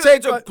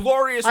it's a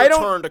glorious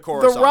return to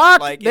Coruscant. The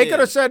Rock. They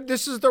could have said,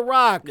 this is The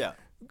Rock. Yeah.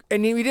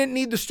 And we didn't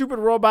need the stupid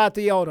robot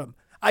that yelled him.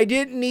 I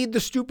didn't need the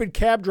stupid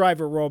cab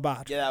driver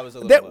robot. Yeah, that was a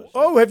little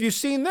Oh, have you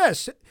seen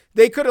this?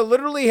 They could have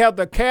literally had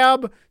the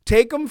cab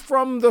take him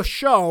from the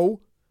show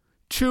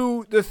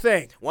to the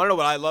thing. Want to know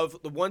what I love?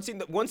 The one scene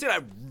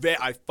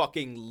I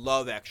fucking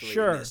love actually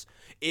in this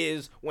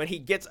is when he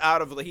gets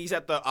out of he's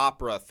at the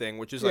opera thing,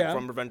 which is like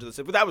from Revenge of the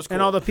Sith. But that was cool.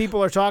 And all the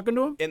people are talking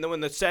to him? And then when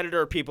the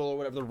senator people or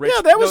whatever, the rich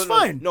that was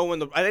fine. I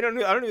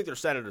don't think they're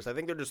senators. I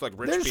think they're just like rich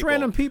people. They're just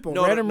random people.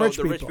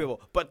 Rich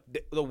people. But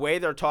the way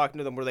they're talking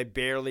to them where they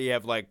barely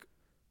have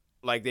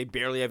they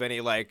barely have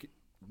any like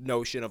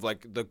notion of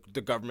like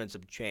the governments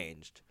have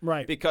changed.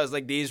 Right. Because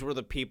like these were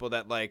the people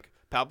that like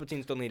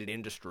Palpatine still needed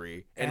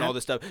industry and all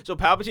this stuff. So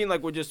Palpatine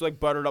like would just like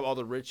buttered up all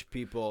the rich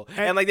people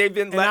and like they've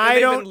been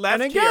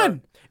left here.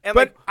 And,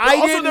 but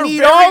I didn't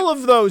need all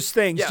of those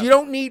things. Yeah. You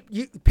don't need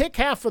you pick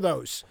half of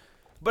those.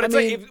 But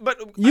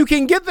you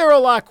can get there a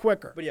lot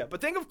quicker. But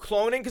think of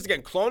cloning because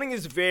again, cloning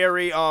is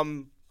very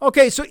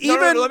Okay, so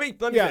even let me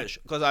finish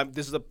because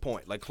this is the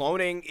point. Like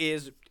cloning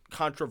is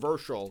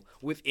controversial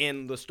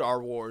within the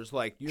Star Wars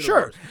like universe.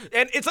 Sure.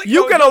 And it's like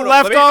you could have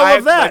left all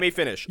of that. Let me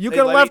finish. You could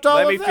have left all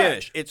of that. Let me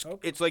finish.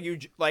 It's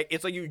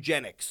like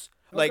eugenics.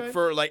 Like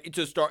for like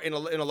to start in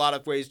a lot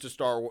of ways to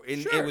Star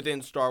Wars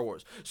within Star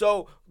Wars.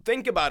 So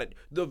think about it.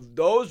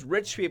 Those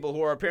rich people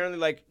who are apparently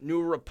like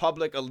New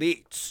Republic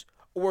elites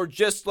were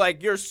just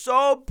like, you're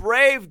so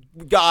brave,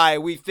 guy.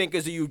 We think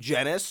is a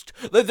eugenist.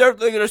 They're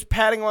just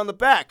patting him on the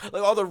back.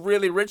 Like all the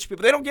really rich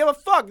people, they don't give a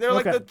fuck. They're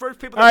like the first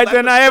people. All right,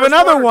 then I have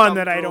another one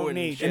that I don't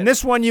need, and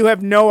this one you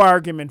have no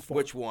argument for.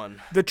 Which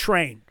one? The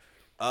train.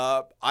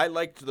 I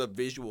liked the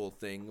visual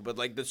thing, but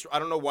like this, I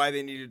don't know why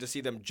they needed to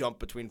see them jump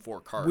between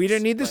 4 cars. We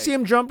didn't need to see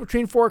them jump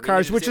between 4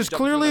 cars, which is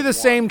clearly the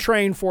same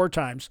train 4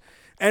 times.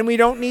 And we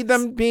don't need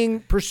them being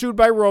pursued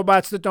by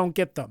robots that don't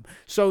get them.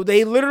 So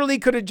they literally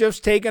could have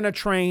just taken a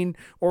train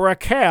or a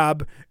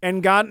cab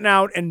and gotten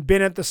out and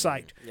been at the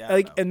site.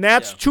 Yeah, and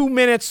that's 2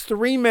 minutes,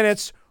 3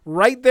 minutes.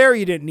 Right there,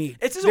 you didn't need.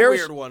 It's just a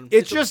weird one.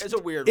 It's a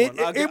weird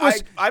one.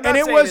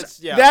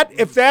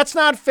 If that's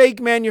not fake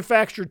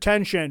manufactured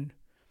tension.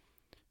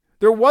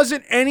 There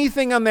wasn't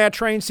anything on that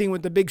train scene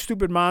with the big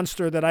stupid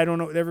monster that I don't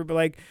know. Everybody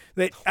like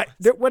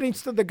that. What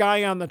is the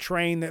guy on the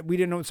train that we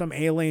didn't know, some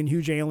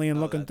huge alien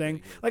looking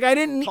thing? Like I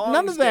didn't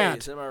none of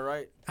that. Am I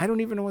right? I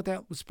don't even know what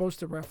that was supposed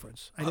to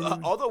reference.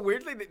 Although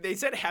weirdly they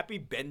said Happy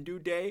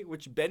Bendu Day,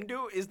 which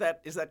Bendu is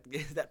that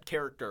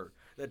character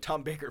that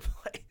Tom Baker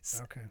plays.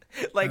 days. Okay.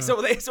 Like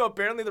so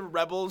apparently the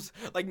rebels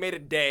like made a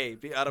day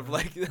out of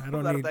like I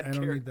don't need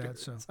character. that.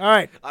 So all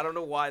right. I don't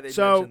know why they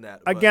So mentioned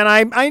that. but again,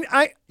 I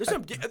there's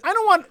some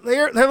don't want.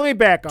 Let me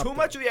back up. too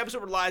much of the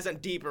episode relies on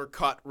deeper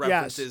cut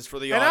references for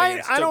the and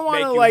audience. I don't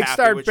want to like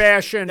start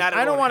bashing. not I don't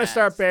everyone want to has.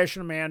 start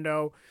bashing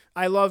Mando.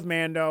 I love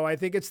Mando. I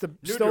think it's still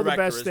the director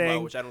best as thing.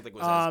 well, which I don't think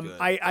was as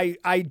good.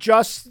 I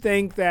just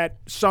think that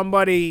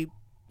somebody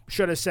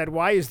should have said,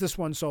 "Why is this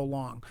one so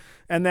long?"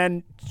 and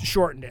then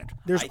shortened it.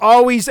 There's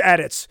always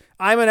edits.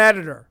 I'm an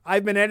editor.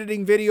 I've been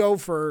editing video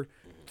for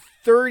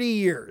 30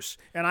 years,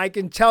 and I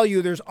can tell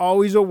you there's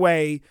always a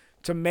way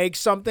to make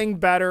something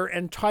better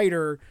and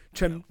tighter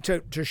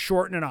to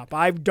shorten it up.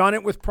 I've done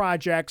it with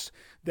projects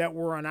that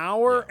were an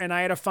hour, and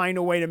I had to find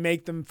a way to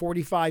make them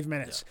 45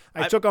 minutes.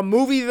 I took a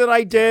movie that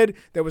I did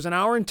that was an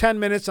hour and 10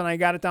 minutes, and I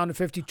got it down to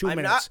 52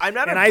 minutes. I'm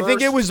not and I think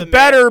averse it was to the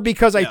better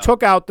because I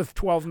took out the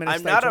 12 minutes.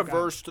 I'm not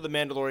averse to the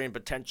Mandalorian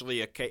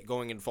potentially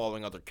going and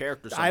following other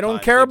characters. I don't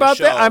sometimes, care like the about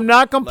that. show. I'm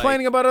not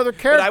complaining about other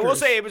characters. But I will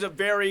say it was a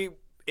very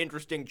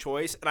interesting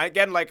choice. And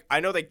again, like I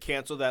know they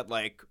canceled that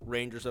like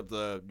Rangers of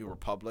the New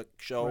Republic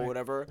show or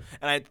whatever.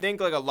 And I think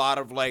like a lot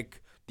of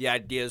like the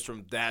ideas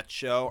from that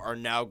show are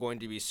now going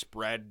to be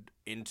spread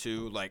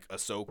into like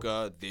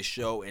Ahsoka, this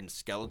show, and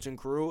Skeleton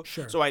Crew.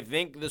 Sure. So I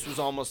think this was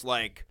almost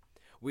like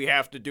we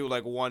have to do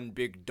like one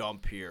big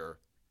dump here.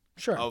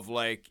 Sure. Of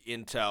like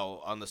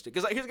intel on the stick,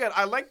 because like, again,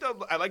 I like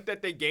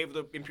that they gave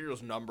the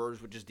Imperials numbers,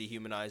 which is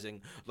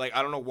dehumanizing. Like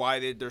I don't know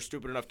why they're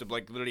stupid enough to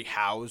like literally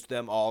house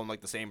them all in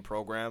like the same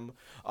program.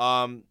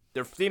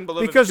 They're themed a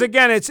little because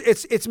again,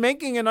 it's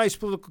making a nice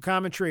political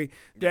commentary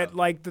that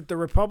like that the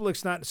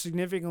Republic's not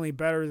significantly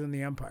better than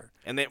the Empire,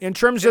 and they, in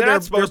terms and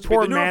of their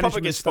poor the New management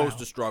Republic is style. supposed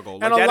to struggle,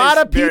 And like, a that lot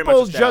is of very much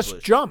people just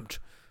established. jumped.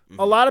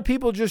 A lot of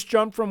people just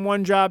jumped from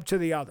one job to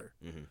the other,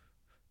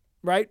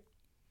 right?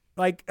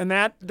 Like, and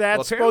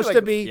that's supposed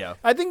to be. Yeah.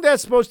 I think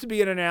that's supposed to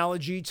be an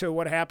analogy to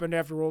what happened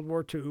after World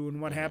War II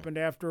and what happened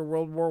after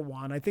World War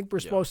I. I think we're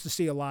supposed to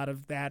see a lot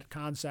of that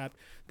concept.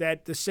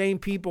 That the same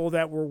people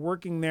that were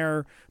working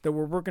there, that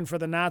were working for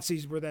the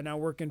Nazis, were then now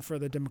working for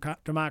the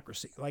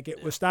democracy. Like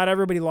it was not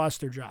everybody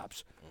lost their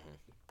jobs.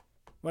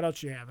 What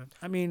else you have?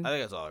 I mean, I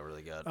think that's all I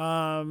really got.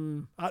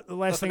 the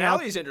last The thing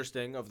finale is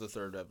interesting of the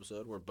third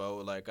episode where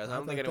Bo I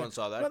don't think anyone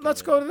saw that.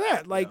 Let's go to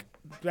that. Like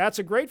that's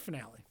a great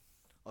finale.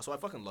 Also, I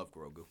fucking love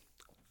Grogu.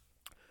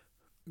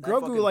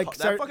 Grogu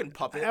that fucking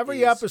puppet.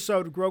 Every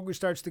episode, Grogu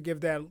starts to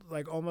give that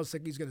like almost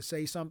like he's going to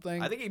say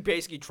something. I think he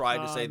basically tried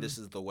to say this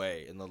is the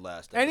way in the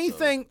last episode.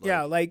 Anything,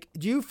 like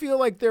do you feel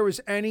like there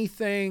was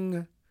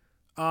anything?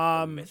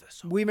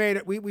 We made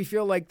it. We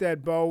feel like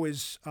that Bo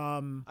is. I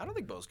don't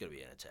think Bo's gonna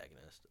be an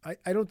antagonist.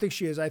 I don't think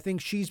she is. I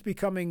think she's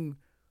becoming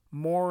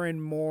more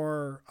and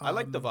more. I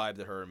like the vibe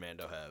that her and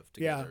Mando have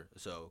together.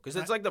 Yeah. So because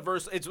it's like the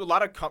verse. It's a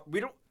lot of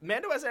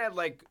Mando hasn't had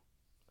like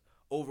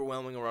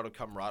overwhelming amount of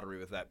camaraderie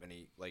with that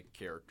many like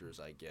characters.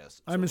 I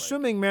guess. I'm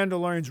assuming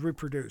Mandalorians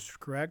reproduce,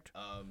 correct?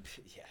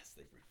 Yes,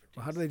 they reproduce.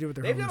 Well, how do they do with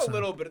their? They've done a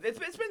little bit.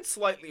 It's been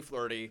slightly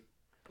flirty,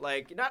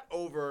 like not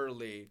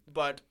overly,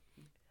 but.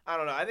 I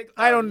don't know. I think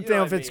I don't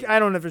know if it's. I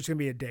don't know if it's gonna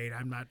be a date.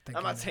 I'm not thinking.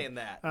 I'm not saying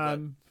that. I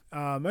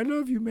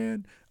love you,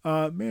 man.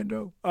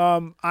 Mando.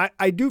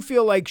 I do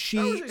feel like she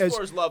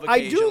is. Love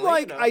I do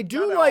like. you know, I do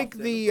not like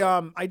often, the.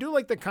 but- I do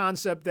like the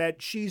concept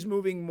that she's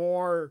moving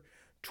more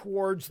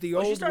towards the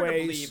Well, she's old starting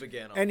to ways. believe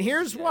again, And almost,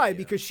 here's yeah, why: yeah.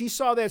 because she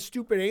saw that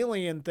stupid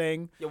alien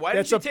thing. Yeah, why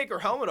didn't she take her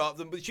helmet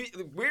off? She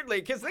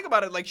weirdly, kids think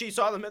about it. Like she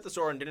saw the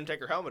Mythosaur and didn't take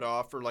her helmet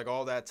off for like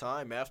all that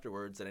time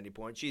afterwards. At any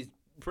point, she's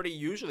pretty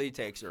usually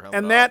takes her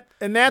helmet off.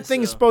 And that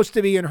thing is supposed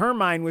to be in her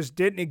mind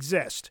didn't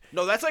exist.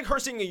 No, that's like her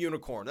seeing a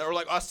unicorn, or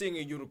like us seeing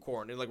a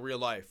unicorn in like real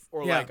life,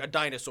 or like a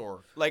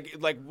dinosaur, like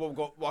we'll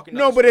go walking.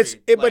 Down the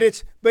street.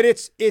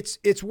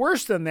 It's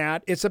worse than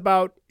that.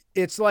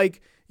 It's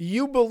like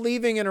you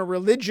believing in a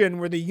religion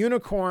where the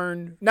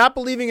unicorn, not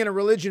believing in a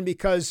religion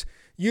because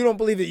you don't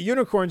believe that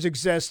unicorns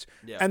exist,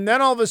 and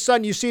then all of a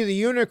sudden you see the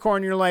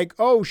unicorn, you're like,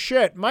 oh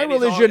shit, my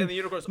religion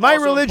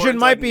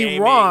might be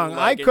naming, wrong.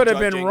 like, I could have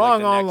been judging,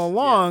 wrong like, the all next-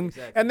 along. yeah,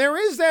 exactly. And there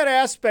is that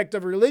aspect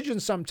of religion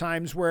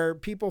sometimes where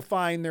people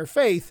find their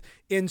faith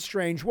in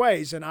strange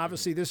ways, and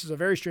obviously this is a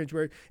very strange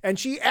way. And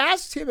she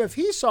asked him if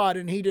he saw it,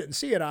 and he didn't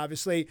see it,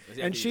 obviously,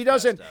 and she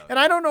doesn't. And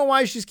I don't know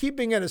why she's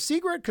keeping it a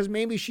secret, because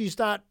maybe she's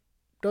not.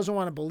 Doesn't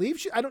want to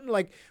believe. I don't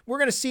like. We're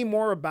going to see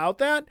more about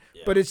that,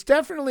 but it's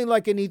definitely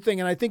like a neat thing.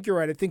 And I think you're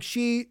right. I think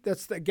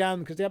again,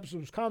 because the episode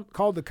was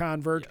called The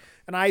Convert,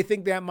 and I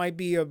think that might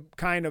be a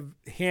kind of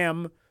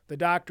him, the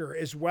Doctor,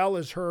 as well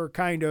as her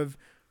kind of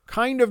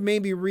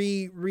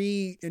maybe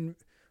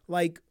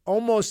like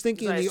almost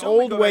thinking the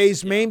old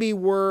ways maybe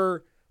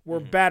were were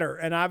better,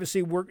 and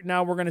obviously we're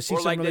going to see or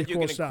some like really that you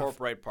cool can stuff.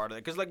 incorporate part of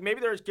it, because like maybe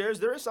there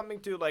is something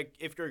to like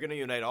if you're gonna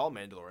unite all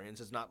Mandalorians,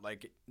 it's not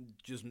like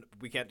just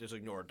we can't just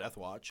ignore Death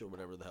Watch or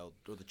whatever the hell,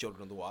 or the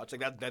Children of the Watch,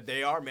 like that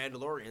they are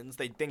Mandalorians.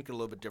 They think a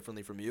little bit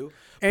differently from you,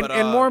 And, but,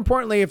 and more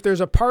importantly, if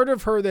there's a part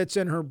of her that's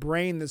in her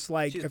brain that's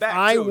like, she's if back,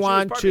 I too. She was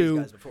want part of these to,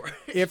 guys before.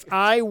 if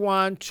I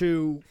want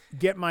to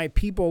get my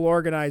people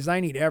organized, I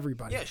need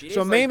everybody. Yeah, she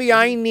so needs, maybe like,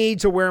 I need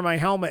to wear my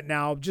helmet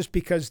now, just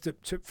because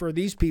for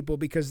these people,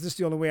 because this is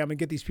the only way I'm gonna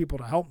get these people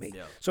to help me.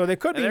 Yeah. So they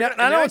could be. And I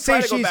they're don't say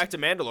trying to go she's. back to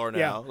Mandalore now.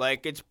 Yeah.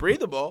 Like it's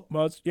breathable.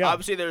 Well, yeah.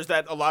 Obviously, there's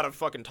a lot of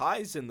fucking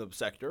ties in the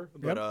sector,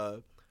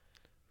 but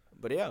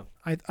but yeah.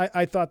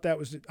 I thought that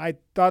was. I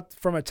thought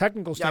from a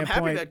technical Yeah, I'm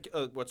standpoint. happy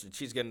that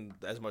she's getting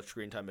as much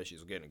screen time as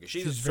she's getting. 'Cause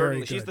She's very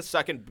certainly she's good. the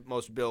second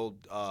most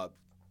billed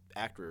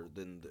actor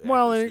than. The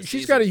Well, actress and this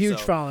she's season, got a huge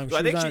so- following. So I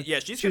She think was on- she's she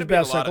gonna was be in a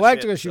Best lot of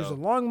Galactica. shit, She was so- a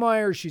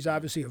Longmire. She's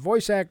obviously a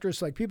voice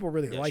actress. Like people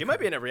really Yeah, like she her. might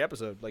be in every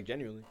episode, like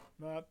genuinely.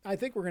 I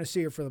think we're going to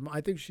see her for them.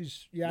 I think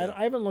she's. Yeah, Yeah.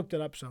 I haven't looked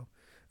it up. So,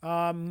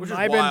 Which is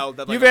I've wild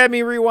that, like, you've had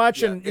me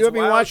rewatching. Yeah, you it's have me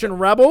wild watching that-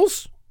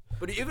 Rebels.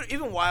 But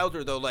even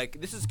wilder though,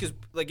 like this is because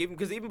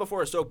even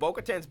before Ahsoka,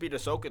 Bo-Katan's beat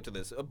Ahsoka to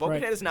this. Bo-Katan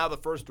Right. is now the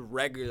first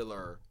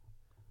regular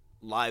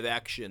live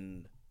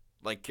action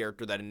like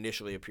character that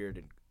initially appeared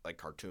in like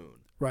cartoon.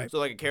 Right. So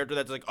like a character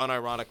that's like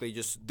unironically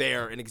just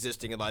there and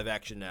existing in live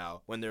action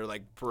now, when they're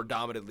like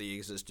predominantly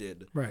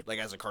existed Right. like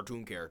as a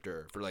cartoon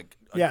character for like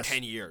Yes.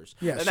 10 years.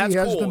 Yes, and that's she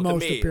has cool the to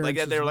most me. Like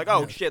appearances they're like,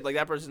 oh yeah. shit, like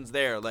that person's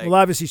there. Like, Well,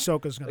 obviously,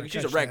 Ahsoka's going to. like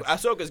she's a regular.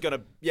 Ahsoka's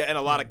gonna and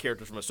a lot of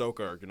characters from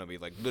Ahsoka are gonna be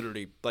like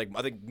literally like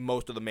I think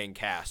most of the main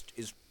cast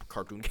is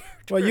cartoon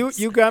characters. Well,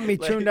 you got me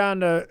Like- tuned on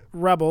to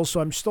Rebels,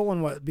 so I'm still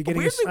in what beginning?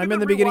 Weirdly, I'm we've in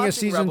the been beginning of rewatching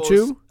season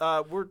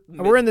Rebels. 2.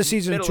 We're in the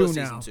season middle 2 of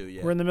now. Season 2,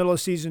 yeah. We're in the middle of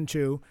season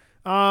 2.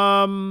 You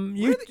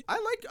Really,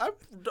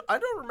 I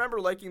don't remember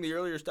liking the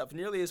earlier stuff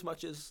nearly as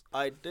much as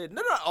I did.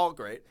 They're not all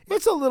great.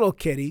 it's a little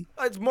kiddie.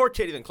 It's more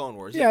titty than Clone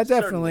Wars. Yeah,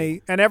 certainly.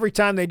 definitely. And every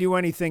time they do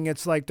anything,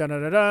 it's like da da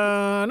da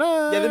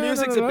da. Yeah, the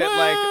music's a bit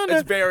like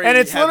it's very and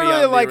it's heavy literally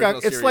on the like original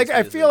it's series like I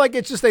music. feel like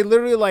it's just they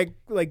literally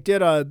like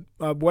did a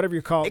whatever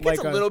you call it, It gets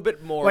like a little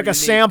bit more like a unique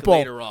sample,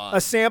 later on.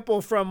 a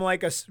sample from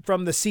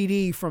from the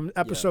CD from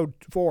episode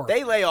 4.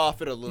 They lay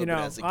off it a little you bit know,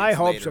 as it gets I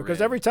hope later so because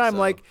in, every time so.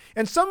 like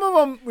and some of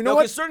them, you know No,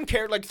 what? 'cause certain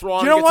characters like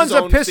Thrawn You know gets ones his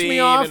that own piss theme, me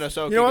off. and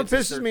Ahsoka You know what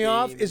gets pisses her me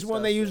off theme is and when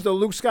stuff, they so. use the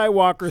Luke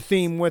Skywalker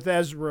theme with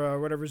Ezra, or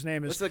whatever his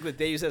name is. It's like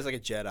they use it as like a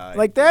Jedi.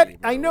 Like that, theme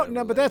or I know, whatever,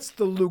 no, but like- that's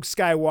the Luke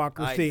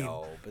Skywalker I theme.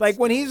 know, but like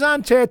when still. he's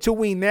on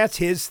Tatooine, that's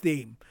his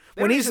theme.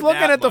 They When don't he's use it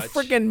looking that at the much.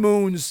 freaking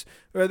moons,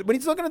 or when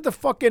he's looking at the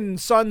fucking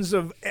sons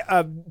of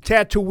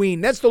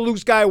Tatooine, that's the Luke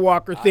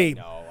Skywalker theme.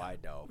 I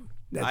know.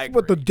 That's I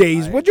what the agree.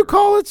 days. I What'd you agree.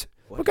 call it?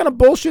 What kind of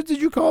bullshit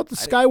did you call it? The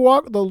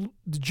Skywalker, the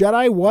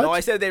Jedi? What? No, I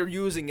said they were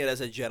using it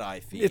as a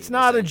Jedi theme. it's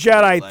not a essentially,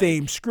 Jedi like-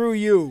 theme. Screw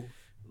you,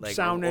 like,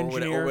 sound or whatever,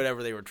 engineer. or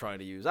whatever they were trying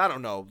to use. I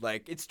don't know.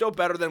 Like it's still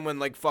better than when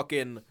like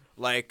fucking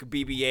like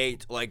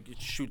BB-8 like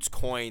shoots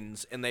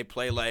coins and they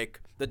play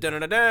like the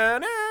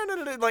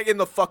da-da-da-da-da-da-da, like in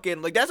the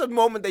fucking like that's a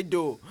moment they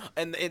do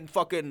and in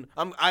fucking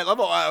I love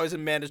how I always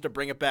managed to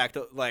bring it back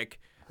to like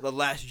The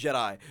Last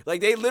Jedi.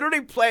 Like they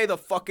literally play the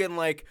fucking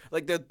like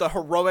the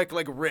heroic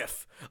like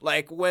riff.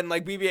 Like when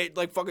like BB-8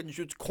 like fucking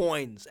shoots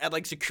coins at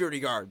like security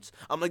guards.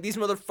 I'm like these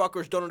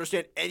motherfuckers don't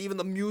understand even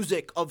the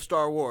music of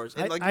Star Wars.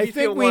 And like I we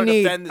think we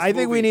need. I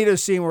think we need a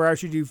scene where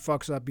R2D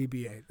fucks up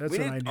BB-8. That's we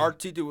what I need need.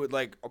 R2D with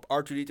like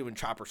R2D2 and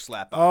Chopper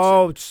slap.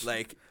 Oh, action.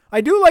 Like I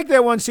do like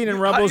that one scene in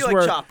Rebels how do you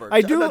where like Chopper? I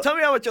do. No, tell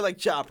me how much you like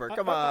Chopper.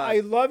 Come on. I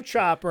love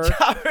Chopper.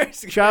 Chopper's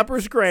great.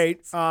 Chopper's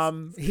great.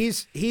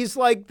 He's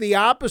like the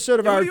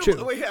opposite of Who do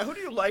R2. who do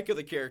you like of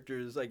the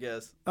characters? I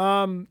guess.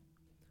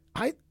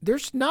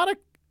 There's not a.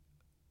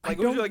 Like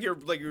who do you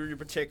like you're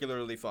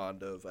particularly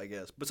fond of? I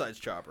guess besides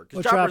Chopper,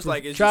 because Well, Chopper's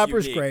like is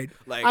Chopper's just unique.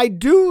 great. Like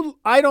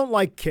I don't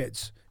like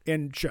kids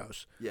in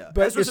shows. Yeah.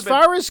 But Ezra's as a bit-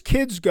 far as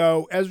kids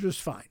go, Ezra's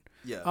fine.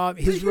 Yeah.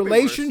 His He could be worse.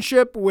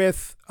 relationship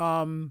with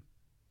Kanan.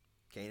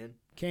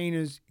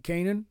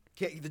 Kanan.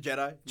 The Jedi.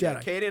 Jedi. Yeah,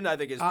 Kanan, I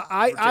think is.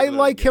 I particularly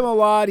like good. him a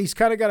lot. He's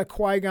kind of got a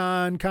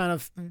Qui-Gon kind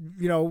of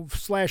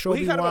slash Well,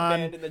 he Obi-Wan. kind of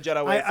abandoned the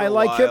Jedi way I for a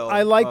like him. while.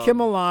 I like him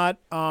a lot.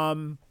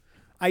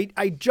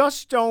 I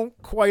just don't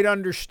quite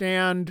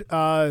understand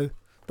the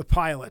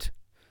pilot,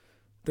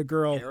 the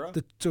girl, Hera?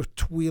 the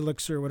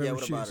Twi'leks or whatever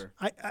what she about is.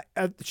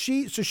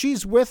 her?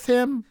 She's with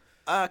him.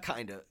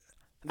 Kinda.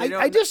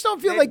 I just don't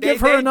feel they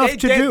give her enough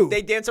to do.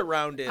 They dance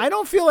around it. I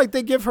don't feel like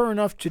they give her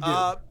enough to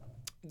do.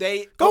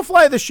 They Go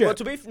fly the ship.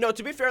 Well,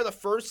 to be fair, the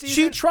first She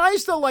season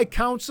tries to like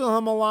counsel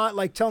him a lot,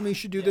 like tell me you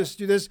should do this,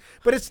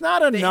 but it's not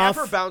they enough.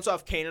 have her bounce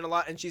off Kanan a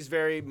lot, and she's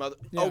very mother.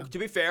 Yeah. Oh, to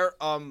be fair,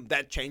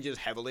 that changes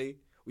heavily.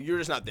 You're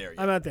just not there yet.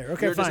 I'm not there.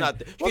 Okay, You're fine. just not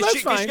there. Well, 'Cause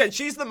that's fine. again,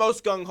 she's the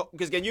most gung ho.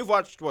 Because again, you've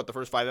watched the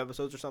first 5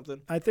 episodes or something.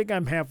 I think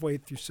I'm halfway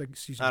through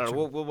season I don't 2.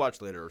 know. We'll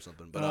watch later or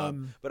something.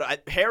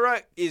 But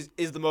Hera is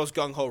the most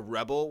gung ho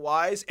rebel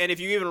wise, and if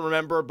you even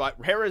remember, but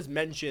Hera's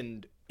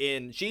mentioned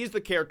she's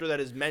the character that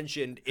is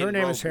mentioned in Her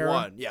name Rogue is Hera?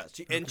 One. Yeah,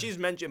 and she's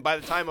mentioned by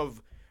the time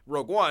of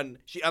Rogue One,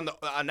 she on the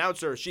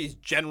announcer, she's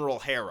General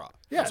Hera.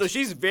 Yes. So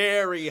she's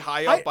very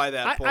high up by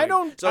that point. I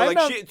don't. So I like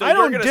don't, so I you're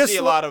don't gonna see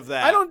a lot of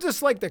that. I don't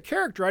dislike the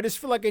character. I just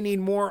feel like I need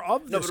more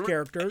of this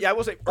character. Yeah, I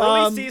will say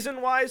early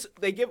season wise,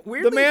 they give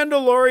weirdly. The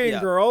Mandalorian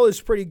girl is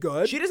pretty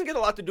good. She doesn't get a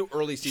lot to do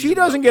early season. She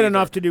doesn't get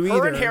enough to do either.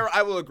 Her and Hera,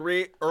 I will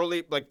agree.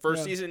 Early, like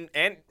first season,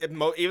 and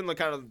even the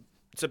kind of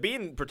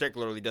Sabine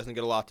particularly doesn't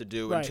get a lot to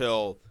do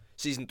until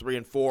season 3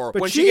 and 4.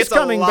 But when she's she gets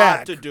coming a lot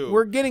back. to do.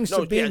 We're getting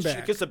Sabine back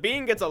because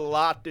Sabine gets a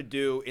lot to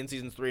do in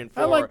seasons 3 and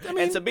 4.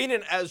 And Sabine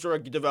and Ezra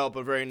develop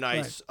a very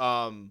nice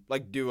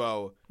like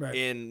duo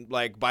in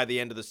like by the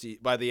end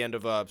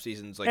of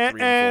seasons like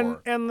 3 and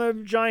 4. And the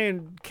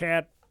giant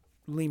cat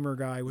lemur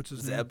guy, what's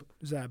his name?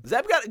 Zeb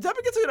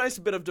gets a nice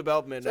bit of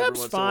development every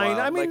once fine. in a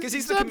while. I mean, because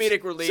he's the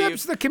comedic relief.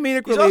 Zeb's the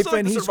comedic relief, also like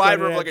and the he's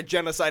survivor good of at like a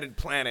genocided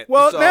planet.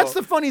 Well, so. That's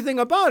the funny thing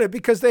about it,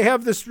 because they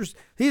have this.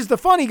 He's the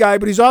funny guy,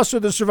 but he's also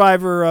the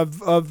survivor of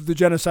the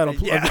genocidal of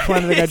the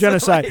planet that got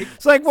genocide.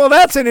 It's like, well,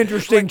 that's an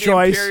interesting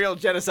choice. The imperial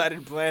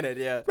genocided planet,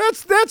 yeah.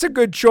 That's a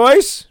good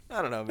choice.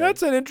 I don't know, man.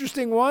 That's an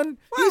interesting one.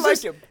 Well, I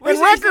like him. And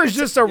Wrecker's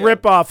just a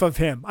ripoff of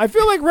him. I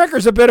feel like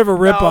Wrecker's a bit of a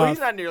ripoff. No, he's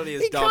not nearly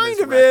as dumb as He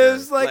kind of Wrecker.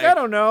 is. Like, I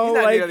don't know. He's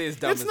not like, nearly as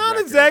dumb it's as not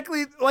Wrecker.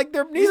 exactly like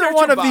they're. He's Neither their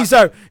one of Chewbacca. these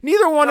are.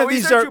 Neither one of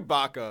he's these their are.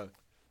 Chewbacca.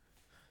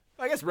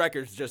 I guess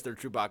Wrecker's just their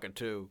Chewbacca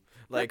too.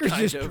 Like Wrecker's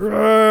kind just. of.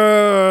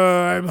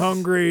 I'm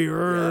hungry.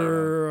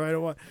 I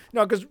don't want.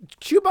 No, because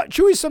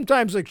Chewie's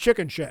sometimes like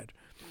chicken shed.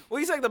 Well,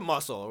 he's like the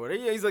muscle, or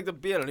whatever. He's like the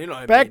you know.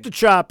 What Back I mean. to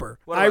Chopper.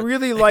 What I about-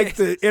 really liked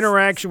the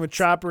interaction with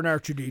Chopper and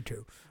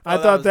R2-D2. I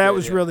that thought was that good,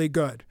 was yeah. really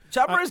good.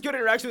 Chopper has good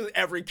interaction with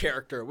every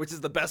character, which is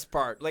the best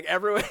part. Like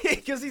everyone,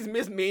 because he's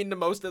mean to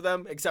most of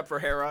them except for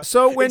Hera.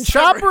 So when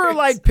Chopper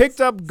like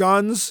picked up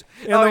guns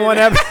in the one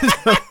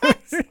episode,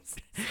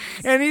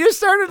 and he just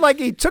started like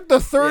he took the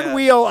third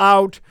wheel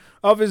out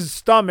of his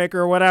stomach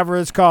or whatever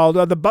it's called,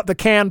 the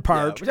can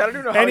part, which I don't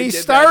even know how and he he did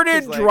that, started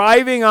 'cause, like-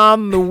 driving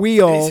on the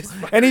wheel,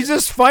 and he's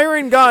just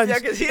firing guns. Yeah,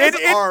 'cause he has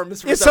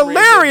arms for It's some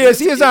reason. hilarious.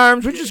 He has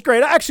arms, which is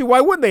great. Actually,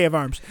 why wouldn't they have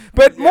arms?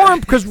 But more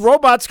because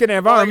robots can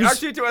have arms. Like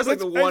R2-D2 has like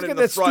the one in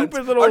the that front.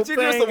 stupid little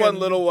R2-D2 has the thing one and,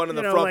 little one in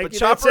the you know, front, like, but that's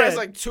Chopper has it.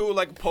 like two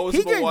like He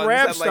posable can ones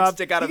grab that stuff. like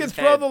stick out he of can his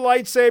throw head. the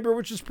lightsaber,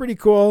 which is pretty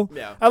cool.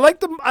 Yeah. I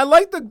like the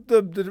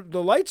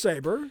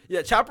lightsaber.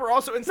 Yeah, Chopper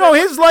also. No,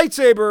 his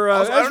lightsaber.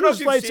 Also, I don't know if Ezra's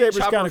you've seen lightsaber is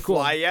Chopper kind of cool.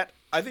 fly yet.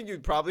 I think you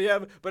probably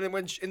have, but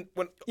when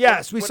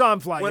Yes, we saw him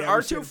fly. When Yeah,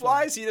 we seen R2 him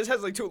fly. flies, he just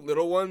has like two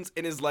little ones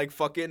in his like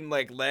fucking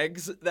like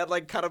legs that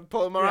like kind of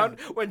pull him around.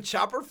 When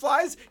Chopper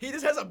flies, he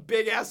just has a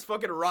big ass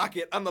fucking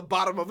rocket on the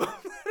bottom of him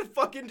that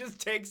fucking just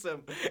takes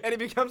him, and he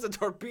becomes a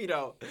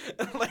torpedo.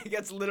 Like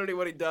that's literally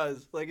what he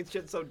does. Like it's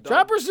shit so dumb.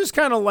 Chopper's just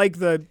kind of like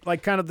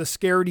kind of the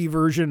scaredy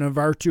version of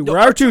R2, No,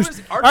 where R2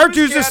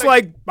 R2's just chaotic.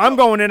 like, I'm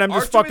going in, I'm R2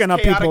 just fucking is up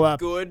people chaotic up.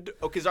 Good,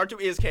 because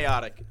R2 is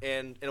chaotic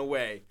in a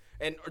way.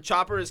 And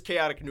Chopper is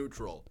chaotic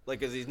neutral,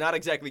 like, cause he's not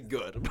exactly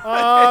good.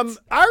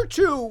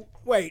 R2.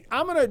 Wait,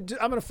 I'm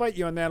gonna fight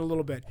you on that a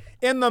little bit.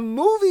 In the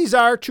movies,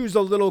 R2's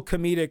a little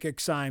comedic at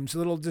times, a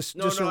little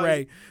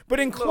disarray. But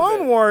in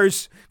Clone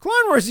Wars,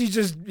 he's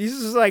just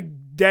like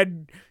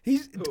dead.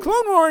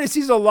 Clone Wars.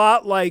 He's a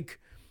lot like.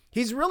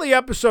 He's really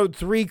episode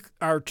 3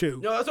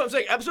 R2. No, that's what I'm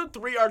saying. Episode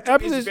 3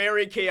 R2 is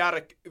very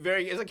chaotic.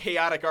 It's like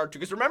chaotic R2.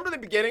 Because remember the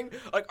beginning,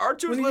 like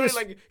R2 is literally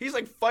like he's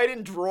like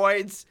fighting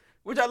droids.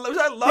 Which I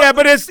love. Yeah,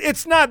 but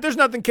it's not. There's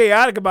nothing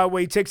chaotic about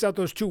where he takes out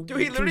those two. Dude,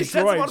 he literally two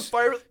sets them on droids.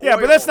 fire with Yeah,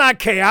 oil. but that's not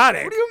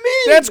chaotic. What do you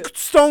mean? That's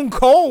stone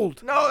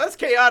cold. No, that's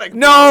chaotic.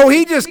 No, bro.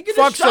 he just could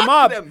fucks them shock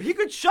up. Them. He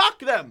could shock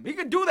them. He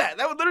could do that.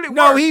 That would literally work.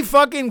 No, he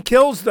fucking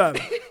kills them.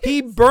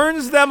 He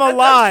burns them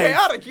alive.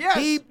 chaotic, yes.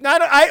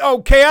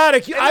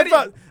 Chaotic.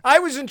 then I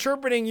was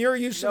interpreting your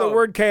use of the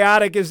word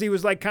chaotic as he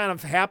was like kind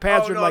of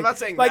haphazard. no, like, I'm not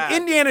saying like that.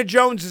 Indiana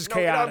Jones is No,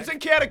 chaotic. I'm saying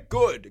chaotic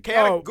good.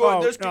 Chaotic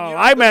good. There's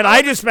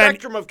I just meant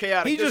spectrum of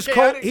chaotic. He's There's just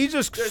chaotic, he's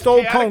just there's stone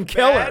chaotic cold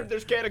killer. bad,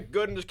 there's chaotic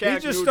good and there's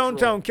chaotic He's just neutral. stone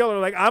cold killer.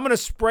 Like, I'm gonna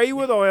spray you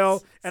with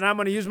oil and I'm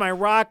gonna use my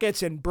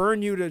rockets and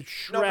burn you to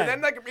shred. No, but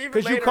then like even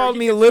because you later, called he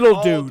me a gets little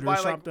called dude by, or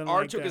something R2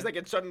 like that. because they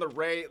get shot in the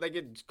ray, they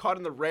get caught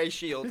in the ray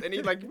shield, and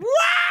he like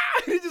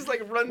he just like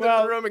runs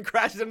into the room and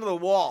crashes into the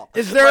wall.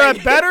 Is there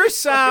Like, a better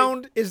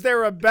sound? Is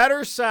there a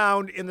better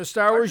sound in the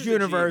Star Wars R2's a G,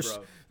 universe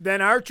bro. than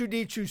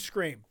R2-D2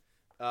 scream?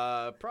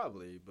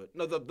 Probably, but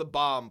no, the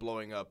bomb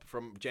blowing up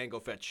from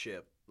Jango Fett's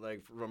ship,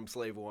 like from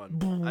Slave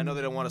One. I know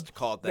they don't want us to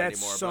call it that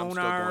anymore, but I'm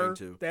still going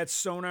to. That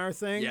sonar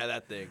thing. Yeah,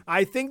 that thing.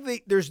 I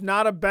think there's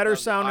not a better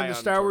sound in the ion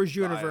Star Wars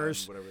the ion,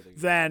 universe whatever they-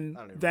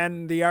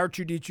 than the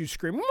R2-D2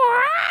 scream.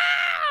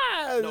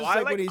 No,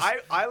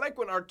 I like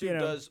when R2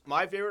 does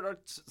my favorite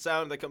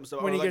sound that comes to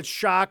when he gets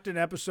shocked in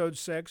Episode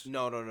 6.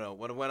 No.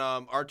 When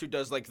R2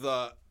 does like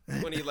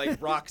when he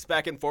like rocks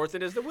back and forth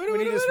in his when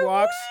he just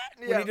walks.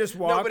 Yeah. When he just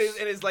walks. No, but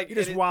it's like he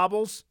just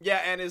wobbles.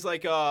 Yeah, and it's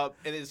like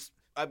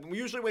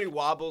usually when he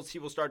wobbles, he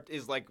will start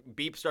his like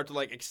beeps start to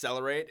like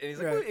accelerate, and he's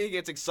like he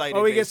gets excited.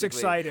 Oh, he gets basically.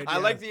 excited. I yeah,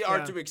 like the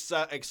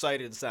R2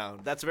 excited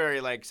sound. That's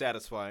very like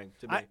satisfying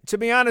to me. To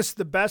be honest,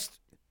 the best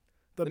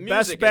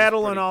music is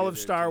battle in pretty all good of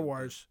there, Star too.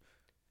 Wars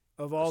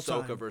of all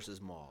Ahsoka time. versus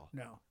Maul.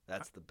 No.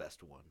 That's the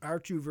best one.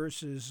 R2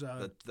 versus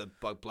The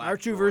black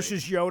R2 droid.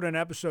 versus Yoda in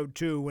episode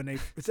 2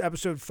 it's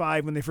episode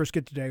 5 when they first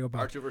get to Dagobah.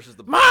 R2 versus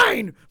the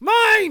Mine!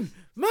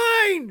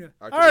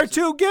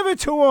 R2, give it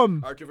to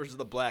him. R2 versus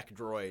the black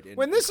droid. In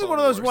When this is Clone one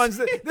of those Wars. ones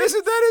that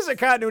that is a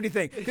continuity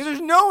thing because there's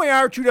no way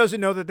R2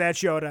 doesn't know that that's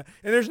Yoda,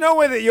 and there's no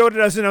way that Yoda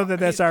doesn't know that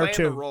that's He's playing R2.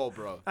 the role,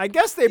 bro. I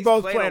guess they He's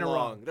both playing playing along.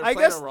 along. They're I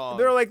playing guess along.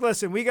 they're like,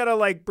 listen, we gotta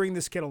like bring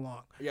this kid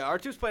along. Yeah,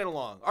 R2's playing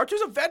along.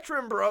 R2's a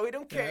veteran, bro. He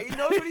don't care. He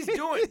knows what he's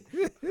doing.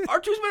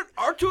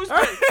 R2's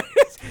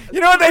been.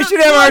 You know what they should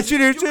have R2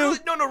 do too?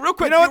 No, real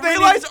quick. You know what they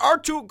realize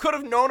R2 could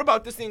have known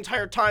about this the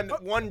entire time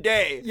that one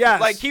day.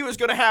 Yes. Like he was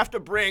gonna have to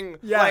bring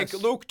Yes.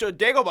 like Luke to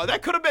Dagobah.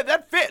 That could have been.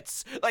 That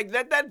fits. Like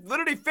that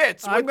literally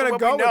fits. I'm gonna what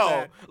go we with know.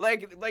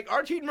 that. Like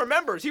R2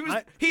 remembers. He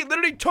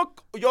literally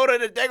took Yoda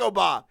to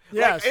Dagobah.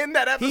 Yes. Like, in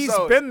that episode. He's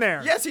been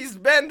there. Yes, he's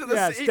been to the.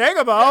 Yes,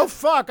 Dagobah. Oh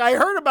fuck! I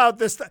heard about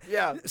this.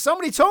 Yeah.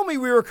 Somebody told me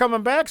we were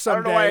coming back I someday.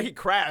 don't know why he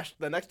crashed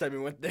the next time he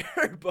went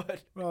there,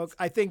 but Well,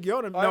 I think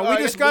Yoda. Oh, No, I we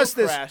guess discussed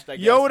Luke this. crashed, I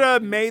guess.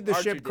 Yoda made the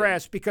R2 ship did.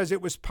 crash because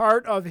it was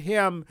part of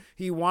him.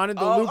 He wanted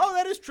the Oh, Luke. oh,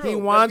 that is true. He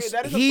Okay, wants.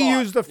 that is a He thought.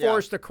 used the Yeah.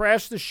 Force to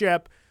crash the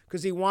ship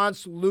because he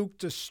wants Luke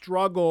to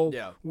struggle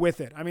Yeah. with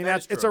it. I mean, That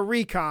is it's a true.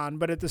 recon,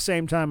 but at the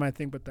same time, I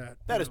think with that.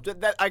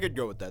 that I could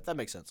go with that. That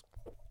makes sense.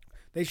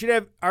 They should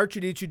have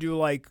R2D2 do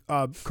like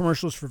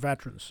commercials for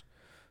veterans.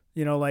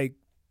 You know, like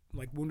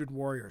Wounded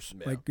Warriors.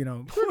 Yeah. Like, you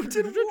know,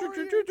 Wounded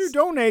Warriors.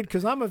 donate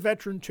because I'm a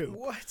veteran too.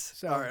 What?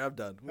 So- All right, I'm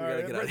done. We All gotta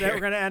right, get out of we're here.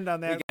 going to end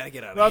on that. We gotta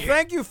get out Well, of here.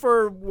 thank you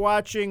for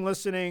watching,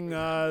 listening.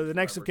 The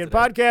Next of Kin today.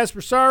 podcast.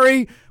 We're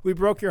sorry we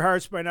broke your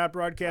hearts by not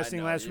broadcasting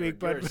I know, last week,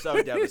 you're but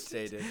so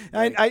devastated.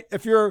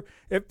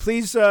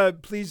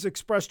 please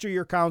express to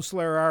your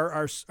counselor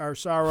our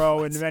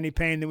sorrow and any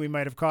pain that we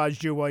might have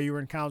caused you while you were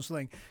in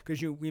counseling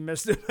because we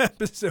missed an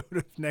episode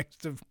of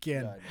Next of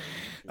Kin.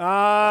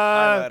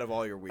 Highlight of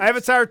all your weeks.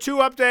 Avatar 2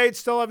 update.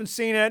 Still haven't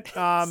seen it.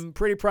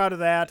 Pretty proud of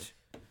that.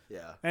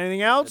 Yeah. Anything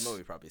That else?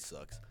 movie probably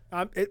sucks.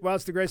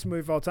 It's the greatest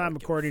movie of all time,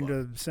 give a according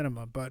fuck. to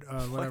cinema. But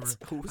whatever.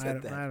 Who I said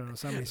don't, that? I don't know.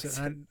 Somebody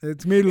said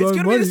it's made a lot It's of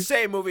gonna money. be the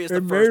same movie as the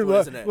It first made one, a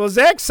isn't it? Well,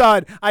 Zach saw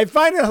it. I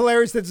find it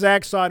hilarious that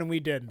Zach saw it and we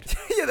didn't.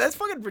 Yeah, that's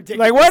fucking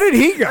ridiculous. Like, why did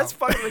he go? That's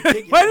fucking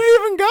ridiculous. Why did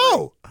he even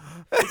go?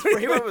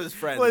 He went with his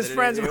friends. Well, his He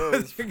friends went with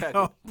wanted his to friends.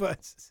 go,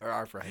 but Or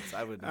our friends.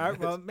 I wouldn't.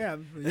 well, yeah,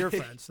 your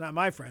friends, not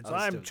my friends. I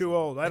was I'm still too saying.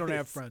 old. I don't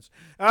have friends.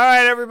 All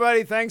right,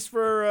 everybody. Thanks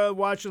for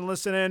watching,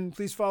 listening.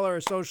 Please follow our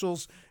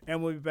socials,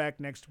 and we'll be back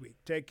next week.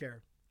 Take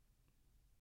care.